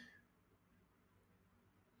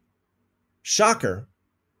 Shocker.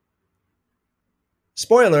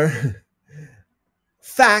 Spoiler.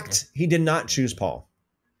 Fact, he did not choose Paul.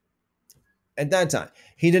 At that time,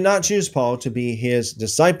 he did not choose Paul to be his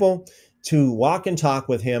disciple, to walk and talk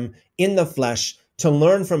with him in the flesh, to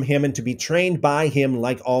learn from him and to be trained by him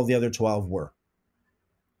like all the other 12 were.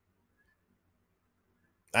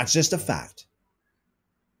 That's just a fact.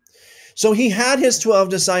 So he had his 12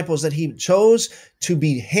 disciples that he chose to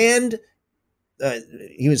be he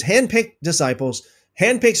was handpicked disciples,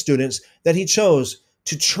 handpicked students that he chose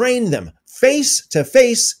to train them face to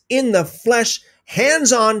face in the flesh,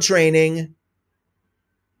 hands-on training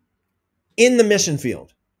in the mission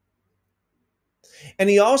field. And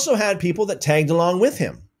he also had people that tagged along with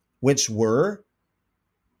him, which were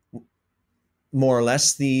more or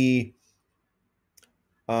less the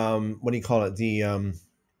when you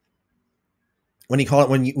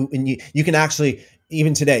can actually,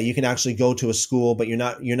 even today, you can actually go to a school, but you're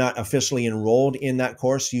not officially enrolled in that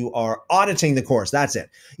course. You are auditing the course. That's it.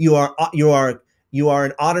 You are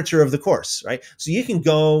an auditor of the course, right? So you can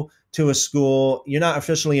go to a school. You're not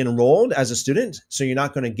officially enrolled as a student, so you're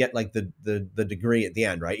not going to get like the degree at the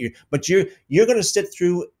end, right? You're going to sit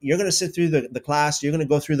through the class. You're going to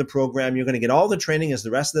go through the program. You're going to get all the training as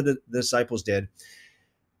the rest of the disciples did.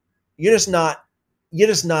 You're just not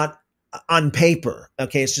on paper,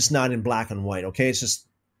 okay? It's just not in black and white, okay? It's just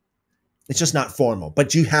not formal,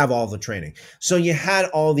 but you have all the training. So you had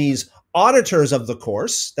all these auditors of the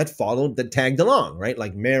course that followed, that tagged along, right?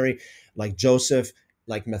 Like Mary, like Joseph,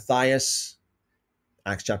 like Matthias,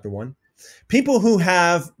 Acts chapter 1. People who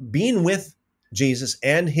have been with Jesus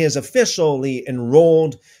and his officially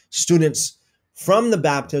enrolled students from the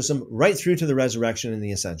baptism right through to the resurrection and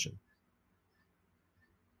the ascension.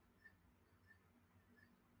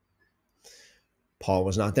 Paul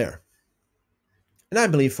was not there. And I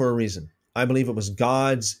believe for a reason. I believe it was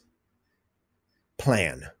God's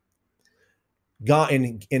plan. God,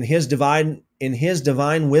 in his divine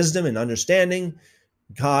wisdom and understanding,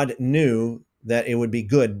 God knew that it would be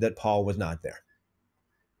good that Paul was not there.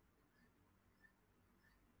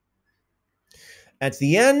 At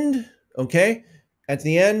the end, at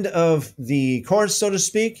the end of the course, so to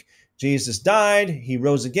speak, Jesus died, he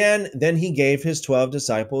rose again, then he gave his 12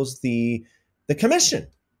 disciples the commission,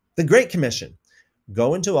 the Great Commission.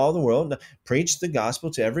 Go into all the world, preach the gospel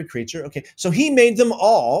to every creature. Okay, so he made them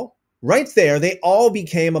all, right there, they all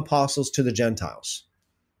became apostles to the Gentiles.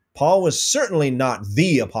 Paul was certainly not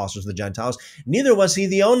the apostle to the Gentiles. Neither was he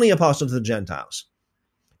the only apostle to the Gentiles.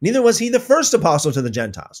 Neither was he the first apostle to the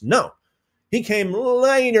Gentiles. No, he came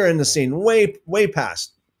later in the scene, way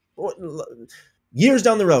past. Years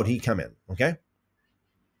down the road, he come in, okay?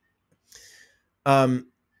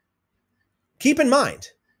 Keep in mind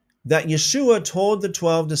that Yeshua told the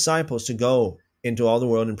 12 disciples to go into all the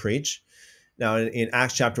world and preach. Now, in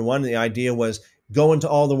Acts chapter 1, the idea was go into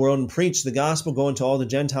all the world and preach the gospel, go into all the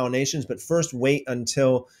Gentile nations, but first wait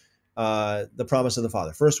until the promise of the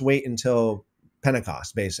Father. First wait until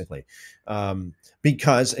Pentecost, basically.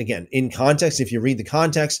 Because, again, in context, if you read the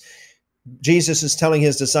context, Jesus is telling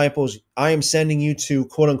his disciples, I am sending you to,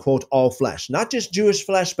 quote unquote, all flesh, not just Jewish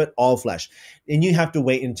flesh, but all flesh. And you have to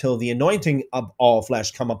wait until the anointing of all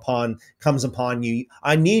flesh comes upon you.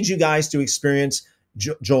 I need you guys to experience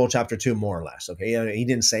Joel chapter 2, more or less. Okay. He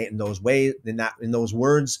didn't say it in those ways, in those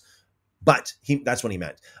words, but that's what he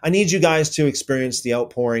meant. I need you guys to experience the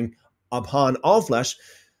outpouring upon all flesh.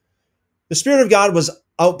 The Spirit of God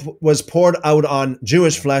was poured out on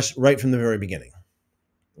Jewish flesh right from the very beginning.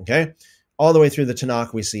 Okay, all the way through the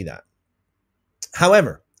Tanakh, we see that.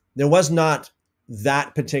 However, there was not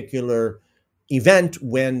that particular event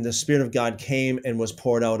when the Spirit of God came and was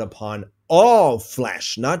poured out upon all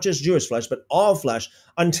flesh, not just Jewish flesh, but all flesh,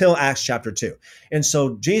 until Acts chapter 2. And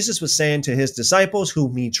so Jesus was saying to his disciples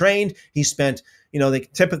whom he trained, he spent, they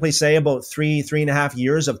typically say about 3.5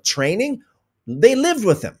 years of training. They lived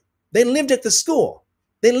with him. They lived at the school.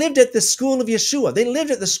 They lived at the school of Yeshua. They lived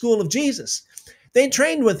at the school of Jesus. They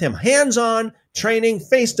trained with him, hands-on training,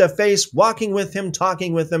 face-to-face, walking with him,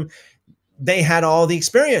 talking with him. They had all the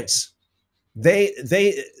experience. They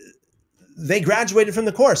graduated from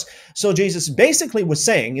the course. So Jesus basically was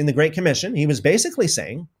saying in the Great Commission, he was basically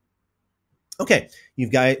saying, okay, you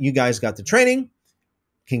guys got the training.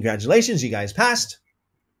 Congratulations, you guys passed.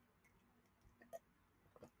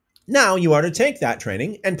 Now you are to take that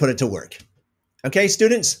training and put it to work. Okay,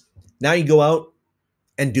 students, now you go out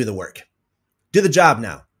and do the work. Do the job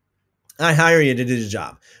now. I hire you to do the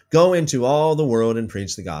job. Go into all the world and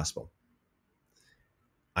preach the gospel.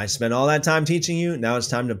 I spent all that time teaching you. Now it's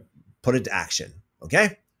time to put it to action.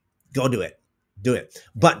 Okay? Go do it. Do it.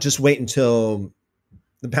 But just wait until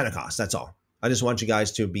the Pentecost. That's all. I just want you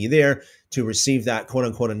guys to be there to receive that quote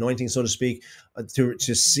unquote anointing, so to speak,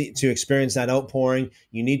 to experience that outpouring.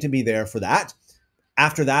 You need to be there for that.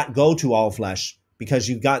 After that, go to all flesh, because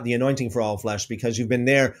you've got the anointing for all flesh, because you've been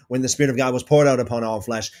there when the Spirit of God was poured out upon all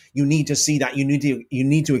flesh. You need to see that. You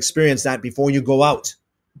need to experience that before you go out.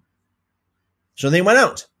 So they went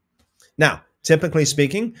out. Now, typically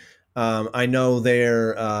speaking, I know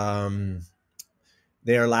there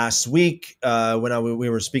last week when we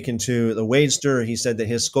were speaking to the Wadester, he said that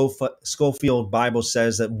his Schofield Bible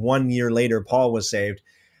says that 1 year later Paul was saved.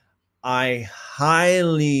 I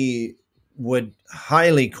would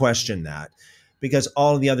highly question that, because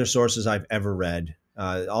all of the other sources I've ever read,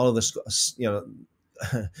 all of the,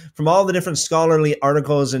 from all the different scholarly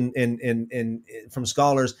articles and from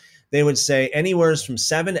scholars, they would say anywhere from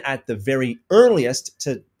 7 at the very earliest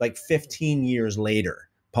to like 15 years later,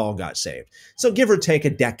 Paul got saved. So give or take a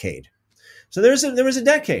decade. So there was a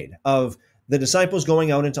decade of the disciples going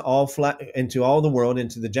out into all the world,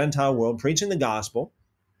 into the Gentile world, preaching the gospel,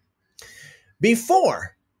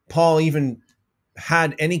 before Paul even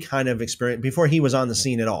had any kind of experience, before he was on the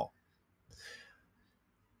scene at all.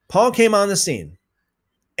 Paul came on the scene,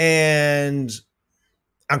 and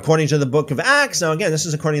according to the book of Acts, now again, this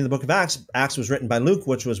is according to the book of Acts. Acts was written by Luke,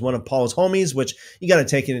 which was one of Paul's homies, which you got to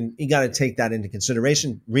take that into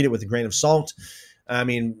consideration. Read it with a grain of salt. I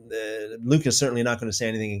mean, Luke is certainly not going to say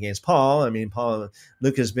anything against Paul. I mean,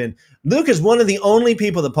 Luke is one of the only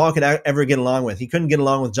people that Paul could ever get along with. He couldn't get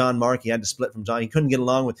along with John Mark. He had to split from John. He couldn't get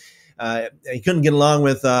along with He couldn't get along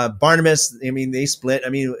with Barnabas. I mean, they split. I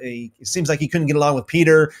mean, it seems like he couldn't get along with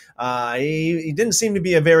Peter. He didn't seem to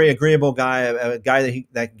be a very agreeable guy, a guy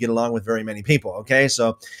that could get along with very many people. Okay,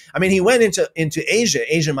 so I mean, he went into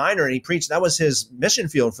Asia Minor, and he preached. That was his mission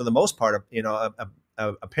field for the most part.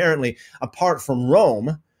 Apparently, apart from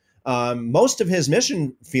Rome, most of his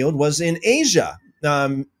mission field was in Asia,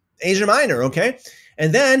 Asia Minor. Okay,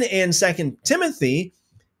 and then in Second Timothy.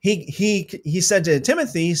 He said to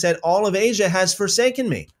Timothy, he said, all of Asia has forsaken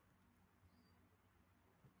me.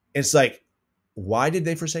 It's like, why did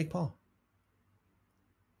they forsake Paul?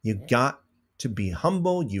 You got to be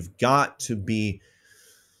humble. You got to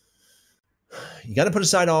put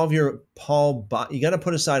aside all of your you got to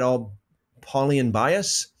put aside all Paulian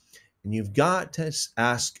bias, and you've got to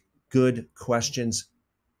ask good questions.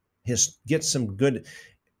 Get some good.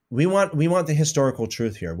 We want the historical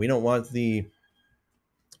truth here. We don't want to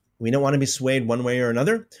be swayed one way or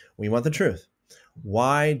another. We want the truth.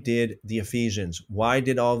 Why did the Ephesians, why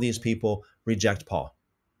did all these people reject Paul?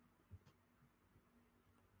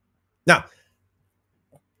 Now,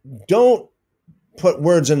 don't put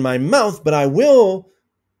words in my mouth, but I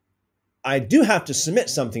do have to submit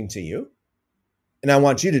something to you, and I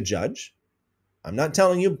want you to judge. I'm not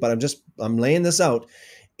telling you, but I'm laying this out.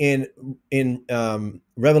 In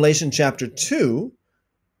Revelation chapter 2,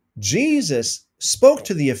 Jesus spoke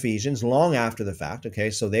to the Ephesians long after the fact. Okay,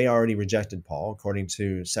 so they already rejected Paul, according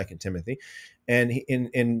to 2 Timothy, and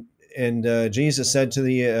Jesus said to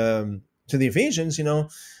the Ephesians,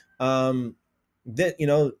 that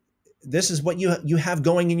this is what you have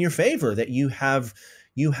going in your favor, that you have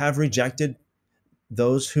rejected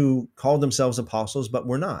those who called themselves apostles but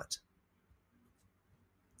were not.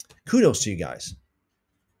 Kudos to you guys.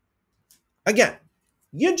 Again,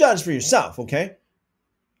 you judge for yourself, okay?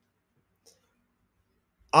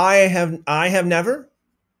 I have never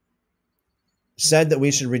said that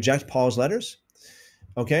we should reject Paul's letters.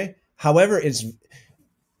 Okay. However,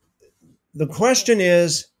 the question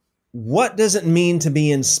is, what does it mean to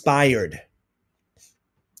be inspired?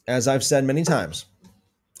 As I've said many times,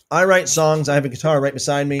 I write songs. I have a guitar right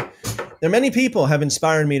beside me. There are many people have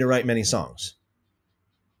inspired me to write many songs.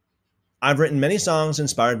 I've written many songs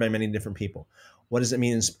inspired by many different people. What does it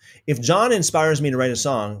mean? If John inspires me to write a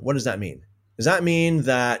song, what does that mean? Does that mean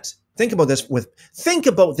that, think about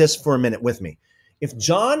this for a minute with me. If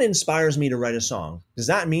John inspires me to write a song, does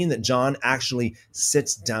that mean that John actually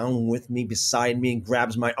sits down with me, beside me, and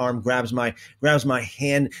grabs my arm, grabs my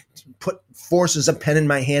hand, forces a pen in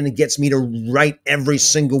my hand and gets me to write every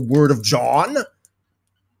single word of John? Of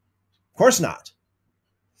course not.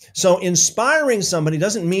 So inspiring somebody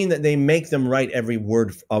doesn't mean that they make them write every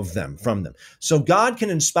word from them. So God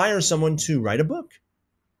can inspire someone to write a book.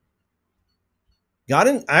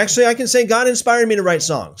 I can say God inspired me to write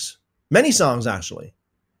songs. Many songs, actually.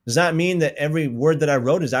 Does that mean that every word that I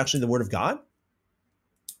wrote is actually the word of God?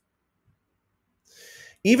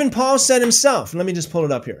 Even Paul said himself, let me just pull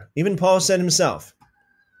it up here. Even Paul said himself,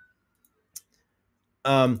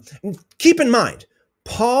 keep in mind,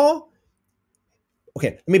 Paul,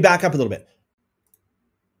 okay, let me back up a little bit.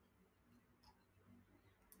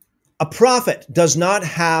 A prophet does not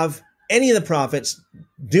have, any of the prophets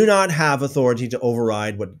do not have authority to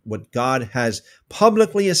override what God has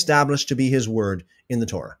publicly established to be his word in the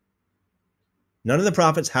Torah. None of the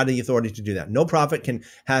prophets had the authority to do that. No prophet can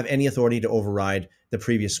have any authority to override the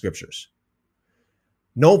previous scriptures.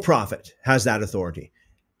 No prophet has that authority.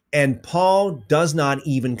 And Paul does not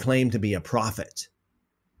even claim to be a prophet.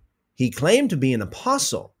 He claimed to be an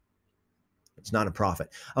apostle. It's not a prophet.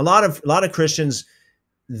 A lot of Christians,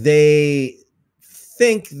 they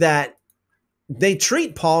think that they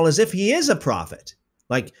treat Paul as if he is a prophet.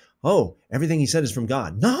 Like, oh, everything he said is from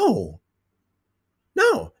God. No.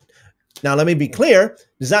 Now, let me be clear.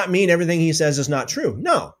 Does that mean everything he says is not true?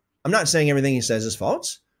 No. I'm not saying everything he says is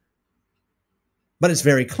false. But it's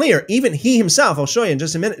very clear. Even he himself, I'll show you in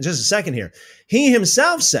just a second here. He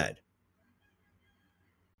himself said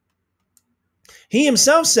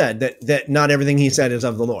that not everything he said is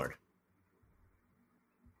of the Lord.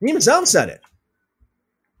 He himself said it.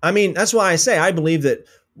 I mean, that's why I say I believe that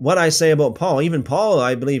what I say about Paul, even Paul,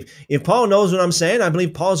 I believe, if Paul knows what I'm saying, I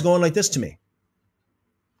believe Paul's going like this to me.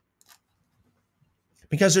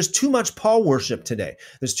 Because there's too much Paul worship today.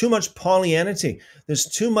 There's too much Paulianity. There's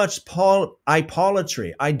too much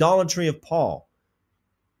idolatry of Paul.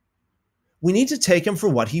 We need to take him for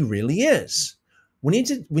what he really is. We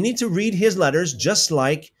need to read his letters just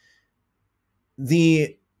like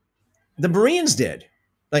the Bereans did.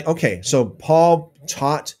 Like, okay, so Paul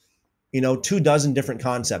taught 24 different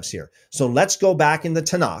concepts here. So let's go back in the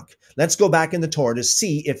Tanakh. Let's go back in the Torah to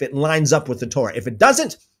see if it lines up with the Torah. If it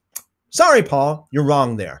doesn't, sorry, Paul, you're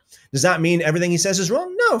wrong there. Does that mean everything he says is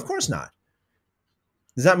wrong? No, of course not.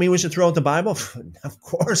 Does that mean we should throw out the Bible? Of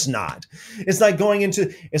course not. It's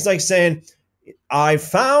like saying, I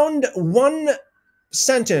found one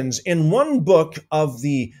sentence in one book of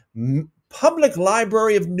the Public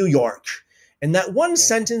Library of New York, and that one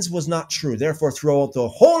sentence was not true. Therefore, throw out the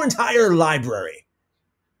whole entire library.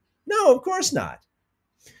 No, of course not.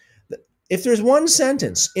 If there's one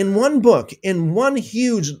sentence in one book, in one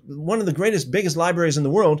of the greatest, biggest libraries in the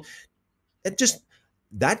world, that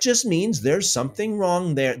just means there's something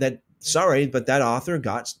wrong there. But that author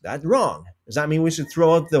got that wrong. Does that mean we should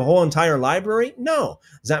throw out the whole entire library? No.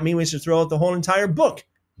 Does that mean we should throw out the whole entire book?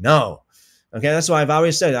 No. Okay, that's why I've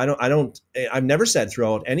always said I've never said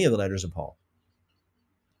throw out any of the letters of Paul.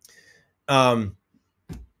 But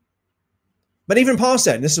even Paul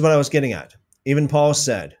said, this is what I was getting at. Even Paul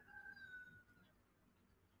said,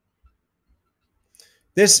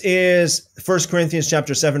 this is 1 Corinthians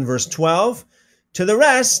chapter 7, verse 12. To the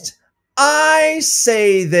rest, I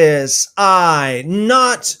say this, I,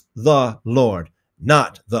 not the Lord,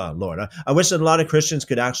 not the Lord. I wish that a lot of Christians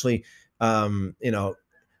could actually, chant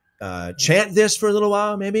this for a little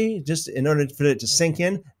while, maybe, just in order for it to sink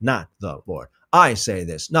in. Not the Lord. I say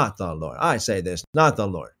this, not the Lord. I say this, not the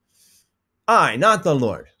Lord. I, not the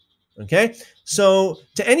Lord. Okay? So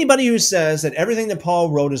to anybody who says that everything that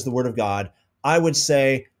Paul wrote is the word of God, I would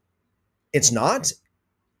say it's not.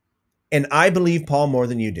 And I believe Paul more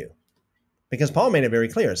than you do. Because Paul made it very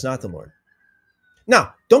clear, it's not the Lord.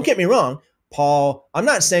 Now, don't get me wrong. Paul, I'm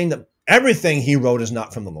not saying that everything he wrote is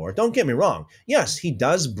not from the Lord. Don't get me wrong. Yes, he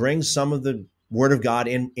does bring some of the word of God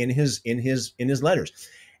in his letters.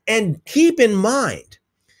 And keep in mind,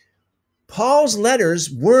 Paul's letters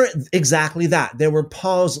were exactly that. They were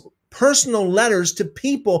Paul's personal letters to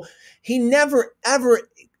people. He never, ever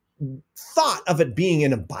thought of it being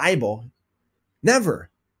in a Bible. Never.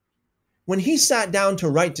 When he sat down to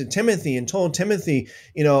write to Timothy and told Timothy,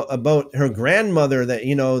 about her grandmother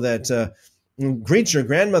greet your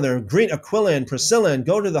grandmother, greet Aquila and Priscilla, and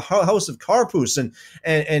go to the house of Carpus and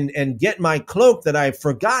get my cloak that I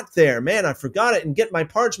forgot there. Man, I forgot it, and get my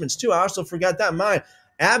parchments too. I also forgot that. My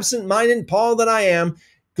absent-minded Paul that I am,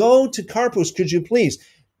 go to Carpus, could you please?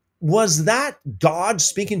 Was that God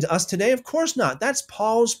speaking to us today? Of course not. That's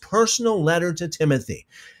Paul's personal letter to Timothy.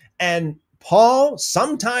 And Paul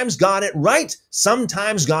sometimes got it right,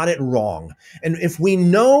 sometimes got it wrong. And if we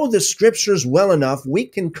know the scriptures well enough, we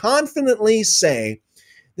can confidently say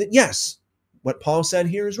that, yes, what Paul said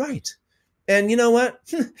here is right. And you know what?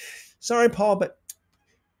 Sorry, Paul, but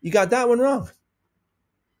you got that one wrong.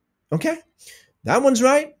 Okay? That one's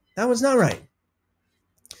right. That one's not right.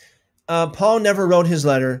 Paul never wrote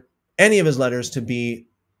any of his letters, to be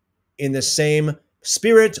in the same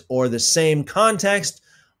spirit or the same context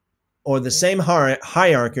or the same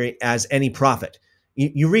hierarchy as any prophet.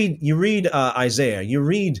 You read Isaiah, you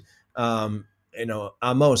read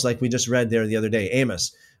Amos, like we just read there the other day,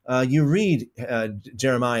 Amos. You read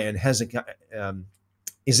Jeremiah and Hezekiah,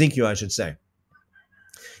 Ezekiel, I should say.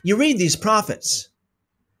 You read these prophets,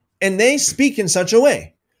 and they speak in such a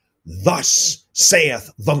way. Thus saith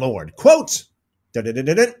the Lord. Quote,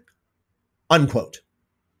 unquote.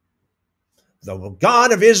 The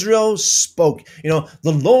God of Israel spoke. The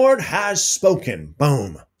Lord has spoken.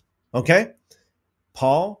 Boom. Okay?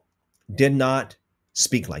 Paul did not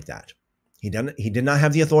speak like that. He did not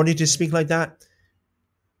have the authority to speak like that.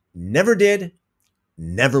 Never did.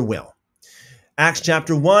 Never will. Acts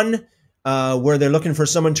chapter 1, where they're looking for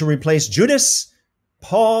someone to replace Judas,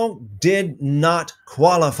 Paul did not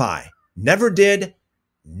qualify. Never did.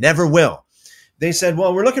 Never will. They said,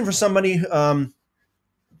 well, we're looking for somebody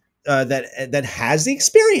that has the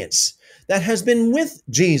experience, that has been with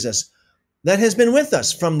Jesus, that has been with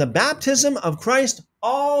us from the baptism of Christ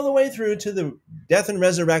all the way through to the death and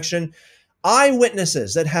resurrection,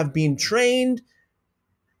 eyewitnesses that have been trained,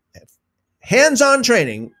 hands-on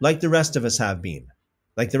training, like the rest of us have been,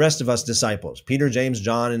 like the rest of us disciples, Peter, James,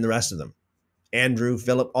 John, and the rest of them, Andrew,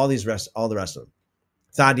 Philip, all the rest of them,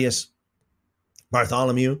 Thaddeus,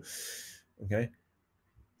 Bartholomew, okay?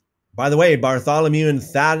 By the way, Bartholomew and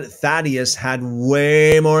Thaddeus had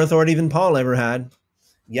way more authority than Paul ever had.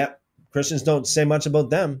 Yet Christians don't say much about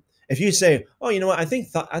them. If you say, "Oh, you know what? I think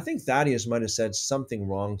Thaddeus might have said something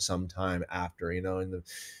wrong sometime after,"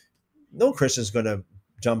 no Christian's going to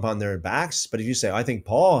jump on their backs. But if you say, "I think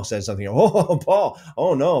Paul said something," "Oh, Paul!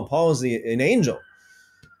 Oh no, Paul is an angel."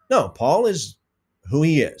 No, Paul is who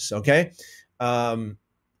he is. Okay, in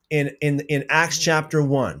Acts chapter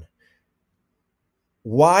 1.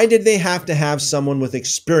 Why did they have to have someone with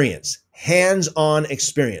experience, hands-on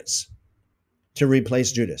experience, to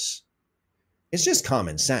replace Judas? It's just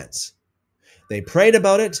common sense. They prayed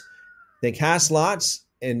about it. They cast lots,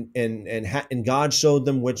 and God showed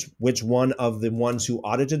them which one of the ones who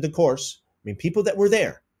audited the course. I mean, people that were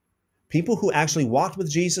there, people who actually walked with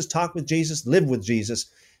Jesus, talked with Jesus, lived with Jesus.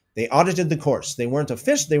 They audited the course. They weren't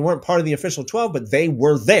official. They weren't part of the official 12, but they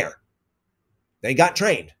were there. They got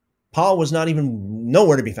trained. Paul was not even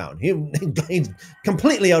nowhere to be found. He's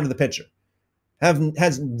completely out of the picture.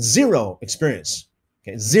 Has zero experience.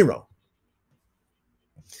 Okay, zero.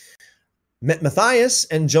 Matthias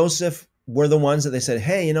and Joseph were the ones that they said,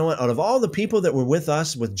 hey, you know what? Out of all the people that were with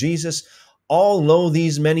us, with Jesus, all lo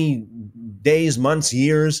these many days, months,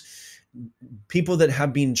 years, people that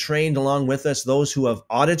have been trained along with us, those who have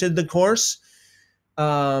audited the course,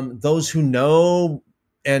 those who know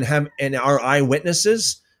and are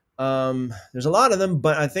eyewitnesses. There's a lot of them,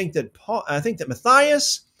 but I think that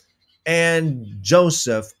Matthias and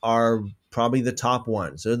Joseph are probably the top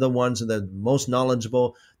ones. They're the ones that are the most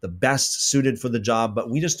knowledgeable, the best suited for the job, but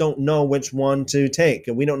we just don't know which one to take,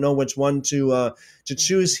 and we don't know which one to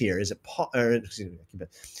choose here. Is it Paul?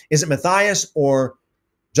 Is it Matthias or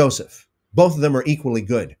Joseph? Both of them are equally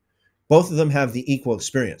good. Both of them have the equal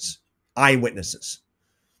experience. Eyewitnesses.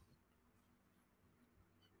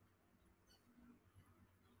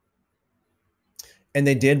 And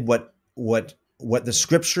they did what the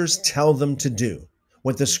scriptures tell them to do,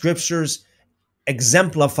 what the scriptures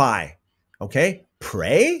exemplify. Okay?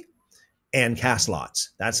 Pray and cast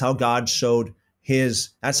lots. That's how God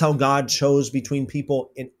that's how God chose between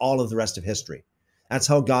people in all of the rest of history. That's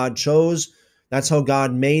how God chose. That's how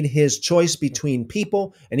God made his choice between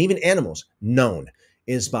people and even animals known,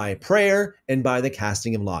 is by prayer and by the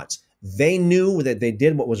casting of lots. They knew that they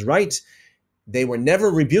did what was right. They were never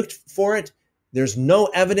rebuked for it. There's no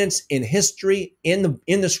evidence in history, in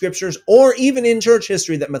the scriptures, or even in church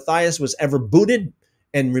history that Matthias was ever booted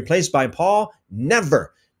and replaced by Paul.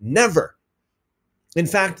 Never, never. In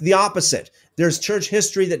fact, the opposite. There's church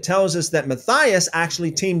history that tells us that Matthias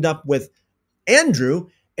actually teamed up with Andrew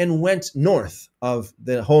and went north of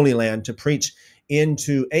the Holy Land to preach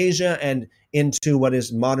into Asia and into what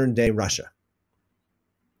is modern day Russia.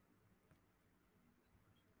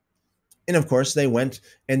 And of course, they went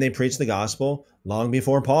and they preached the gospel long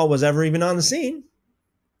before Paul was ever even on the scene.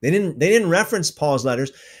 They didn't reference Paul's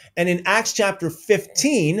letters. And in Acts chapter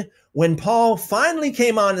 15, when Paul finally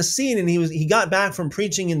came on the scene and he got back from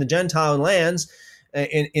preaching in the Gentile lands,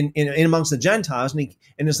 in amongst the Gentiles, and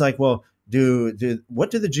it's like, well,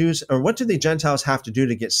 what do the Gentiles have to do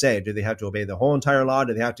to get saved? Do they have to obey the whole entire law?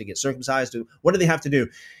 Do they have to get circumcised? What do they have to do?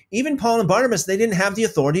 Even Paul and Barnabas, they didn't have the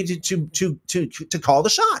authority to call the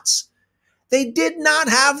shots. They did not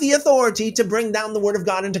have the authority to bring down the word of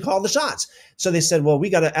God and to call the shots. So they said, well, we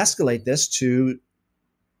got to escalate this to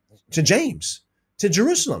James, to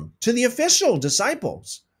Jerusalem, to the official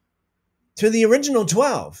disciples, to the original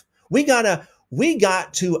 12. We got to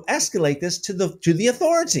escalate this to the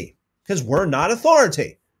authority, because we're not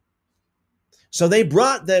authority. So they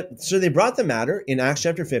brought the matter in Acts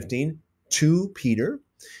chapter 15 to Peter,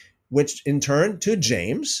 which in turn to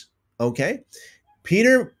James. Okay.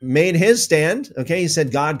 Peter made his stand. Okay. He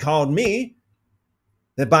said, God called me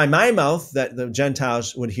that by my mouth that the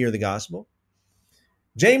Gentiles would hear the gospel.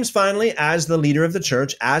 James finally, as the leader of the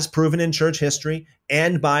church, as proven in church history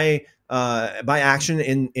and by action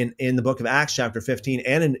in the book of Acts chapter 15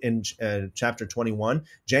 and in chapter 21,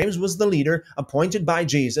 James was the leader appointed by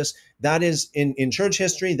Jesus. That is in church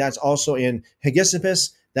history. That's also in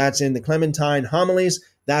Hegesippus. That's in the Clementine homilies.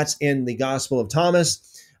 That's in the Gospel of Thomas.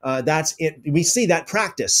 That's it. We see that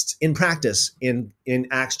practiced in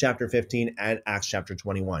Acts chapter 15 and Acts chapter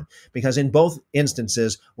 21, because in both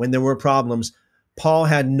instances, when there were problems, Paul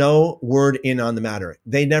had no word in on the matter.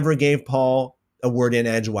 They never gave Paul a word in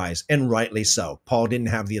edgewise, and rightly so. Paul didn't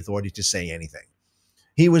have the authority to say anything.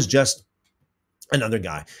 He was just another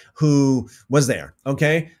guy who was there.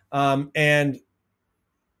 Okay. And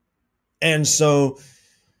so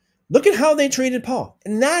look at how they treated Paul.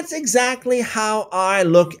 And that's exactly how I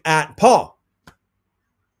look at Paul.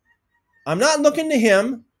 I'm not looking to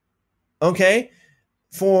him, okay,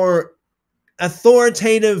 for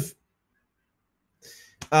authoritative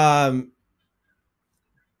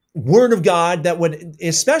word of God that would,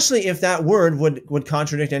 especially if that word would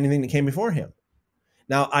contradict anything that came before him.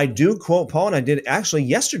 Now, I do quote Paul, and I did actually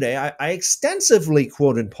yesterday. I extensively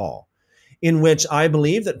quoted Paul, in which I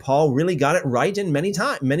believe that Paul really got it right in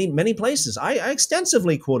many places. I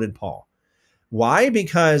extensively quoted Paul. Why?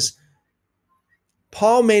 Because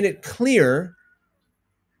Paul made it clear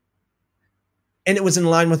And it was in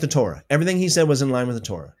line with the Torah. Everything he said was in line with the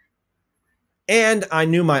Torah. And I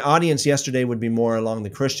knew my audience yesterday would be more along the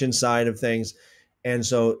Christian side of things. And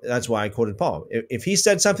so that's why I quoted Paul. If he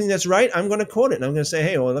said something that's right, I'm going to quote it. And I'm going to say,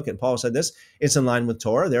 hey, well, look at Paul said this. It's in line with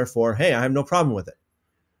Torah. Therefore, hey, I have no problem with it.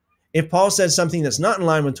 If Paul said something that's not in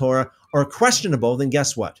line with Torah or questionable, then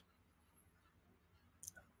guess what?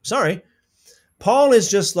 Sorry. Paul is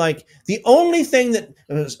just like the only thing that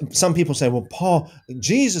some people say, well,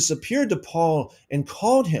 Jesus appeared to Paul and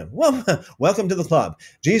called him. Well, welcome to the club.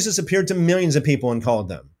 Jesus appeared to millions of people and called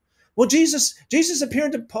them. Well, Jesus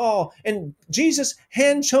appeared to Paul and Jesus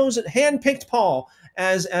handpicked Paul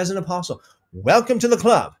as an apostle. Welcome to the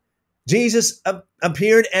club. Jesus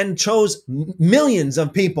appeared and chose millions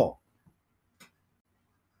of people.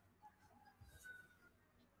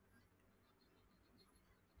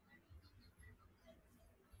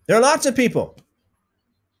 There are lots of people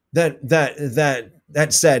that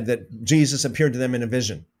said that Jesus appeared to them in a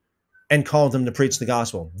vision and called them to preach the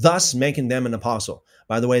gospel, thus making them an apostle.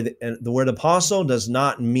 By the way, the word apostle does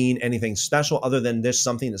not mean anything special other than this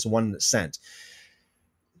something that's one that's sent.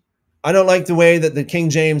 I don't like the way that the King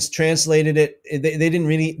James translated it. They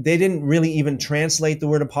didn't really even translate the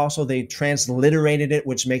word apostle. They transliterated it,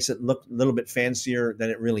 which makes it look a little bit fancier than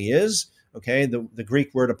it really is. Okay, the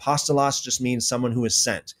Greek word apostolos just means someone who is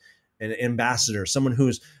sent, an ambassador, someone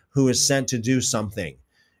who is sent to do something.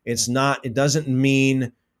 It doesn't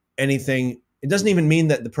mean anything. It doesn't even mean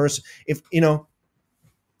that the person, if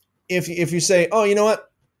you say, oh, you know what,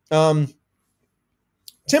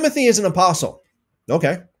 Timothy is an apostle.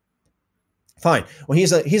 Okay, fine. Well,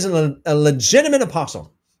 he's a legitimate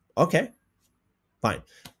apostle. Okay, fine.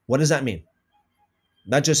 What does that mean?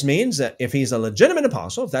 That just means that if he's a legitimate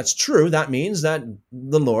apostle, if that's true, that means that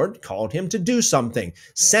the Lord called him to do something,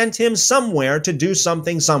 sent him somewhere to do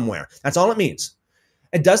something somewhere. That's all it means.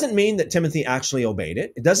 It doesn't mean that Timothy actually obeyed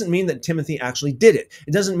it. It doesn't mean that Timothy actually did it.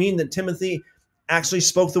 It doesn't mean that Timothy actually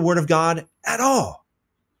spoke the word of God at all.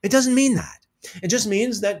 It doesn't mean that. It just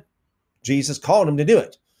means that Jesus called him to do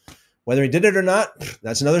it. Whether he did it or not,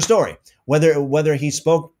 that's another story. Whether he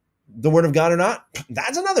spoke the word of God or not,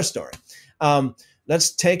 that's another story.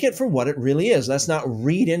 Let's take it for what it really is. Let's not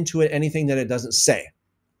read into it anything that it doesn't say.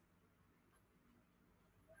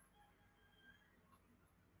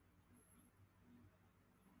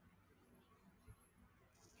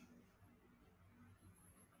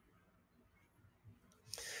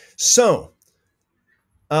 So,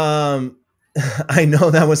 I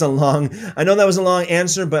know that was a long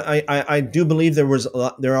answer, but I do believe there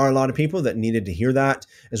are a lot of people that needed to hear that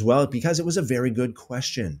as well, because it was a very good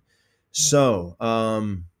question. So,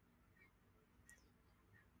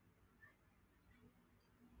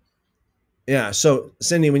 yeah. So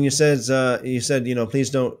Cindy, when you said, please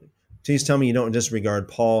tell me you don't disregard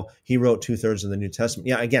Paul. He wrote 2/3 of the New Testament.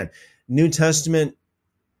 Yeah. Again, New Testament.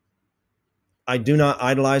 I do not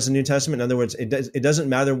idolize the New Testament. In other words, it doesn't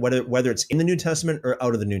matter whether it's in the New Testament or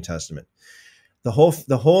out of the New Testament. The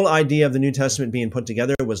whole idea of the New Testament being put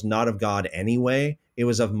together was not of God anyway. It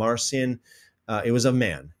was of Marcion. It was of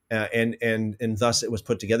man, and thus it was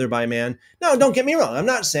put together by man. No, don't get me wrong. I'm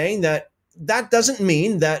not saying that doesn't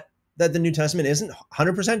mean that the New Testament isn't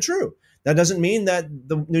 100% true. That doesn't mean that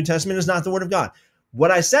the New Testament is not the Word of God.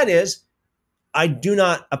 What I said is, I do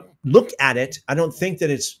not look at it. I don't think that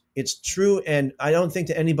it's true, and I don't think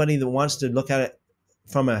that anybody that wants to look at it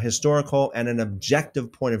from a historical and an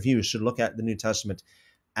objective point of view should look at the New Testament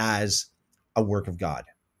as a work of God.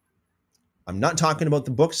 I'm not talking about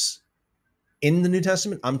the books in the New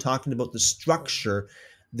Testament. I'm talking about the structure,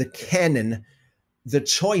 the canon, the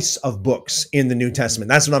choice of books in the New Testament.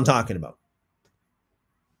 That's what I'm talking about.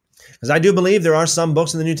 Because I do believe there are some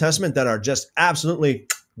books in the New Testament that are just absolutely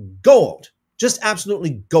gold, just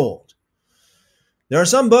absolutely gold. There are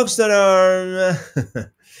some books that are,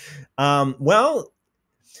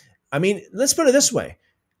 let's put it this way.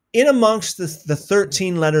 In amongst the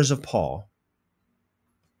 13 letters of Paul,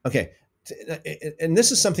 okay, and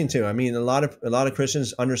this is something too. I mean, a lot of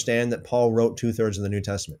Christians understand that Paul wrote 2/3 of the New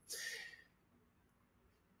Testament.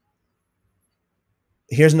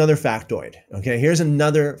 Here's another factoid. Okay, here's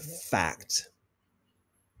another fact.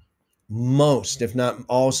 Most, if not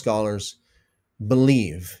all, scholars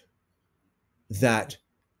believe that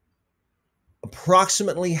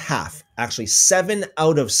approximately half, actually 7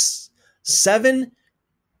 out of 7, let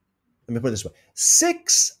me put it this way,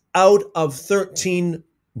 6 out of 13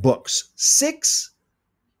 books, 6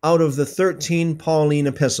 out of the 13 Pauline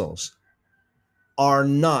epistles are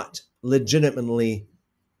not legitimately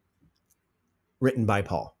written by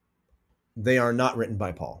Paul. They are not written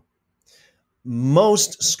by Paul.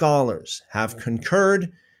 Most scholars have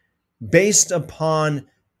concurred based upon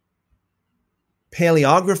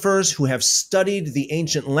paleographers who have studied the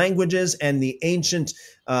ancient languages and the ancient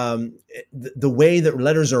the way that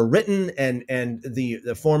letters are written and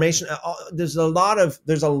the formation. There's a lot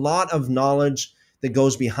of knowledge that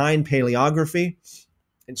goes behind paleography.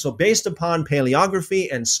 And so based upon paleography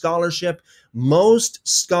and scholarship, most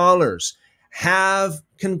scholars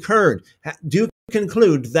do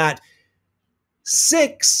conclude that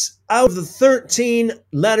 6 out of the 13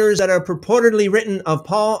 letters that are purportedly written of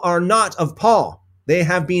Paul are not of Paul. They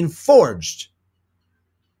have been forged.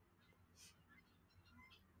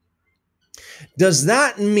 Does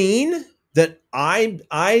that mean that I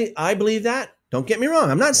believe that? Don't get me wrong.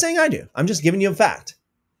 I'm not saying I do. I'm just giving you a fact.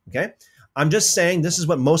 Okay? I'm just saying this is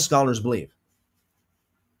what most scholars believe.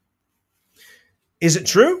 Is it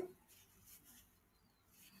true?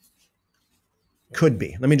 Could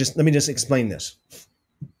be. Let me just explain this.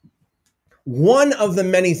 One of the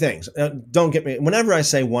many things, don't get me, whenever I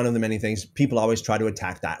say one of the many things, people always try to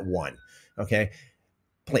attack that one. Okay?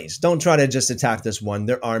 Please don't try to just attack this one.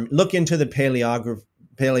 Look into the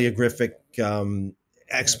paleographic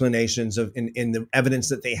explanations in the evidence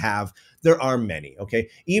that they have. There are many. Okay,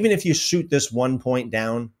 even if you shoot this one point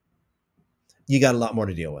down, you got a lot more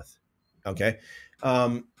to deal with. Okay,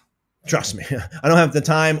 trust me, I don't have the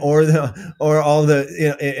time or all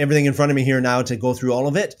the everything in front of me here now to go through all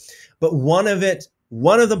of it. But one of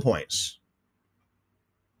the points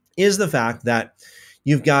is the fact that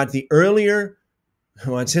you've got the earlier.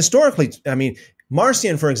 Well, it's historically,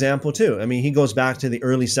 Marcion, for example, too. He goes back to the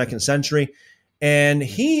early 2nd century, and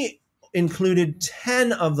he included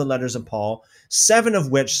 10 of the letters of Paul, 7 of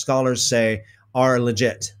which scholars say are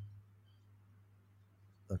legit.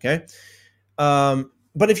 Okay?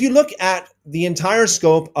 But if you look at the entire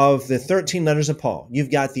scope of the 13 letters of Paul, you've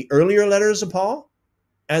got the earlier letters of Paul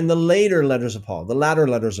and the later letters of Paul, the latter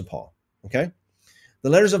letters of Paul. Okay? The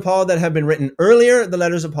letters of Paul that have been written earlier, the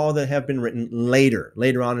letters of Paul that have been written later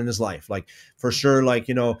on in his life. Like, for sure,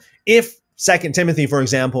 if 2 Timothy, for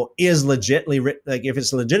example, is legitimately written, if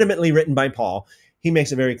it's legitimately written by Paul, he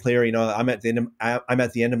makes it very clear, I'm at the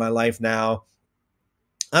end of my life now.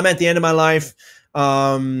 I'm at the end of my life.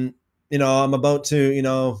 I'm about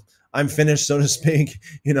to, I'm finished, so to speak.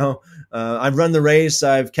 I've run the race.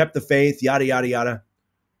 I've kept the faith, yada, yada, yada.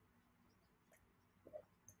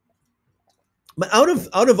 But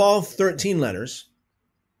out of all 13 letters,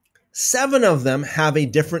 7 of them have a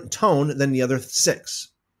different tone than the other 6.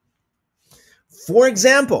 For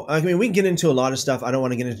example, we can get into a lot of stuff. I don't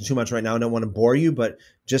want to get into too much right now. I don't want to bore you, but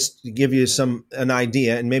just to give you an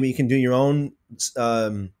idea, and maybe you can do your own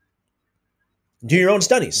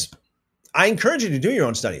studies. I encourage you to do your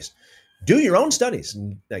own studies. Do your own studies.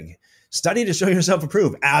 Study to show yourself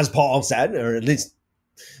approved, as Paul said, or at least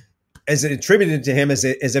as it attributed to him as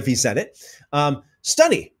if he said it.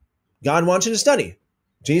 Study. God wants you to study.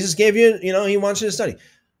 Jesus gave you, he wants you to study.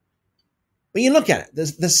 But you look at it,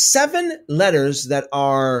 the 7 letters that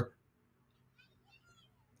are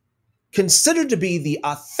considered to be the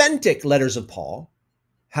authentic letters of Paul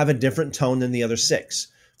have a different tone than the other 6.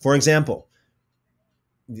 For example,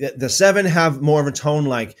 the 7 have more of a tone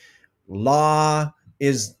like law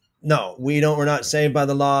is, no, we're not saved by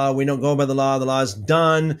the law. We don't go by the law. The law is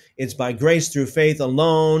done. It's by grace through faith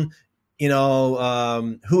alone.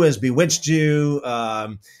 Who has bewitched you?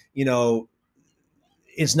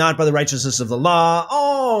 It's not by the righteousness of the law,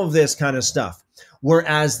 all of this kind of stuff.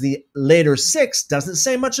 Whereas the later 6 doesn't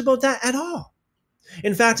say much about that at all.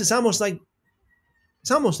 In fact, it's almost like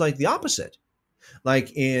the opposite.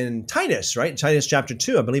 Like in Titus, right? Titus chapter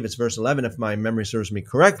 2, I believe it's verse 11, if my memory serves me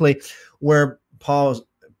correctly, where Paul,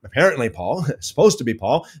 supposed to be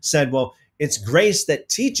Paul, said, well, it's grace that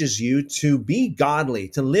teaches you to be godly,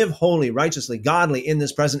 to live holy, righteously, godly in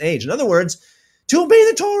this present age. In other words, to obey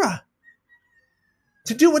the Torah,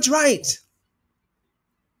 to do what's right.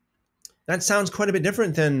 That sounds quite a bit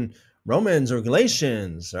different than Romans or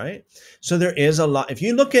Galatians, right? So there is a lot. If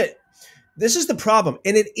you look at, this is the problem,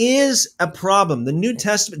 and it is a problem. The New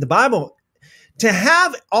Testament, the Bible, to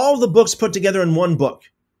have all the books put together in one book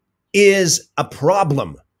is a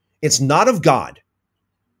problem. It's not of God.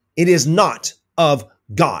 It is not of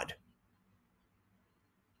God.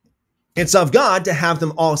 It's of God to have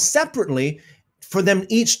them all separately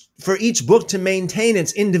for each book to maintain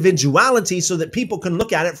its individuality so that people can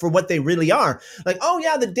look at it for what they really are. Like, oh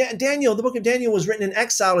yeah, the book of Daniel was written in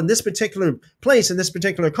exile in this particular place, in this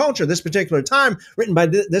particular culture, this particular time, written by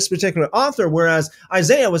this particular author, whereas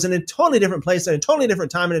Isaiah was in a totally different place at a totally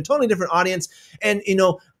different time and a totally different audience, and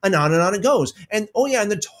on it goes. And oh yeah,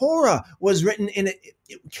 and the Torah was written in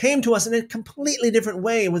came to us in a completely different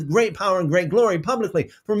way with great power and great glory publicly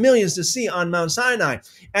for millions to see on Mount Sinai.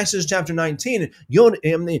 Exodus chapter 19,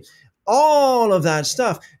 all of that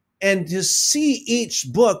stuff. And to see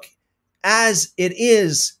each book as it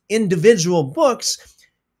is individual books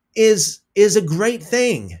is a great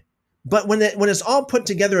thing. But when it's all put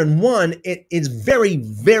together in one, it is very,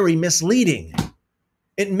 very misleading.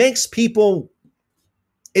 It makes people,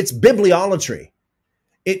 it's bibliolatry.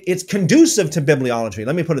 It's conducive to bibliolatry.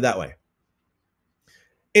 Let me put it that way.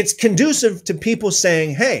 It's conducive to people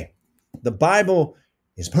saying, hey, the Bible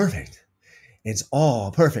is perfect. It's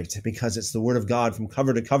all perfect because it's the word of God from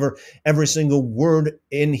cover to cover. Every single word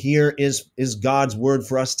in here is God's word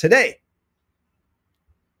for us today.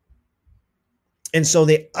 And so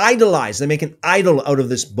they make an idol out of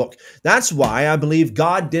this book. That's why I believe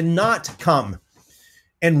God did not come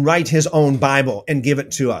and write his own Bible and give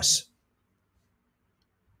it to us.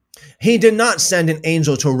 He did not send an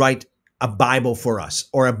angel to write a Bible for us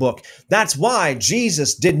or a book. That's why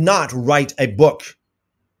Jesus did not write a book.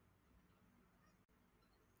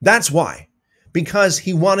 That's why. Because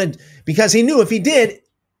he knew if he did,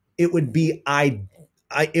 it would be an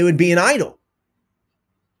idol.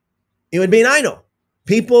 It would be an idol.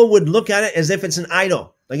 People would look at it as if it's an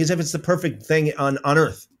idol, like as if it's the perfect thing on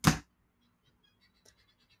earth.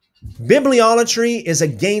 Bibliolatry is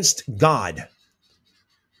against God.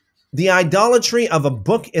 The idolatry of a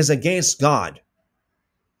book is against God.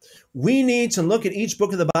 We need to look at each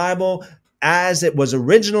book of the Bible as it was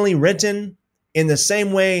originally written, in the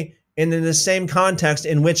same way and in the same context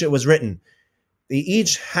in which it was written.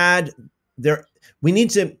 Each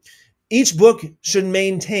book should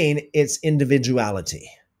maintain its individuality.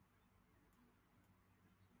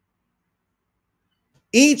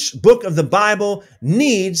 Each book of the Bible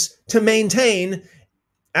needs to maintain,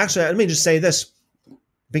 actually, let me just say this.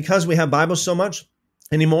 Because we have Bibles so much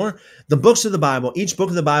anymore, the books of the Bible, each book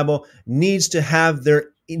of the Bible needs to have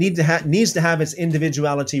its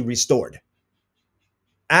individuality restored,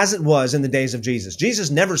 as it was in the days of Jesus. Jesus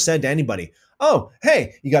never said to anybody, oh,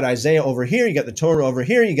 hey, you got Isaiah over here, you got the Torah over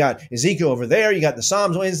here, you got Ezekiel over there, you got the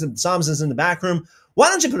Psalms. The Psalms is in the back room. Why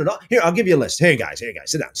don't you put it all here? I'll give you a list. Here, guys,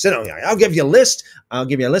 sit down, guys. I'll give you a list. I'll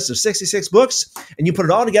give you a list of 66 books, and you put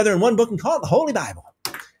it all together in one book and call it the Holy Bible.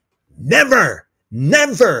 Never.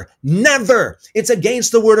 Never, never. It's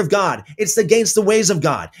against the word of God. It's against the ways of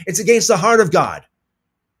God. It's against the heart of God.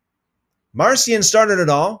 Marcion started it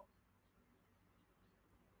all.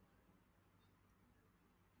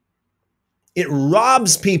 It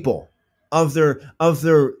robs people of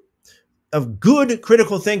good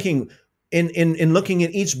critical thinking in looking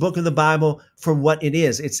at each book of the Bible for what it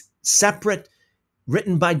is. It's separate,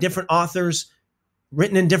 written by different authors,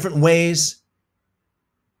 written in different ways,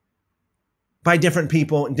 by different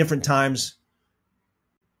people in different times,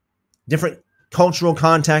 different cultural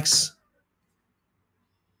contexts.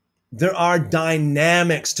 There are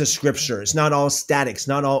dynamics to Scripture. It's not all static. It's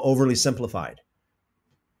not all overly simplified.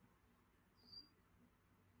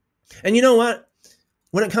 And you know what?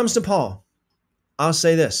 When it comes to Paul, I'll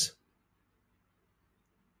say this.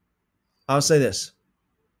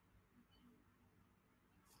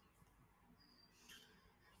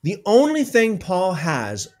 The only thing Paul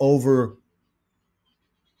has over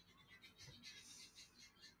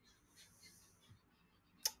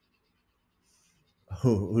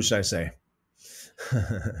who should I say?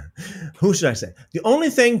 Who should I say? The only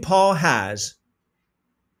thing Paul has.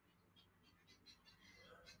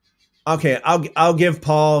 Okay, I'll give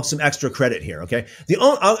Paul some extra credit here. Okay,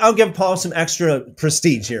 I'll give Paul some extra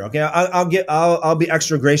prestige here. Okay, I'll be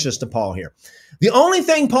extra gracious to Paul here. The only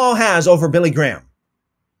thing Paul has over Billy Graham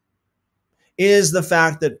is the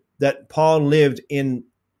fact that Paul lived in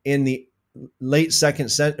the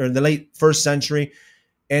late first century,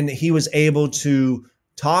 and he was able to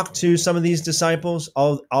talk to some of these disciples,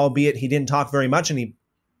 albeit he didn't talk very much, and he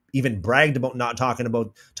even bragged about not talking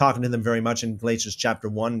to them very much in Galatians chapter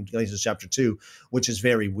 1, Galatians chapter 2, which is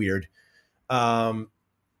very weird.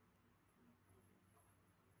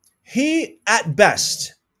 He, at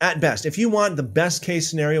best, if you want the best case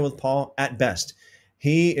scenario with Paul, at best,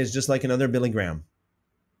 he is just like another Billy Graham.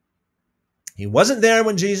 He wasn't there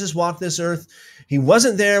when Jesus walked this earth. He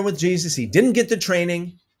wasn't there with Jesus. He didn't get the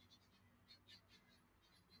training.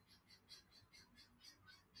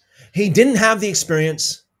 He didn't have the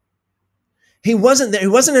experience. He wasn't there. He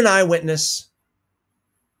wasn't an eyewitness.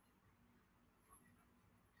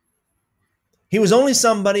 He was only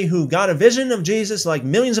somebody who got a vision of Jesus like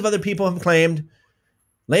millions of other people have claimed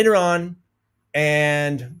later on.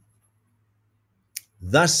 And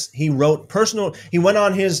thus he went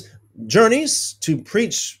on his journeys to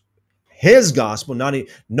preach his gospel,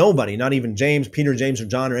 nobody, not even James, Peter, James, or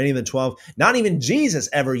John, or any of the 12, not even Jesus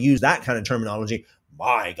ever used that kind of terminology.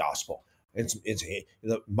 My gospel. It's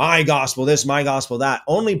my gospel, this, my gospel, that.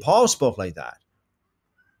 Only Paul spoke like that.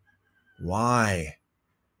 Why?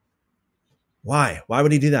 Why? Why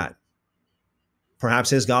would he do that?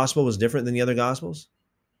 Perhaps his gospel was different than the other gospels?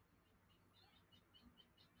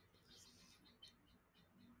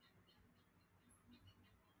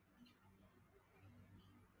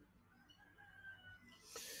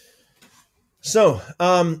 So,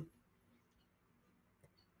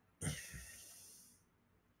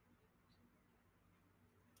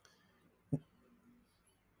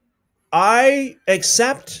 I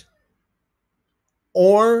accept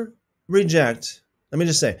or reject. Let me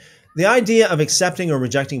just say, the idea of accepting or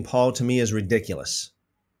rejecting Paul to me is ridiculous.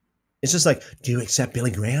 It's just like, do you accept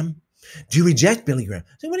Billy Graham? Do you reject Billy Graham?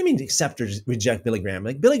 So what do you mean accept or reject Billy Graham?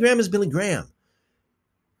 Like, Billy Graham is Billy Graham.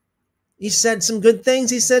 He said some good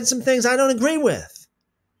things. He said some things I don't agree with.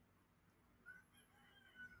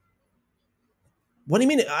 What do you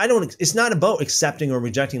mean? It's not about accepting or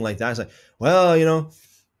rejecting like that. It's like, well,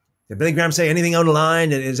 did Billy Graham say anything out of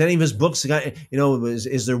line? Is any of his books got,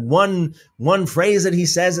 is there one phrase that he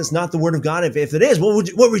says that's not the word of God? If it is,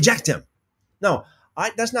 we'll reject him. No,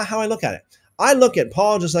 that's not how I look at it. I look at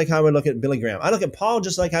Paul just like how I look at Billy Graham. I look at Paul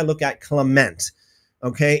just like I look at Clement,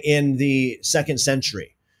 okay, in the 2nd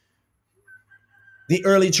century. The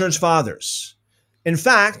early church fathers. In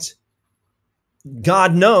fact,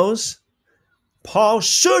 God knows Paul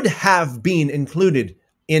should have been included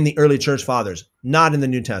in the early church fathers, not in the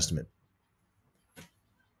New Testament.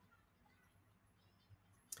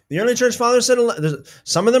 The early church fathers said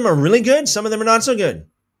some of them are really good, some of them are not so good.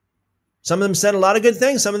 Some of them said a lot of good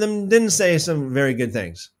things, some of them didn't say some very good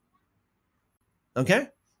things. Okay?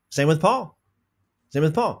 Same with Paul. Some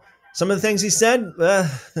of the things he said,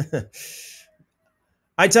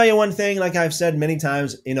 I tell you one thing, like I've said many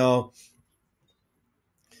times,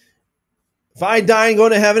 if I die and go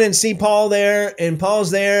to heaven and see Paul there and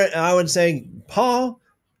Paul's there, I would say, Paul,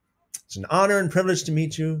 it's an honor and privilege to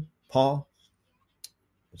meet you, Paul.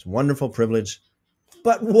 It's a wonderful privilege.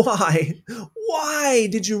 But why? Why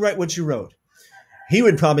did you write what you wrote? He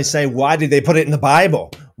would probably say, why did they put it in the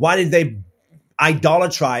Bible? Why did they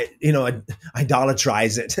idolatrize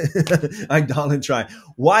it? Idolatrize.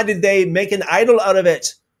 Why did they make an idol out of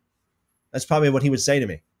it? That's probably what he would say to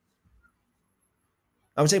me.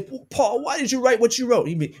 I would say, Paul, why did you write what you wrote?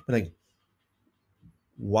 He'd be like,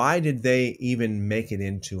 why did they even make it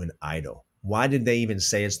into an idol? Why did they even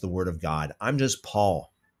say it's the word of God? I'm just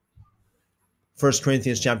Paul. 1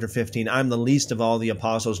 Corinthians chapter 15, I'm the least of all the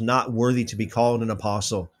apostles, not worthy to be called an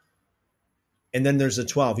apostle. And then there's the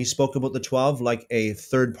 12. He spoke about the 12 like a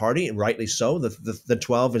third party, and rightly so. The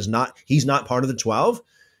 12 is not, he's not part of the 12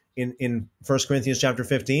 in 1 Corinthians chapter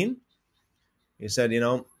 15. He said,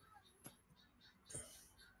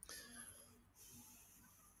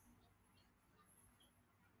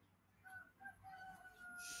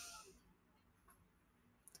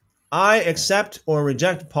 I accept or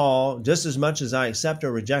reject Paul just as much as I accept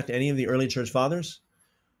or reject any of the early church fathers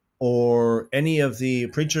or any of the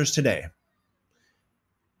preachers today.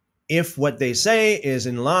 If what they say is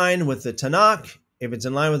in line with the Tanakh, if it's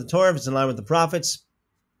in line with the Torah, if it's in line with the prophets,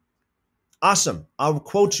 awesome. I'll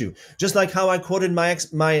quote you. Just like how I quoted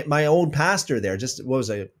my old pastor there. Just what was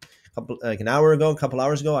it, a couple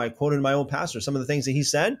hours ago, I quoted my old pastor, some of the things that he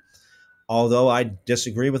said. Although I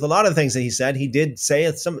disagree with a lot of the things that he said, he did say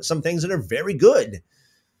some things that are very good.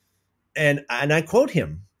 And I quote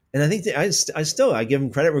him. And I think that I give him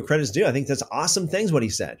credit where credit's due. I think that's awesome things what he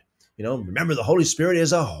said. Remember, the Holy Spirit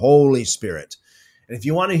is a Holy Spirit. And if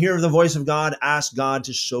you want to hear the voice of God, ask God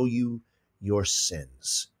to show you your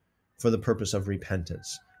sins for the purpose of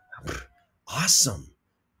repentance. Awesome.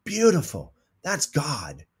 Beautiful. That's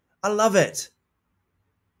God. I love it.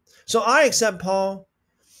 So I accept Paul.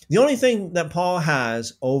 The only thing that Paul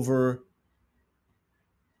has over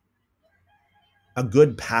a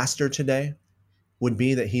good pastor today would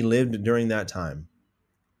be that he lived during that time.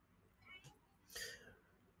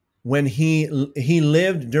 When he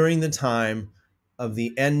lived during the time of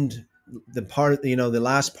the end, the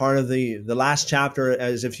last part of the last chapter,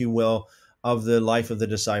 as if you will, of the life of the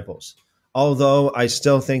disciples. Although I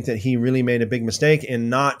still think that he really made a big mistake in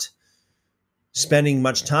not spending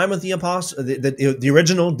much time with the apostles, the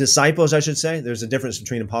original disciples, I should say. There's a difference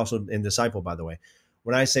between apostle and disciple, by the way.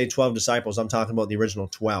 When I say 12 disciples, I'm talking about the original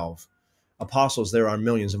 12. Apostles, there are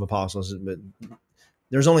millions of apostles, but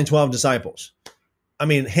there's only 12 disciples. I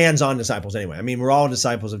mean, hands-on disciples anyway. I mean, we're all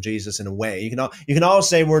disciples of Jesus in a way. You can all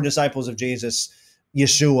say we're disciples of Jesus,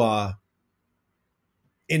 Yeshua,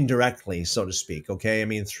 indirectly, so to speak. Okay, I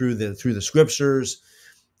mean through the scriptures,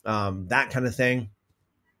 that kind of thing.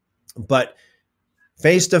 But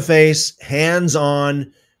face to face, hands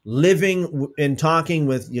on, living and talking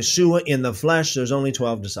with Yeshua in the flesh, there's only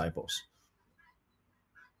 12 disciples,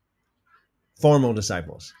 formal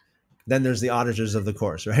disciples. Then there's the auditors of the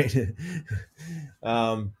course, right?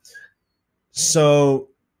 So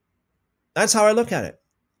that's how I look at it.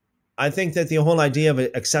 I think that the whole idea of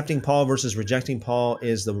accepting Paul versus rejecting Paul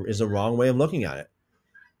is the wrong way of looking at it.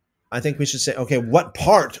 I think we should say, okay, what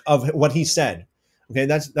part of what he said? Okay,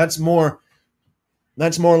 that's more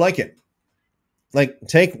like it. Like,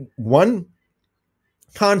 take one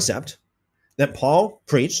concept that Paul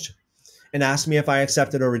preached and ask me if I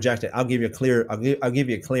accept it or reject it. I'll give you a clear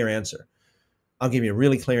answer. I'll give you a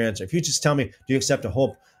really clear answer. If you just tell me, do you accept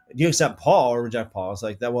Paul or reject Paul? It's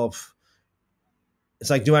like that. Well, it's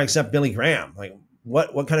like, do I accept Billy Graham? Like,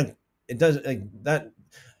 what kind of, it does like that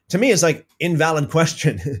to me is like invalid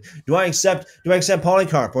question. do I accept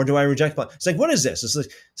Polycarp or do I reject Polycarp? It's like, what is this? Is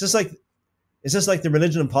this like the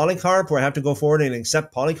religion of Polycarp where I have to go forward and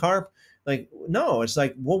accept Polycarp? Like, no, it's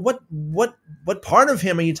like, well, what part of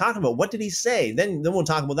him are you talking about? What did he say? Then we'll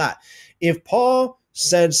talk about that. If Paul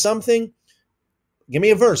said something, give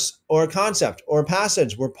me a verse or a concept or a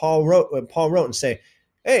passage where Paul wrote and say,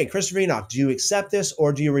 hey, Christopher Enoch, do you accept this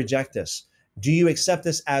or do you reject this? Do you accept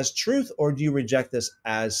this as truth or do you reject this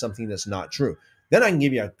as something that's not true? Then I can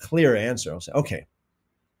give you a clear answer. I'll say, okay,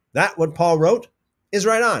 that what Paul wrote is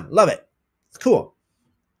right on. Love it. Cool.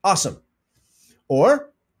 Awesome.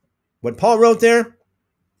 Or what Paul wrote there,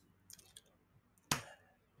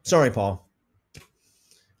 sorry, Paul.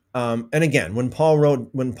 And again, when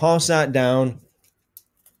Paul sat down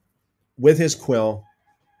with his quill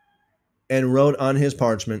and wrote on his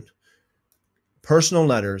parchment personal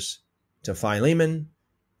letters to Philemon,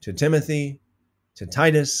 to Timothy, to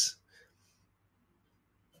Titus,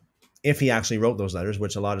 if he actually wrote those letters,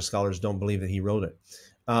 which a lot of scholars don't believe that he wrote it,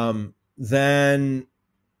 then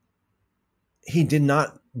he did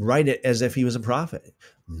not write it as if he was a prophet.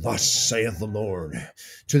 Thus saith the Lord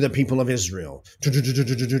to the people of Israel.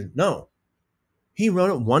 No, he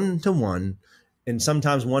wrote it one to one, and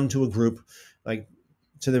sometimes one to a group, like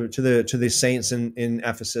to the saints in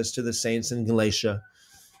Ephesus, to the saints in Galatia.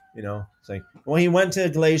 You know, it's like, well, he went to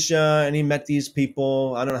Galatia and he met these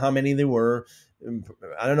people. I don't know how many there were.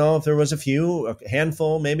 I don't know if there was a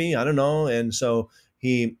handful, maybe. I don't know. And so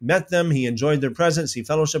he met them. He enjoyed their presence. He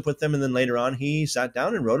fellowshiped with them. And then later on, he sat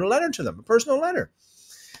down and wrote a letter to them, a personal letter.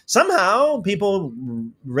 Somehow people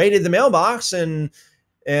raided the mailbox and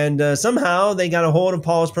somehow they got a hold of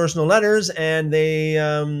Paul's personal letters and they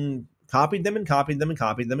copied them and copied them and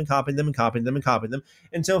copied them and copied them and copied them and copied them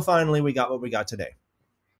until finally we got what we got today.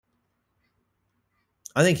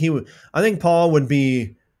 I think Paul would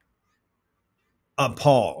be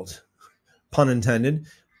appalled, pun intended,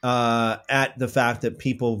 at the fact that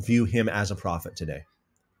people view him as a prophet today.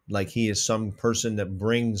 Like he is some person that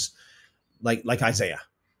brings, like Isaiah,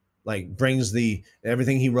 like brings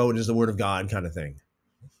everything he wrote is the word of God kind of thing.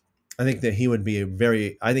 I think that he would be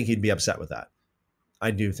I think he'd be upset with that.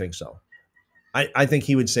 I do think so. I think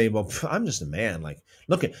he would say, well, I'm just a man. Like,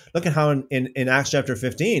 look at how in Acts chapter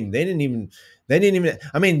 15, they didn't even,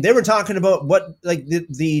 I mean, they were talking about what, like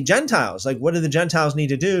the Gentiles, like, what do the Gentiles need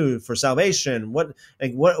to do for salvation?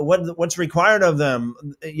 What's required of them?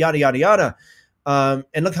 Yada, yada, yada.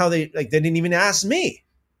 And look how they didn't even ask me.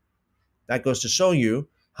 That goes to show you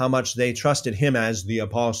how much they trusted him as the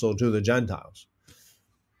apostle to the Gentiles.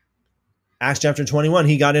 Acts chapter 21,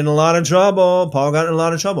 he got in a lot of trouble. Paul got in a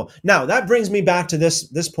lot of trouble. Now, that brings me back to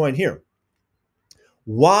this point here.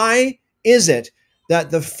 Why is it that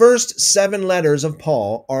the first 7 letters of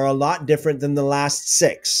Paul are a lot different than the last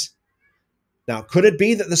 6? Now, could it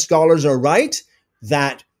be that the scholars are right,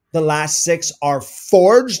 that the last 6 are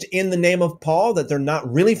forged in the name of Paul, that they're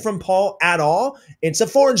not really from Paul at all? It's a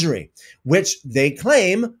forgery, which they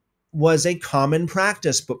claim was a common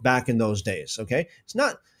practice back in those days, okay? It's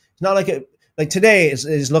not like today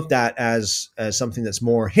is looked at as something that's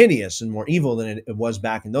more hideous and more evil than it was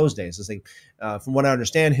back in those days. It's like, from what I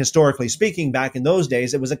understand, historically speaking, back in those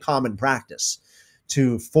days, it was a common practice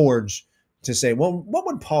to forge, to say, well, what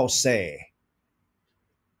would Paul say?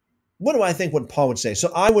 What do I think what Paul would say?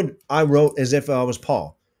 So I wrote as if I was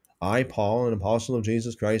Paul. I, Paul, an apostle of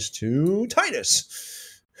Jesus Christ, to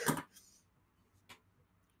Titus.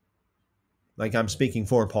 Like I'm speaking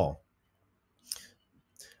for Paul.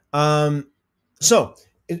 So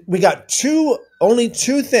we got only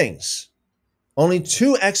two things, only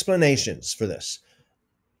 2 explanations for this,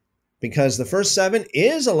 because the first 7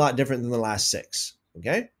 is a lot different than the last 6.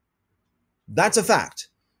 Okay. That's a fact.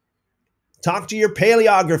 Talk to your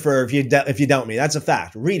paleographer if you doubt me. That's a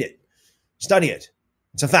fact. Read it. Study it.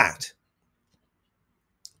 It's a fact.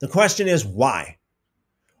 The question is why?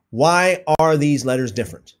 Why are these letters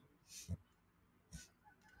different?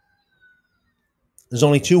 There's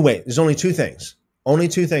only two ways. There's only two things. Only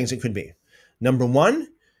two things it could be. Number one,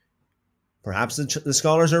 perhaps the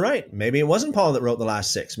scholars are right. Maybe it wasn't Paul that wrote the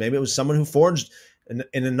last six. Maybe it was someone who forged an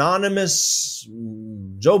anonymous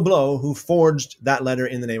Joe Blow who forged that letter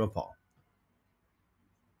in the name of Paul.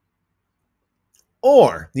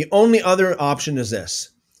 Or the only other option is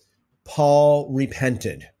this. Paul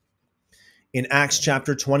repented. In Acts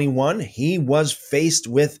chapter 21, he was faced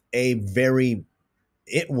with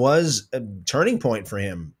it was a turning point for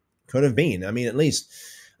him. Could have been. At least.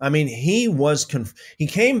 He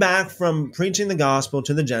came back from preaching the gospel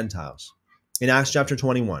to the Gentiles in Acts chapter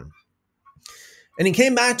 21. And he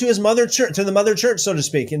came back to his mother church, to the mother church, so to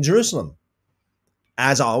speak, in Jerusalem.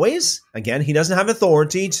 As always, again, he doesn't have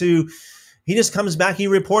authority he just comes back, he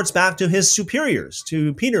reports back to his superiors,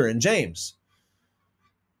 to Peter and James.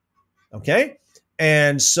 Okay?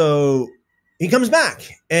 And so he comes back,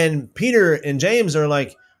 and Peter and James are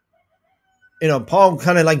like, Paul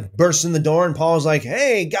kind of like bursts in the door, and Paul's like,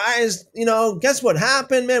 hey, guys, guess what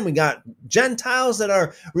happened, man? We got Gentiles that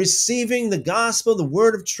are receiving the gospel, the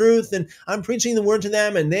word of truth, and I'm preaching the word to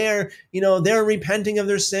them, and they're repenting of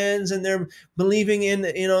their sins, and they're believing in,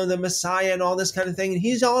 the Messiah and all this kind of thing. And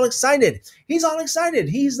he's all excited.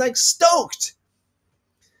 He's like stoked.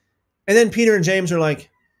 And then Peter and James are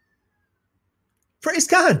like, praise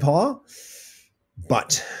God, Paul.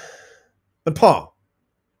 But Paul,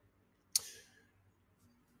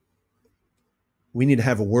 we need to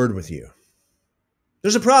have a word with you.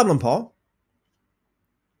 There's a problem, Paul.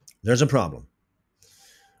 There's a problem.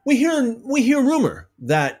 We hear rumor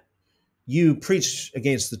that you preach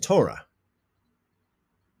against the Torah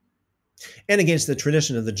and against the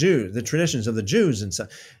traditions of the Jews,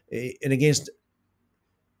 and against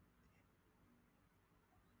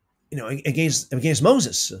against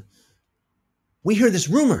Moses. We hear this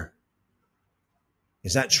rumor.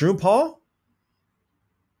 Is that true, Paul?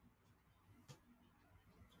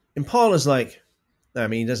 And Paul is like,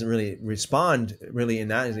 he doesn't really respond really in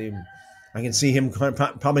that. I can see him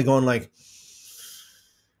probably going like,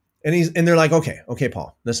 and they're like, okay,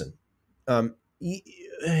 Paul, listen,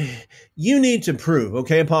 you need to prove,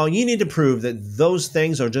 okay, Paul, you need to prove that those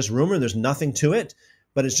things are just rumor. There's nothing to it,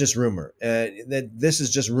 but it's just rumor. That this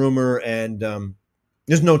is just rumor, and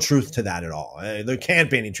there's no truth to that at all. There can't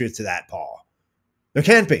be any truth to that, Paul. There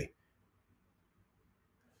can't be.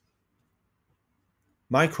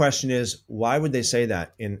 My question is, why would they say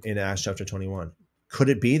that in Acts chapter 21? Could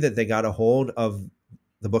it be that they got a hold of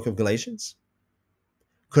the book of Galatians?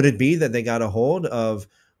 Could it be that they got a hold of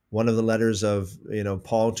one of the letters of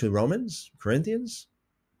Paul to Romans, Corinthians?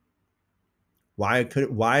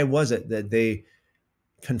 Why was it that they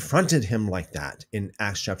confronted him like that in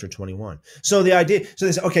Acts chapter 21? So they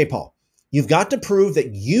said, okay, Paul, you've got to prove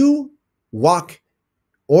that you walk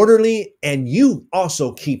orderly and you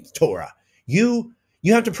also keep Torah.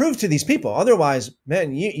 You have to prove to these people. Otherwise,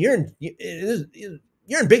 man, you're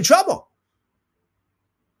in big trouble.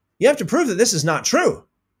 You have to prove that this is not true.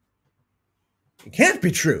 It can't be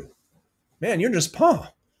true. Man, you're just Paul.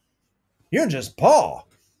 You're just Paul.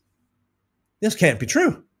 This can't be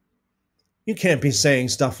true. You can't be saying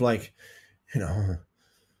stuff like, that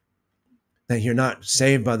you're not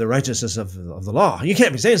saved by the righteousness of the law. You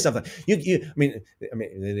can't be saying stuff like they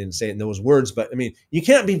didn't say it in those words, but you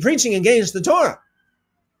can't be preaching against the Torah.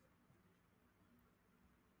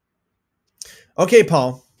 Okay,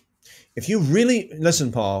 Paul, if you really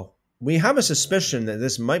listen, Paul, we have a suspicion that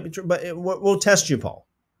this might be true, but we'll test you, Paul.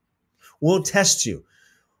 We'll test you.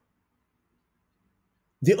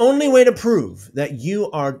 The only way to prove that you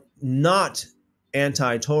are not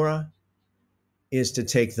anti-Torah is to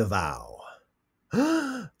take the vow.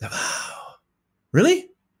 The vow. Really?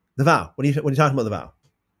 The vow. What are you talking about, the vow?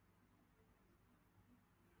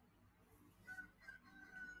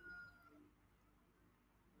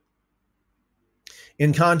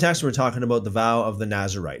 In context, we're talking about the vow of the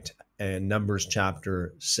Nazirite in Numbers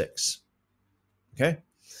chapter 6. Okay?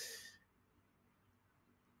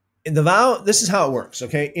 In the vow, this is how it works,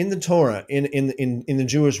 okay? In the Torah, in the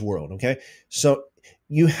Jewish world, okay? So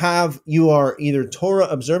you are either Torah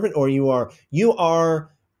observant or you are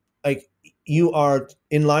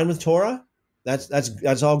in line with Torah.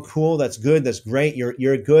 That's all cool. That's good. That's great.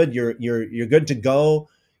 You're good. You're good to go.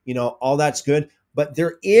 All that's good. But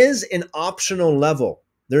there is an optional level.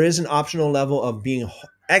 There is an optional level of being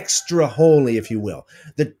extra holy, if you will.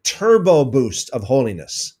 The turbo boost of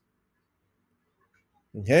holiness.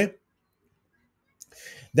 Okay?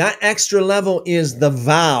 That extra level is the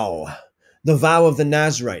vow of the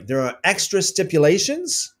Nazarite. There are extra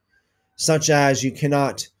stipulations, such as you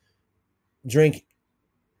cannot drink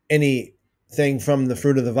anything from the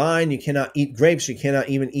fruit of the vine. You cannot eat grapes. You cannot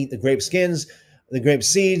even eat the grape skins, the grape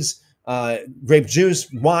seeds, grape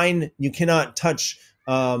juice, wine. You cannot touch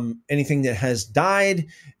anything that has died.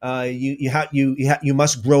 You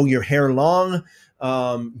must grow your hair long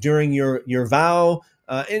during your vow.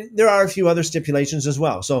 And there are a few other stipulations as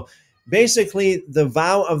well. So basically, the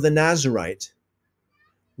vow of the Nazarite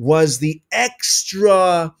was the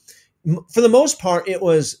extra. For the most part, it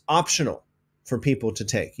was optional for people to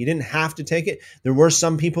take. You didn't have to take it. There were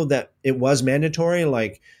some people that it was mandatory,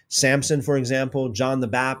 like Samson, for example, John the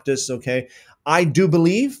Baptist. Okay, I do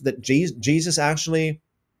believe that Jesus actually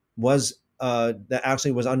was under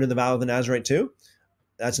the vow of the Nazarite too.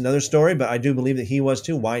 That's another story, but I do believe that he was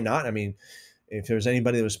too. Why not? I mean, if there's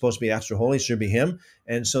anybody that was supposed to be extra holy, it should be him.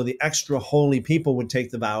 And so the extra holy people would take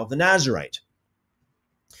the vow of the Nazarite.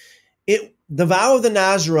 The vow of the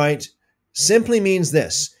Nazarite simply means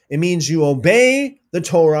this. It means you obey the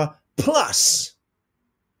Torah, plus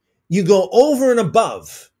you go over and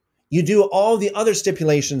above. You do all the other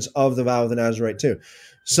stipulations of the vow of the Nazarite too.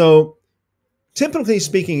 So typically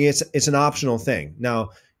speaking, it's an optional thing. Now,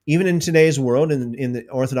 even in today's world, in the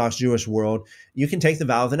Orthodox Jewish world, you can take the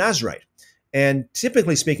vow of the Nazarite. And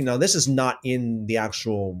typically speaking, now this is not in the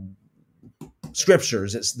actual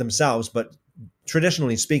scriptures themselves, but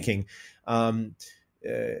traditionally speaking,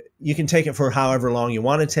 you can take it for however long you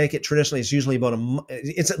want to take it. Traditionally, it's usually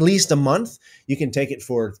it's at least a month. You can take it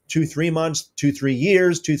for 2-3 months, 2-3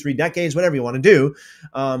 years, 2-3 decades, whatever you want to do.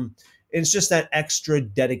 It's just that extra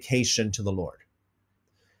dedication to the Lord.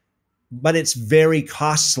 But it's very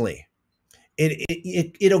costly.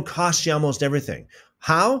 It'll cost you almost everything.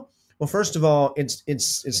 How? Well, first of all,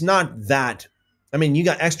 it's not that. I mean, you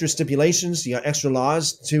got extra stipulations, you got extra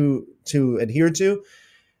laws to adhere to,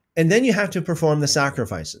 and then you have to perform the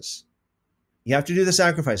sacrifices. You have to do the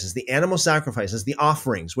sacrifices, the animal sacrifices, the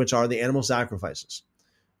offerings, which are the animal sacrifices.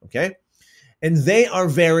 Okay? And they are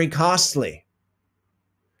very costly.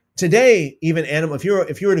 Today, even if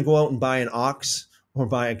you were to go out and buy an ox or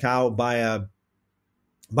buy a cow, buy a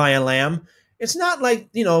lamb, it's not like,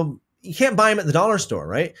 you can't buy them at the dollar store,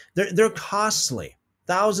 right? They're costly,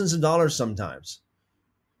 thousands of dollars sometimes.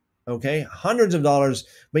 Okay, hundreds of dollars,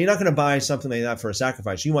 but you're not going to buy something like that for a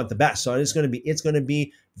sacrifice. You want the best, so it's going to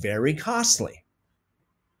be very costly.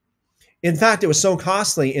 In fact, it was so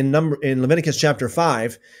costly in Leviticus chapter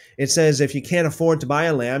 5, it says if you can't afford to buy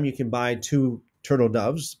a lamb, you can buy 2 turtle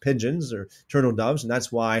doves, pigeons or turtle doves, and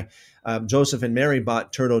that's why Joseph and Mary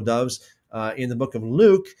bought turtle doves in the book of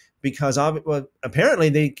Luke, because apparently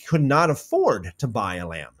they could not afford to buy a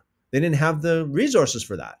lamb. They didn't have the resources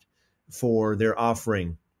for that, for their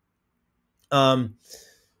offering. So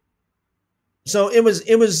it was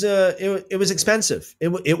expensive.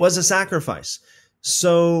 It was a sacrifice.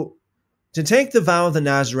 So to take the vow of the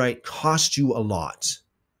Nazarite cost you a lot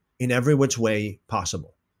in every which way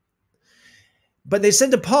possible. But they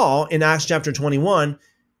said to Paul in Acts chapter 21,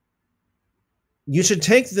 you should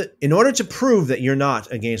take in order to prove that you're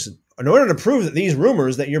not against it, in order to prove that these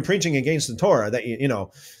rumors that you're preaching against the Torah, that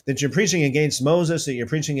that you're preaching against Moses, that you're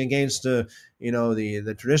preaching against the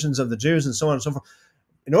traditions of the Jews and so on and so forth.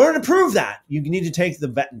 In order to prove that, you need to take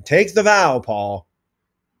the vow, Paul.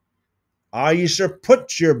 Are you sure?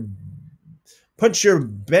 Put your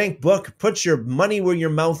bank book, put your money where your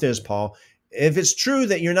mouth is, Paul. If it's true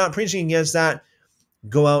that you're not preaching against that,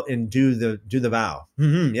 go out and do the vow.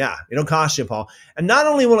 Yeah, it'll cost you, Paul. And not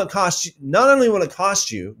only will it cost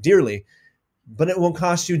you dearly, but it will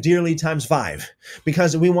cost you dearly times 5,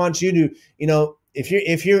 because we want you to,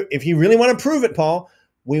 if you really want to prove it, Paul,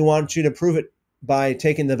 we want you to prove it by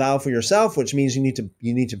taking the vow for yourself, which means you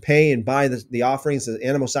need to pay and buy the offerings, the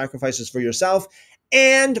animal sacrifices for yourself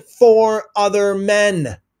and for other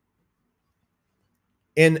men.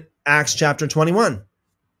 In Acts chapter 21.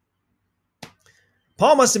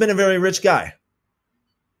 Paul must have been a very rich guy.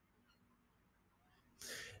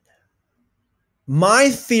 My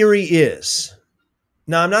theory is,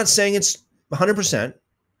 now I'm not saying it's 100%,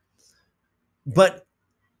 but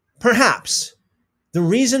perhaps the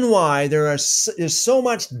reason why there's so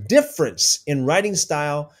much difference in writing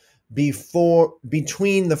style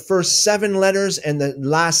between the first 7 letters and the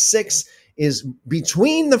last 6 is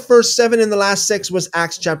between the first 7 and the last 6 was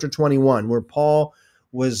Acts chapter 21, where Paul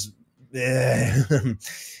was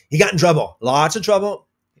he got in trouble, lots of trouble,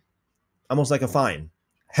 almost like a fine,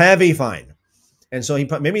 heavy fine. And so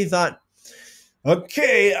maybe he thought,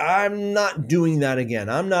 Okay, I'm not doing that again.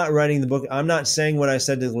 I'm not writing the book. I'm not saying what I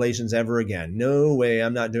said to Galatians ever again. No way.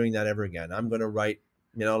 I'm not doing that ever again. I'm going to write,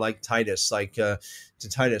 like Titus, to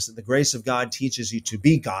Titus, that the grace of God teaches you to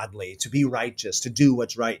be godly, to be righteous, to do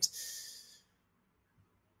what's right.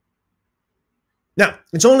 Now,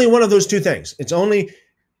 it's only one of those two things.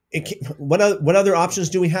 What other options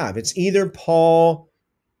do we have? It's either Paul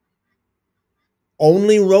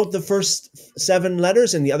only wrote the first 7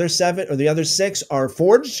 letters and the other 7 or the other 6 are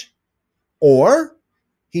forged, or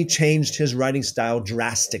he changed his writing style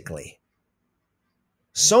drastically.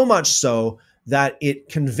 So much so that it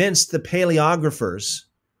convinced the paleographers,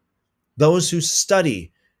 those who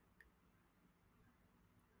study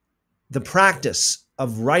the practice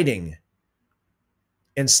of writing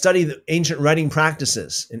and study the ancient writing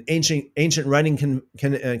practices and ancient writing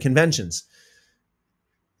conventions,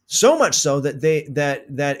 so much so that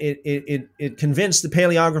it convinced the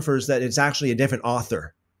paleographers that it's actually a different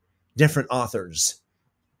author, different authors.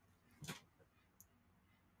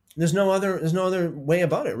 There's no other way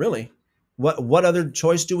about it, really. What other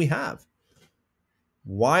choice do we have?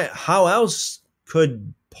 How else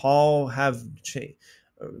could Paul have changed?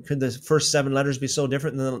 Could the first 7 letters be so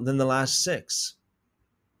different than the last 6?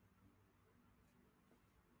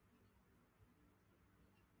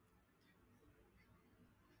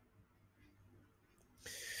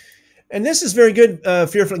 And this is very good,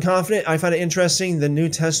 Fearful and Confident. I find it interesting. The New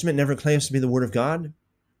Testament never claims to be the Word of God.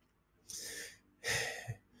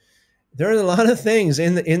 There are a lot of things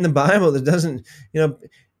in the Bible that doesn't,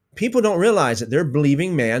 people don't realize it. They're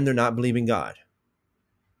believing man, they're not believing God.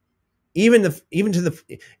 Even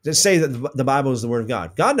to say that the Bible is the Word of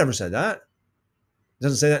God. God never said that. It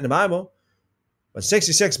doesn't say that in the Bible. But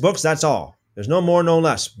 66 books, that's all. There's no more, no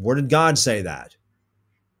less. Where did God say that?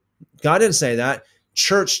 God didn't say that.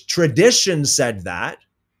 Church tradition said that.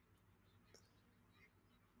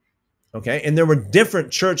 Okay, and there were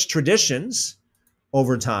different church traditions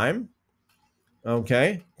over time.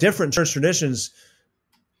 Okay, different church traditions.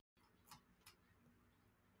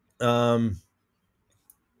 Let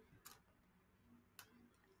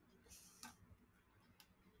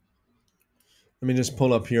me just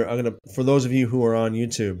pull up here. For those of you who are on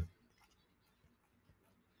YouTube,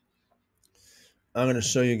 I'm gonna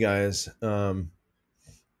show you guys.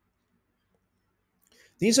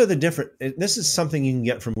 These are the different. This is something you can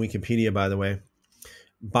get from Wikipedia, by the way.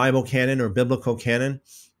 Bible canon or biblical canon.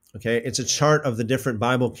 Okay, it's a chart of the different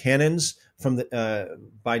Bible canons from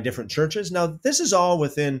by different churches. Now, this is all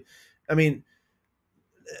within.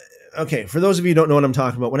 Okay, for those of you who don't know what I'm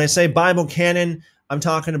talking about, when I say Bible canon, I'm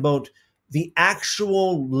talking about the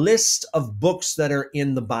actual list of books that are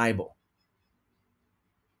in the Bible.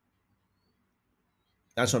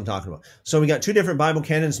 That's what I'm talking about. So we got 2 different Bible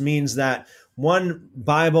canons, means that one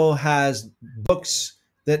Bible has books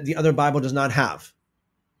that the other Bible does not have.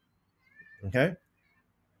 Okay?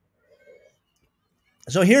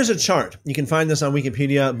 So here's a chart. You can find this on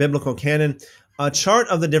Wikipedia, Biblical Canon, a chart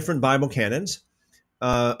of the different Bible canons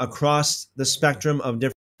across the spectrum of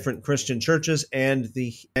different Christian churches and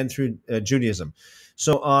through Judaism.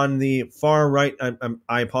 So on the far right,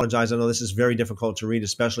 I apologize. I know this is very difficult to read,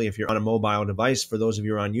 especially if you're on a mobile device, for those of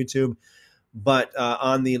you who are on YouTube. But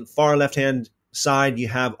on the far left-hand side, you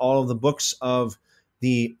have all of the books of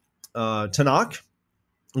the Tanakh,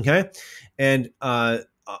 okay? And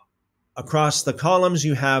across the columns,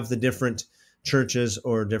 you have the different churches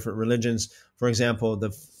or different religions. For example,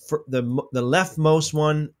 the leftmost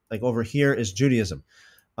one, like over here, is Judaism.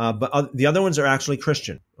 But the other ones are actually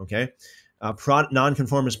Christian, okay?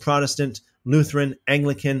 Nonconformist Protestant, Lutheran,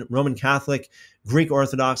 Anglican, Roman Catholic, Greek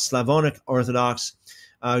Orthodox, Slavonic Orthodox,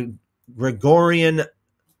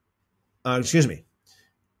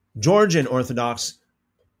 Georgian Orthodox,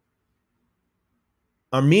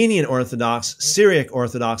 Armenian Orthodox, Syriac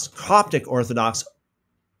Orthodox, Coptic Orthodox,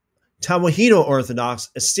 Tawahedo Orthodox,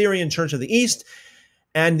 Assyrian Church of the East,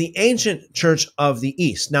 and the Ancient Church of the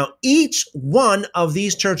East. Now, each one of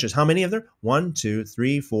these churches, how many are there? 1, 2,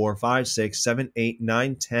 3, 4, 5, 6, 7, 8,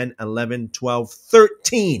 9, 10, 11, 12,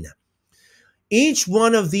 13. Each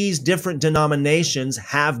one of these different denominations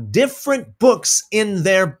have different books in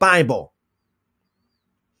their Bible.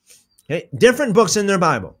 Okay, different books in their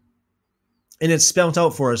Bible. And it's spelled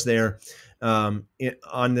out for us there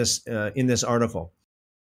in this article.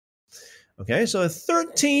 Okay, so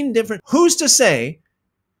 13 different. Who's to say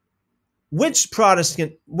which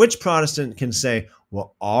Protestant can say,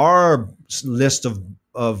 well, our list of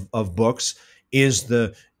books is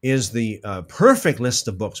the perfect list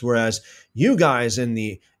of books, whereas you guys in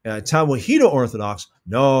the Tawahedo Orthodox,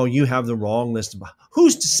 no, you have the wrong list of books.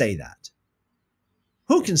 Who's to say that?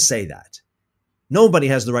 Who can say that? Nobody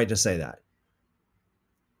has the right to say that.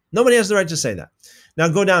 Nobody has the right to say that. Now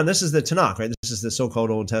go down. This is the Tanakh, right? This is the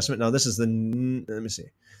so-called Old Testament. Now this is the, let me see.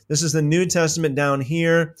 This is the New Testament down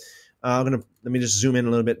here. Let me just zoom in a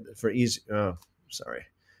little bit for easy. Oh, sorry.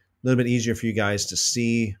 A little bit easier for you guys to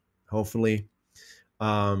see, hopefully.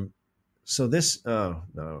 So this, oh,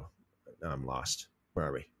 no, I'm lost. Where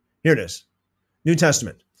are we? Here it is. New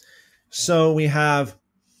Testament. So we have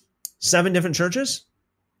 7 different churches: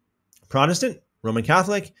 Protestant, Roman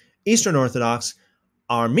Catholic, Eastern Orthodox,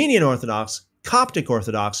 Armenian Orthodox, Coptic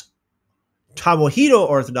Orthodox, Tawahedo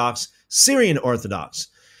Orthodox, Syrian Orthodox.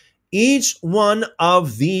 Each one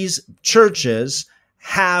of these churches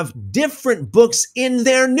have different books in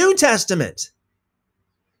their New Testament.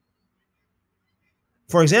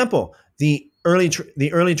 For example, the early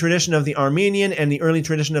tradition of the Armenian and the early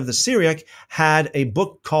tradition of the Syriac had a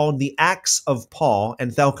book called the Acts of Paul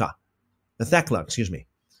and Thecla.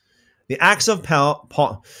 The Acts of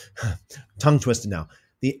Paul, tongue twisted now.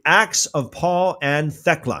 The Acts of Paul and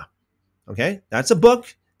Thecla. Okay, that's a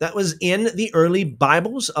book that was in the early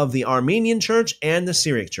Bibles of the Armenian church and the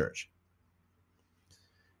Syriac church.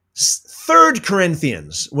 3rd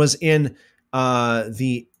Corinthians was in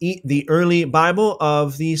the early Bible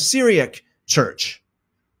of the Syriac church.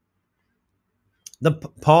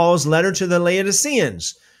 Paul's letter to the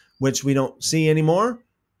Laodiceans, which we don't see anymore,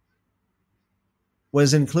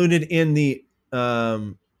 was included in the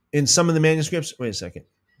in some of the manuscripts. Wait a second.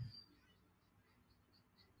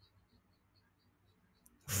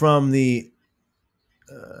 From the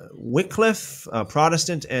Wycliffe,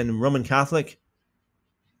 Protestant and Roman Catholic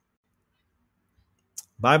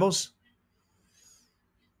Bibles.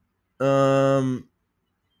 And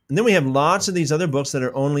then we have lots of these other books that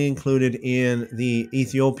are only included in the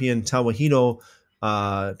Ethiopian Tawahedo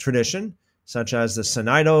tradition, such as the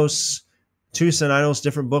Synaidos, 2 Synaidos,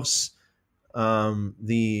 different books. More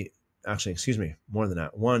than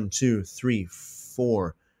that. 1, 2, 3,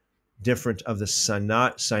 4 different of the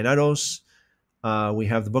Synaidos. We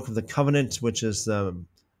have the Book of the Covenant, which is the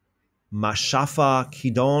Mashafa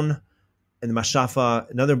Kidon, and the Mashafa,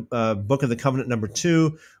 another Book of the Covenant number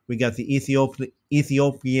 2. We got the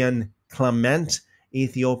Ethiopian Clement,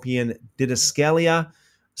 Ethiopian Didascalia.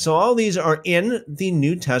 So all these are in the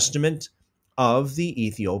New Testament of the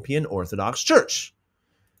Ethiopian Orthodox Church.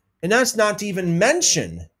 And that's not to even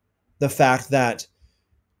mention the fact that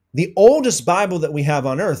the oldest Bible that we have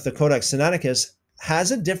on earth, the Codex Sinaiticus,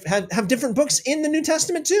 have different books in the New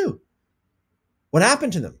Testament too. What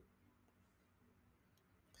happened to them?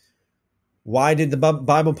 Why did the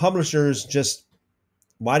Bible publishers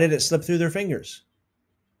why did it slip through their fingers?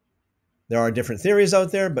 There are different theories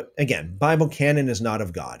out there, but again, Bible canon is not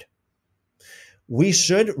of God. We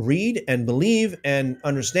should read and believe and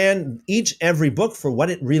understand every book for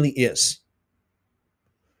what it really is.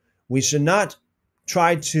 We should not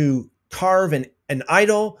try to carve an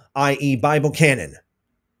idol, i.e. Bible canon.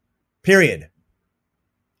 Period.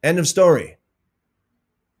 End of story.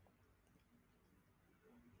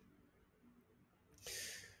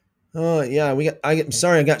 Oh yeah, I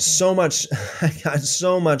got so much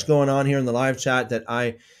going on here in the live chat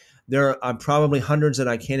that there are probably hundreds that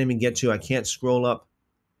I can't even get to. I can't scroll up.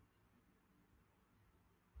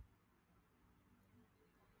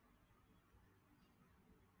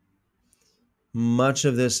 Much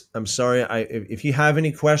of this, I'm sorry. If you have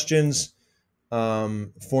any questions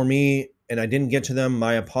for me and I didn't get to them,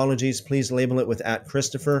 my apologies. Please label it with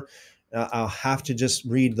 @Christopher. I'll have to just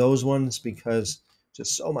read those ones because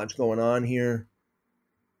just so much going on here.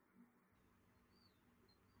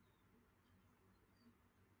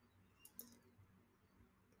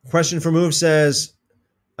 Question from Move says,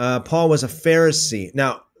 Paul was a Pharisee.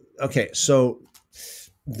 Now, okay, so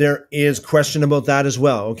there is question about that as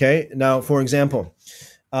well, okay? Now, for example,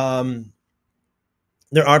 there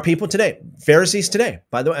are people today, Pharisees today.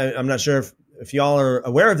 By the way, I'm not sure if y'all are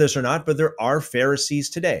aware of this or not, but there are Pharisees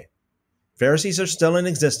today. Pharisees are still in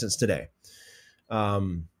existence today.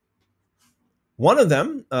 One of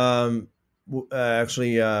them, I'm not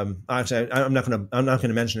going to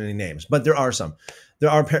mention any names, but there are some. There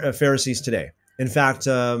are Pharisees today. In fact,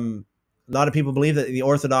 a lot of people believe that the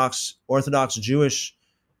Orthodox Jews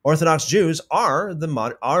are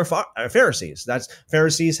Pharisees. That's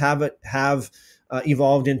Pharisees have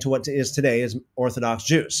evolved into what is today as Orthodox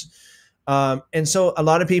Jews. And so a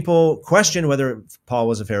lot of people question whether Paul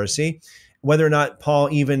was a Pharisee, whether or not Paul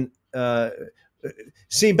even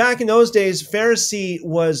see, back in those days, Pharisee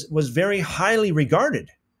was very highly regarded.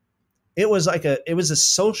 It was a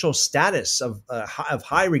social status of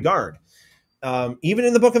high regard. Even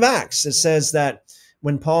in the book of Acts, it says that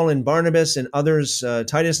when Paul and Barnabas and others,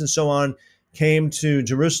 Titus and so on, came to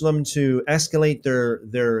Jerusalem to escalate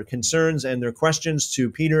their concerns and their questions to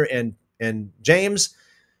Peter and James.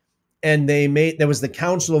 And there was the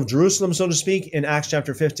Council of Jerusalem, so to speak, in Acts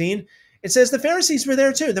chapter 15. It says the Pharisees were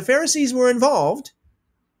there too. The Pharisees were involved.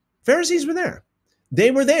 Pharisees were there.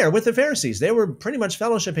 They were there with the Pharisees. They were pretty much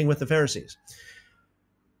fellowshipping with the Pharisees.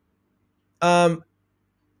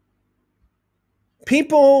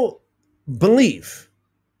 People believe,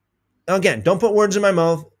 again, don't put words in my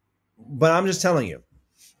mouth, but I'm just telling you,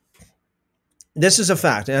 this is a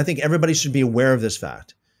fact, and I think everybody should be aware of this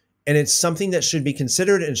fact. And it's something that should be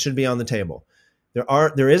considered and should be on the table.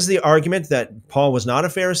 There is the argument that Paul was not a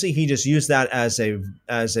Pharisee. He just used that as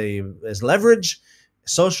leverage,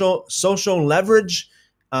 social leverage.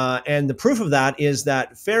 And the proof of that is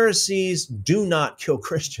that Pharisees do not kill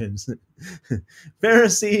Christians.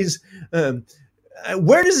 Pharisees,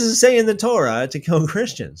 where does it say in the Torah to kill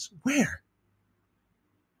Christians? Where?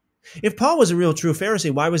 If Paul was a real true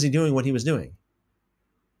Pharisee, why was he doing what he was doing?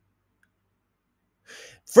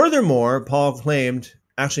 Furthermore, Paul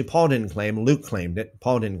didn't claim, Luke claimed it.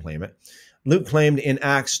 Paul didn't claim it. Luke claimed in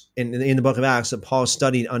the book of Acts that Paul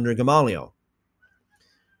studied under Gamaliel,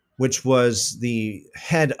 which was the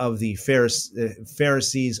head of the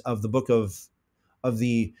Pharisees of the book of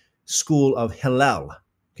the school of Hillel.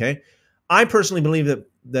 Okay, I personally believe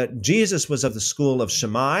that Jesus was of the school of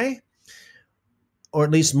Shammai, or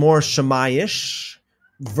at least more Shammai-ish,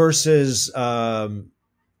 versus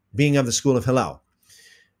being of the school of Hillel.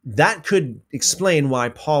 That could explain why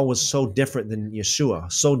Paul was so different than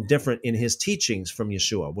Yeshua, so different in his teachings from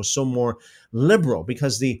Yeshua, was so more liberal,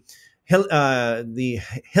 because the Hillelites,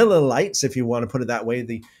 if you want to put it that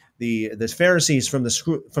way, the Pharisees from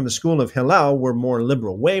the school of Hillel were more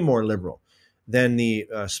liberal, way more liberal than the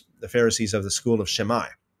Pharisees of the school of Shammai.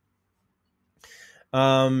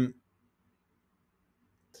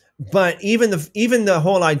 But even the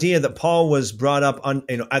whole idea that Paul was brought up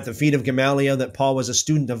at the feet of Gamaliel, that Paul was a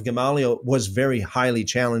student of Gamaliel, was very highly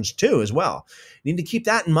challenged too, as well. You need to keep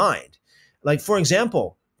that in mind. Like, for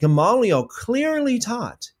example, Gamaliel clearly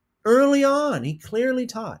taught early on. He clearly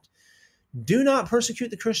taught, "Do not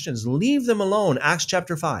persecute the Christians. Leave them alone." Acts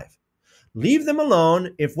chapter 5. Leave them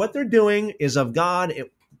alone. If what they're doing is of God,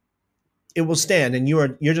 it will stand, and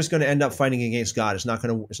you're just going to end up fighting against God. It's not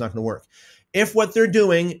going to work. If what they're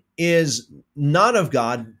doing is not of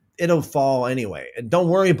God, it'll fall anyway. And don't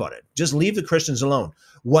worry about it. Just leave the Christians alone.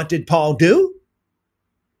 What did Paul do?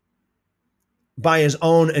 By his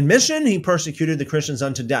own admission, he persecuted the Christians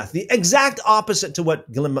unto death. The exact opposite to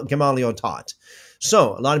what Gamaliel taught.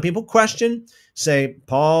 So a lot of people say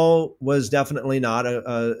Paul was definitely not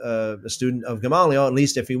a student of Gamaliel. At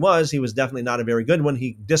least if he was definitely not a very good one.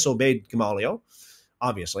 He disobeyed Gamaliel,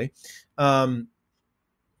 obviously.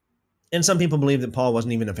 And some people believe that Paul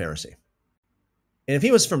wasn't even a Pharisee. And if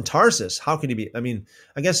he was from Tarsus, how could he be? I mean,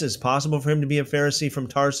 I guess it's possible for him to be a Pharisee from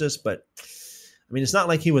Tarsus, but I mean, it's not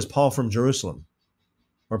like he was Paul from Jerusalem,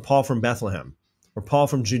 or Paul from Bethlehem, or Paul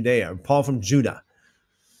from Judea, or Paul from Judah.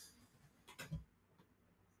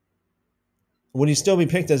 Would he still be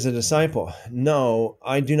picked as a disciple? No,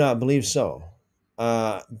 I do not believe so,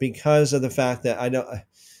 because of the fact that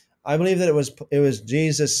I believe that it was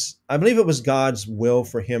Jesus. I believe it was God's will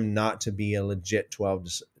for him not to be a legit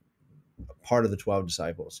part of the 12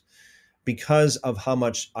 disciples, because of how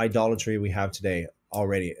much idolatry we have today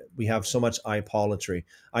already. We have so much idolatry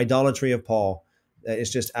of Paul, that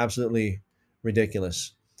it's just absolutely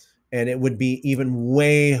ridiculous. And it would be even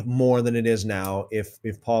way more than it is now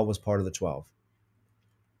if Paul was part of the 12.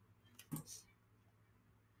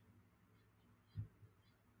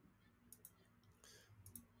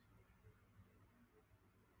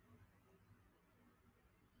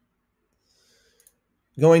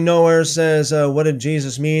 Going Nowhere says, what did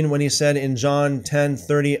Jesus mean when he said in John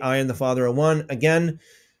 10:30, "I and the Father are one"? Again,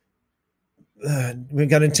 we've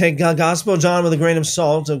got to take Gospel of John with a grain of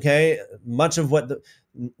salt, okay? Much of what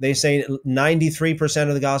they say, 93%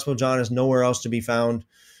 of the Gospel of John is nowhere else to be found.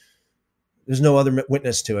 There's no other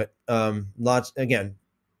witness to it. Again,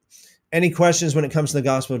 any questions when it comes to the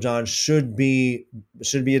Gospel of John should be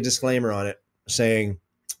a disclaimer on it saying,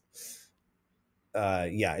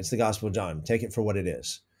 yeah, it's the Gospel of John. Take it for what it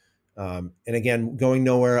is. And again, Going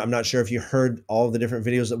Nowhere, I'm not sure if you heard all of the different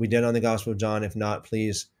videos that we did on the Gospel of John. If not,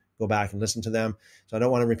 please go back and listen to them. So I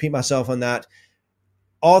don't want to repeat myself on that.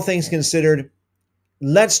 All things considered,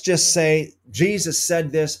 let's just say Jesus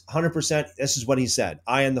said this 100%. This is what he said.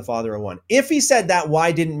 "I and the Father are one." If he said that,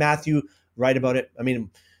 why didn't Matthew write about it? I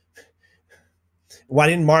mean, why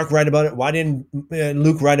didn't Mark write about it? Why didn't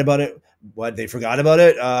Luke write about it? What, they forgot about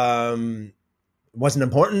it? Wasn't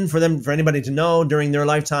important for anybody to know during their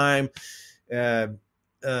lifetime. uh,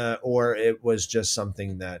 or it was just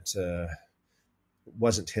something that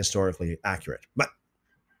wasn't historically accurate. But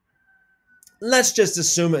let's just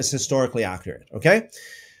assume it's historically accurate, okay?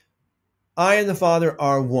 I and the Father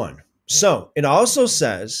are one. So it also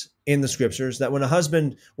says in the scriptures that when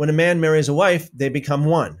a man marries a wife, they become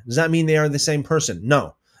one. Does that mean they are the same person?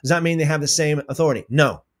 No. Does that mean they have the same authority?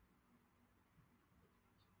 No.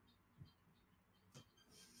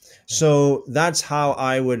 So that's how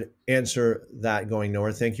I would answer that going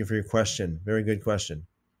nowhere. Thank you for your question. Very good question.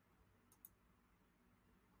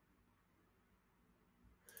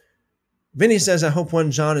 Vinny says, I hope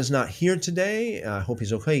 1 John is not here today. I hope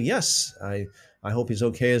he's okay. Yes, I hope he's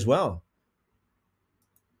okay as well.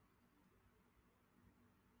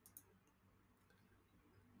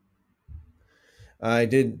 I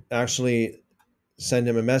did actually send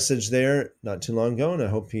him a message there not too long ago, and I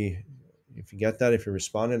hope if you get that, if you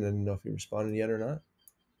responded, I don't know if you responded yet or not.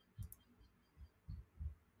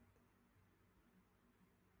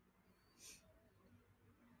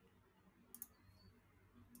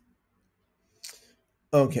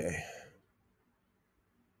 Okay.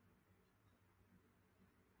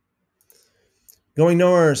 Going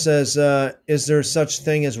nowhere says, is there such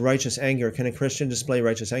thing as righteous anger? Can a Christian display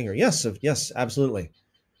righteous anger? Yes, yes, absolutely.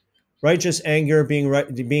 Righteous anger,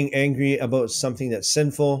 being angry about something that's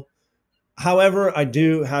sinful. However, I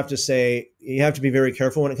do have to say you have to be very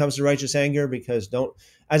careful when it comes to righteous anger, because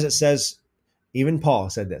as it says, even Paul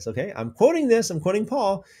said this. Okay, I'm quoting this. I'm quoting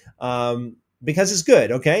Paul because it's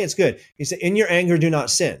good. Okay, it's good. He said, "In your anger, do not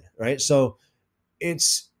sin." Right. So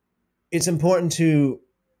it's important to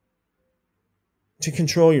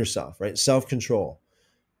control yourself. Right. Self control.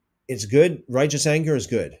 It's good. Righteous anger is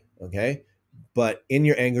good. Okay. But in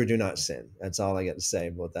your anger, do not sin. That's all I got to say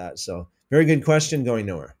about that. So, very good question. Going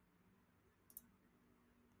nowhere.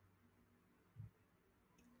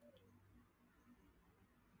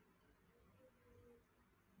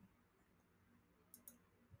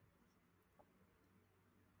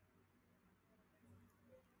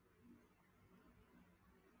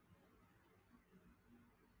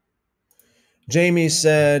 Jamie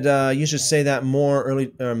said, "You should say that more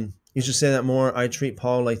early. You should say that more. I treat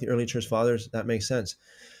Paul like the early church fathers. That makes sense."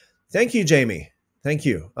 Thank you, Jamie. Thank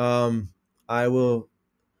you. I will.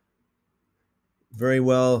 Very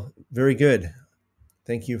well. Very good.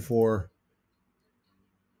 Thank you for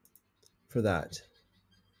that.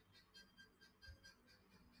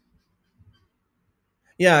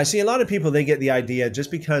 Yeah, I see a lot of people. They get the idea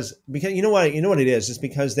because you know what it is. It's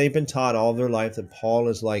because they've been taught all their life that Paul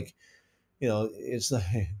is like, it's like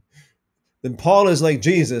then Paul is like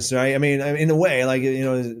Jesus, right? I mean, in a way, like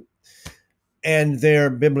and their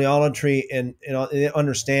bibliolatry and they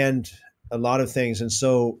understand a lot of things. And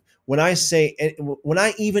so when I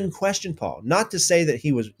even question Paul, not to say that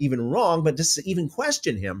he was even wrong, but just to even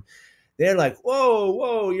question him, they're like,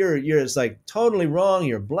 whoa, you're it's like totally wrong.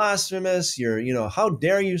 You're blasphemous. How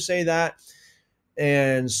dare you say that?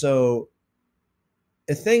 And so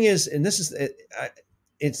the thing is, and this is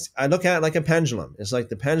I look at it like a pendulum. It's like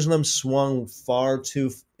the pendulum swung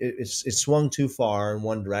it swung too far in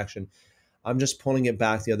one direction. I'm just pulling it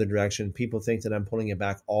back the other direction. People think that I'm pulling it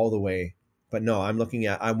back all the way, but no, I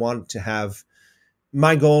want to have,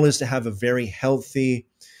 my goal is to have a very healthy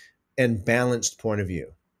and balanced point of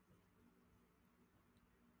view.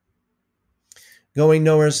 Going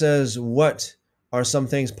nowhere says, what are some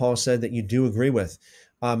things Paul said that you do agree with?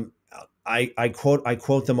 Um, I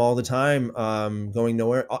quote them all the time. Going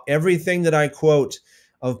nowhere, everything that I quote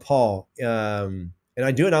of Paul, and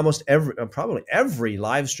I do it almost probably every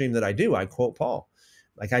live stream that I do. I quote Paul,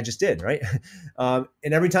 like I just did, right? And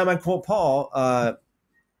every time I quote Paul,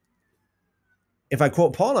 if I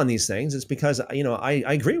quote Paul on these things, it's because I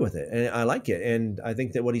agree with it and I like it, and I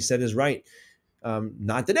think that what he said is right.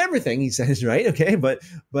 Not that everything he says is right, okay, but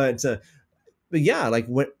yeah, like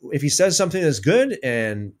if he says something that's good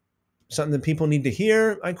and something that people need to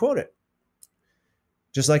hear, I quote it.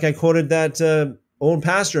 Just like I quoted that old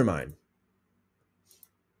pastor of mine.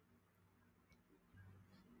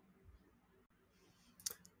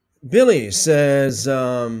 Billy says,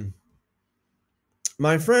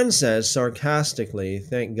 my friend says sarcastically,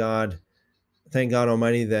 thank God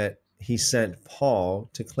Almighty that he sent Paul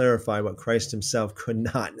to clarify what Christ himself could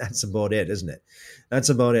not. That's about it, isn't it? That's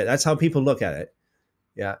about it. That's how people look at it.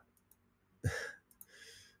 Yeah.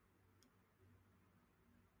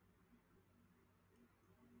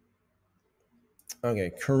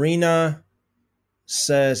 Okay. Karina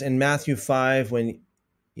says in Matthew 5, when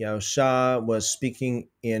Yahusha was speaking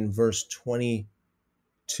in verse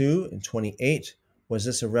 22 and 28, was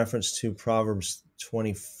this a reference to Proverbs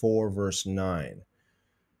 24, verse 9?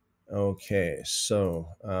 Okay, so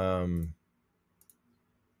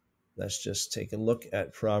let's just take a look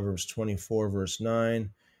at Proverbs 24, verse 9.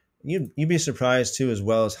 You'd be surprised too, as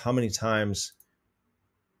well, as how many times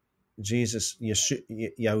Yeshua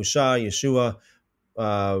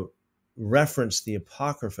referenced the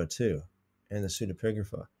Apocrypha too, and the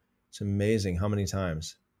Pseudepigrapha. It's amazing how many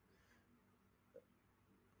times.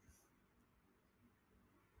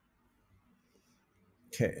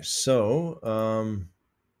 Okay, so let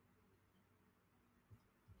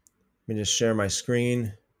me just share my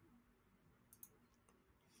screen.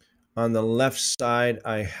 On the left side,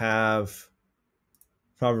 I have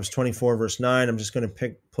Proverbs 24, verse 9. I'm just going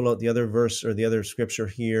to pull out the other verse or the other scripture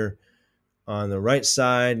here. On the right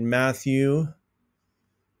side, Matthew. A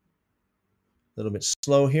little bit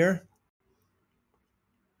slow here.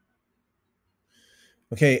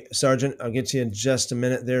 Okay, Sergeant, I'll get to you in just a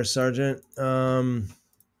minute there, Sergeant.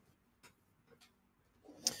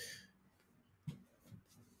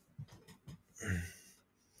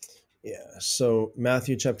 Yeah, so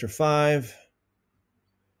Matthew chapter 5,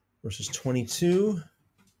 verses 22.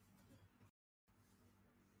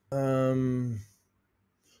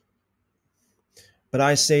 But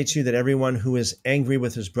I say to you that everyone who is angry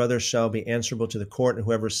with his brother shall be answerable to the court, and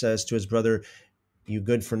whoever says to his brother, "You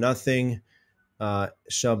good for nothing,"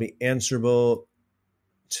 shall be answerable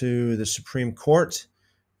to the Supreme Court.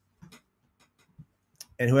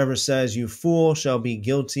 And whoever says, "You fool," shall be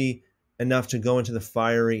guilty enough to go into the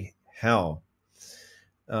fiery hell.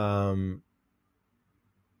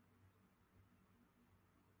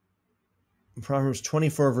 Proverbs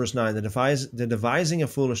 24, verse 9, the devising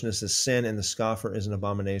of foolishness is sin, and the scoffer is an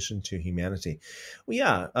abomination to humanity. Well,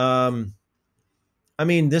 yeah. I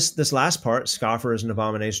mean, this last part, scoffer is an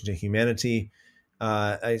abomination to humanity.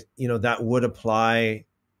 That would apply,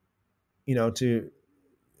 to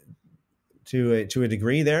a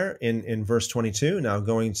degree there in verse 22. Now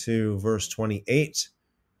going to verse 28.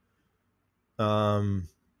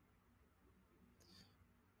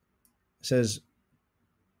 Says,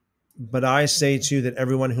 but I say to you that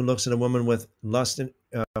everyone who looks at a woman with lust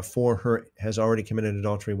for her has already committed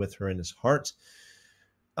adultery with her in his heart.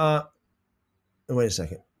 Wait a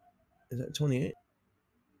second. Is that 28?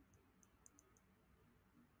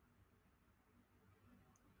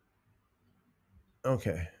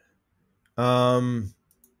 Okay.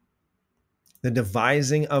 The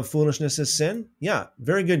devising of foolishness is sin. Yeah,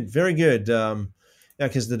 very good, very good. Yeah,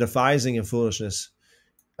 because the devising of foolishness,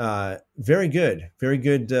 very good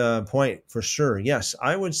point for sure. Yes,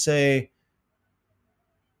 I would say.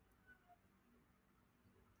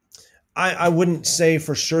 I wouldn't say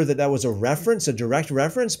for sure that was a direct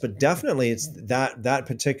reference, but definitely it's that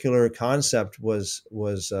particular concept was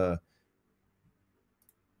what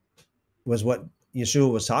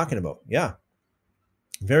Yeshua was talking about. Yeah,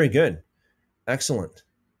 very good, excellent.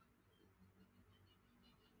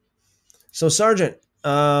 So, Sergeant,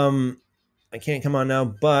 I can't come on now,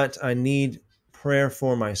 but I need prayer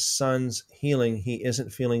for my son's healing. He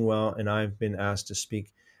isn't feeling well, and I've been asked to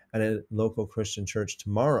speak at a local Christian church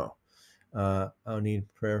tomorrow. I'll need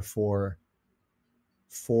prayer for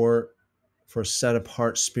set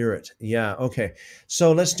apart spirit. Yeah. Okay.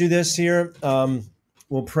 So let's do this here.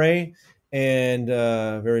 We'll pray, and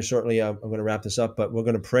very shortly I'm going to wrap this up. But we're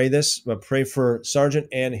going to pray this. We'll pray for Sergeant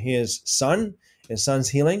and his son's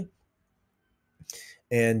healing,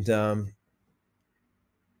 and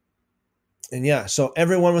yeah. So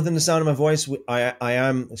everyone within the sound of my voice, I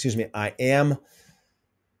am.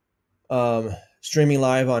 Streaming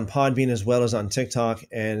live on Podbean, as well as on TikTok,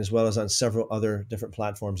 and as well as on several other different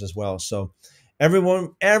platforms as well. So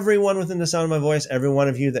everyone within the sound of my voice, every one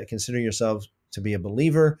of you that consider yourselves to be a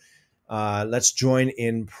believer, let's join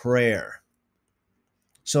in prayer.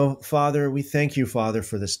 So, Father, we thank you, Father,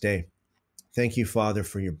 for this day. Thank you, Father,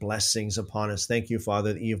 for your blessings upon us. Thank you,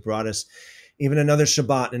 Father, that you've brought us even another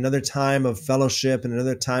Shabbat, another time of fellowship, and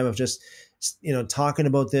another time of just, talking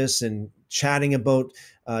about this and chatting about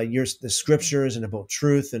the scriptures and about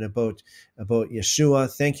truth and about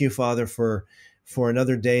Yeshua. Thank you, Father, for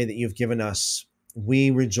another day that you've given us. We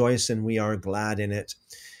rejoice and we are glad in it.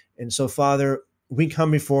 And so, Father, we come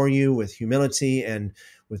before you with humility and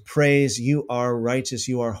with praise. You are righteous.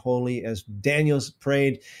 You are holy. As Daniel's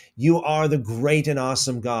prayed, you are the great and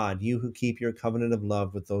awesome God, you who keep your covenant of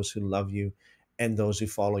love with those who love you and those who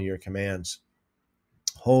follow your commands.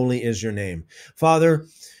 Holy is your name. Father,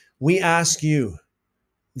 we ask you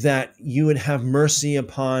that you would have mercy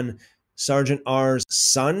upon Sergeant R's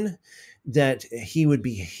son, that he would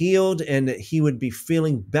be healed and that he would be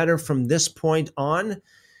feeling better from this point on.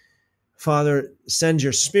 Father, send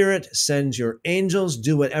your spirit, send your angels,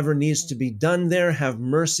 do whatever needs to be done there. Have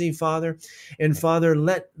mercy, Father. And Father,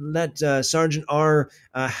 let Sergeant R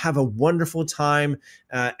have a wonderful time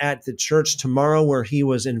at the church tomorrow where he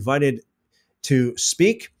was invited to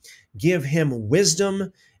speak. Give him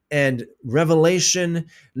wisdom and revelation.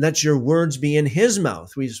 Let your words be in his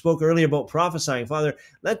mouth. We spoke earlier about prophesying. Father,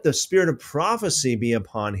 let the spirit of prophecy be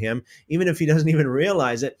upon him, even if he doesn't even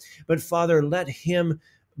realize it. But Father, let him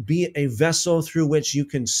be a vessel through which you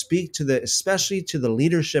can speak to especially to the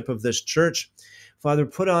leadership of this church. Father,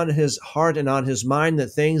 put on his heart and on his mind the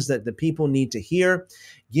things that the people need to hear.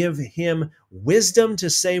 Give him wisdom to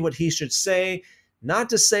say what he should say, not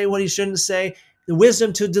to say what he shouldn't say, the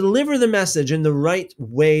wisdom to deliver the message in the right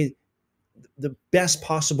way, the best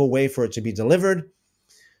possible way for it to be delivered,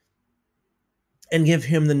 and give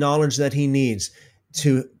him the knowledge that he needs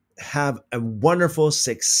to have a wonderful,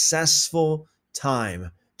 successful time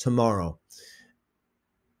tomorrow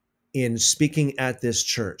in speaking at this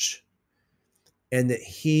church, and that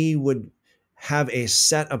he would have a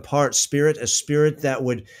set apart spirit, a spirit that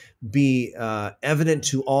would be evident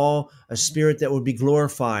to all, a spirit that would be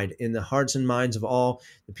glorified in the hearts and minds of all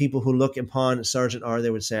the people who look upon Sergeant R. They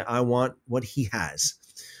would say, I want what he has.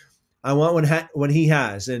 I want what he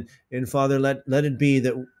has. And Father, let it be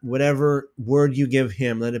that whatever word you give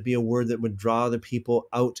him, let it be a word that would draw the people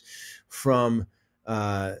out from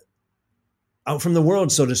the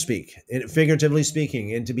world, so to speak, figuratively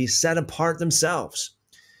speaking, and to be set apart themselves,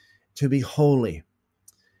 to be holy.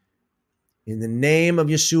 In the name of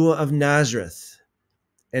Yeshua of Nazareth.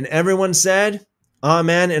 And everyone said,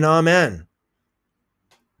 Amen and Amen.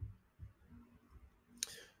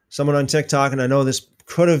 Someone on TikTok, and I know this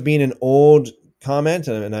could have been an old comment,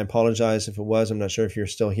 and I apologize if it was. I'm not sure if you're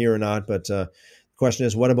still here or not, but the question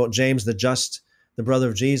is, what about James the Just, the brother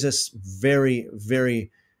of Jesus? Very,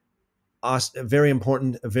 very awesome, very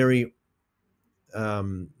important, a very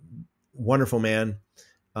wonderful man.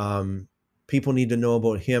 People need to know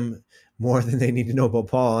about him more than they need to know about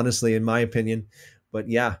Paul, honestly, in my opinion. But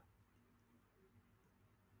yeah.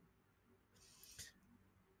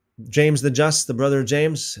 James the Just, the brother of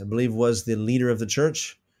James, I believe was the leader of the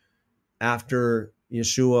church after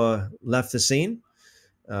Yeshua left the scene.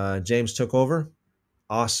 James took over.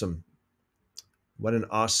 Awesome. What an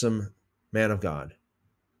awesome man of God.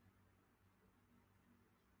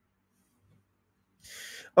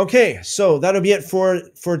 Okay, so that'll be it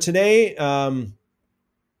for today.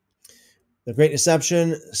 The Great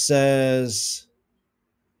Deception says,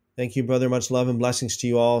 thank you, brother. Much love and blessings to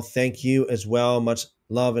you all. Thank you as well. Much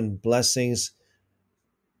love and blessings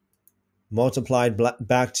multiplied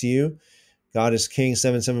back to you. God is King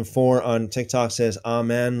 774 on TikTok says,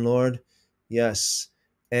 Amen, Lord. Yes.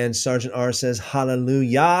 And Sergeant R says,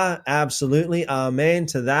 hallelujah. Absolutely. Amen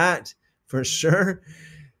to that for sure.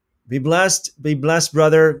 Be blessed,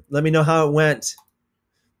 brother. Let me know how it went.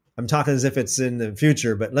 I'm talking as if it's in the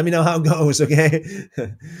future, but let me know how it goes, okay?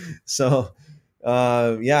 So,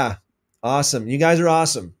 yeah, awesome. You guys are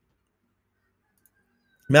awesome.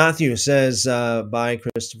 Matthew says, bye,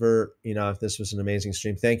 Christopher. If this was an amazing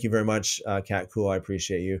stream. Thank you very much, Cat Cool. I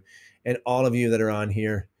appreciate you. And all of you that are on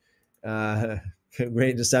here.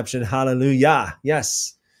 Great Deception. Hallelujah.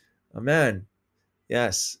 Yes. Amen.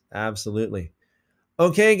 Yes, absolutely.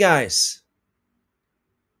 Okay, guys.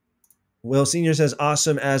 Will Senior says,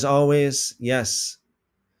 awesome as always. Yes.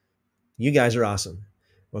 You guys are awesome.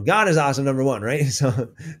 Well, God is awesome, number one, right? So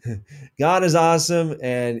God is awesome.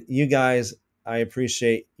 And you guys, I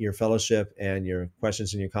appreciate your fellowship and your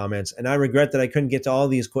questions and your comments. And I regret that I couldn't get to all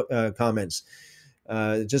these comments.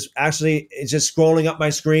 It's just scrolling up my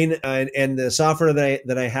screen and the software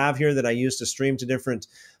that I have here that I use to stream to different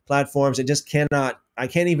platforms. It just I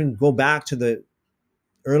can't even go back to the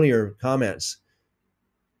earlier comments.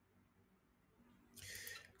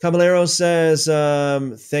 Caballero says,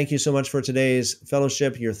 thank you so much for today's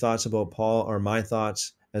fellowship. Your thoughts about Paul are my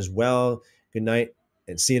thoughts as well. Good night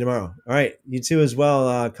and see you tomorrow. All right. You too as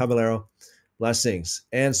well, Caballero. Blessings.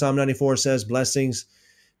 And Psalm 94 says, blessings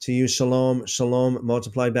to you. Shalom. Shalom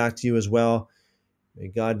multiplied back to you as well. May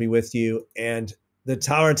God be with you. And the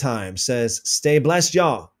Tower Time says, stay blessed,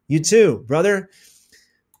 y'all. You too, brother.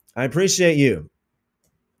 I appreciate you.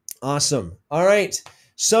 Awesome. All right.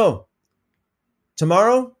 So,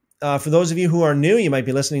 tomorrow, for those of you who are new, you might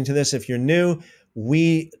be listening to this if you're new,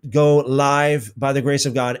 we go live by the grace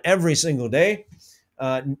of God every single day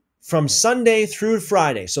from Sunday through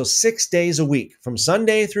Friday. So 6 days a week. From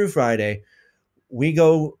Sunday through Friday, we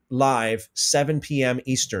go live 7 p.m.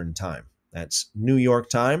 Eastern time. That's New York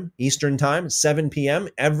time, Eastern time, 7 p.m.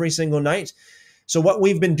 every single night. So what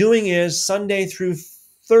we've been doing is Sunday through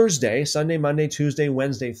Thursday, Sunday, Monday, Tuesday,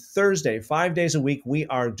 Wednesday, Thursday, 5 days a week, we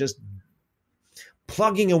are just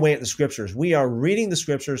plugging away at the scriptures. We are reading the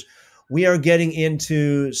scriptures. We are getting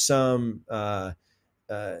into some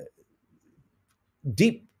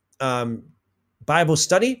deep Bible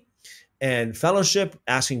study and fellowship,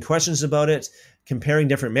 asking questions about it, comparing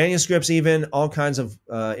different manuscripts, even all kinds of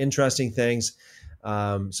interesting things.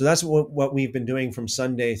 So that's what we've been doing from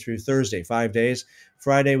Sunday through Thursday, 5 days.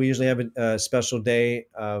 Friday, we usually have a special day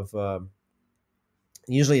of,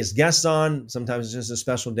 usually it's guests on. Sometimes it's just a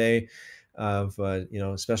special day of,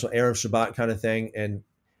 special Erev Shabbat kind of thing. And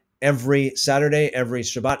every Saturday, every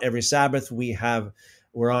Shabbat, every Sabbath,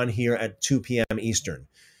 we're on here at 2 p.m. Eastern.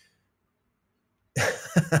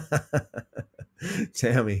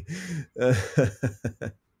 Tammy.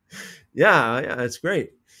 Yeah, that's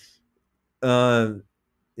great.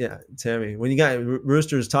 Yeah, Tammy. When you got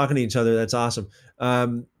roosters talking to each other, that's awesome.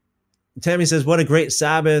 Tammy says, what a great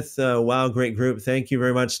Sabbath. Wow, great group. Thank you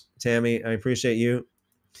very much, Tammy. I appreciate you.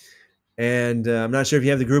 And I'm not sure if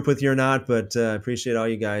you have the group with you or not, but I appreciate all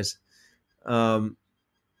you guys.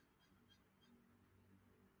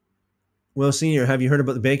 Will Senior, have you heard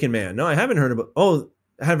about the Bacon Man? No, I haven't heard about.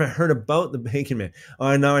 I haven't heard about the Bacon Man.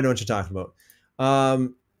 Oh, now I know what you're talking about.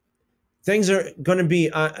 Things are going to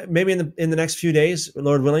be maybe in the next few days,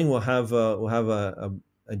 Lord willing, we'll have a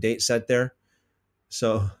date set there.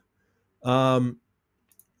 So,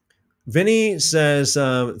 Vinny says,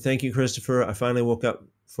 "Thank you, Christopher. I finally woke up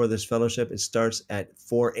for this fellowship. It starts at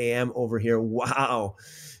 4 a.m. over here. Wow,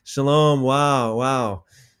 shalom. Wow,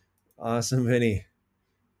 awesome, Vinny.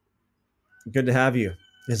 Good to have you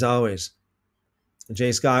as always."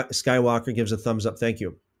 Jay Skywalker gives a thumbs up. Thank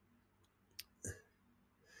you.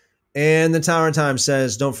 And the Tower Time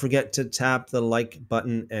says, don't forget to tap the like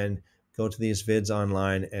button and go to these vids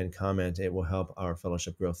online and comment. It will help our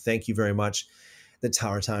fellowship grow. Thank you very much, the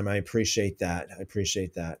Tower Time. I appreciate that.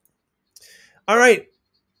 All right.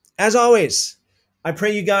 As always, I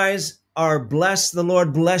pray you guys are blessed. The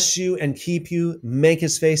Lord bless you and keep you, make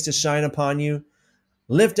his face to shine upon you,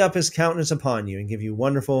 lift up his countenance upon you, and give you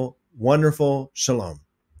wonderful, wonderful shalom.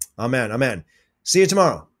 Amen. See you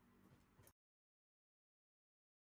tomorrow.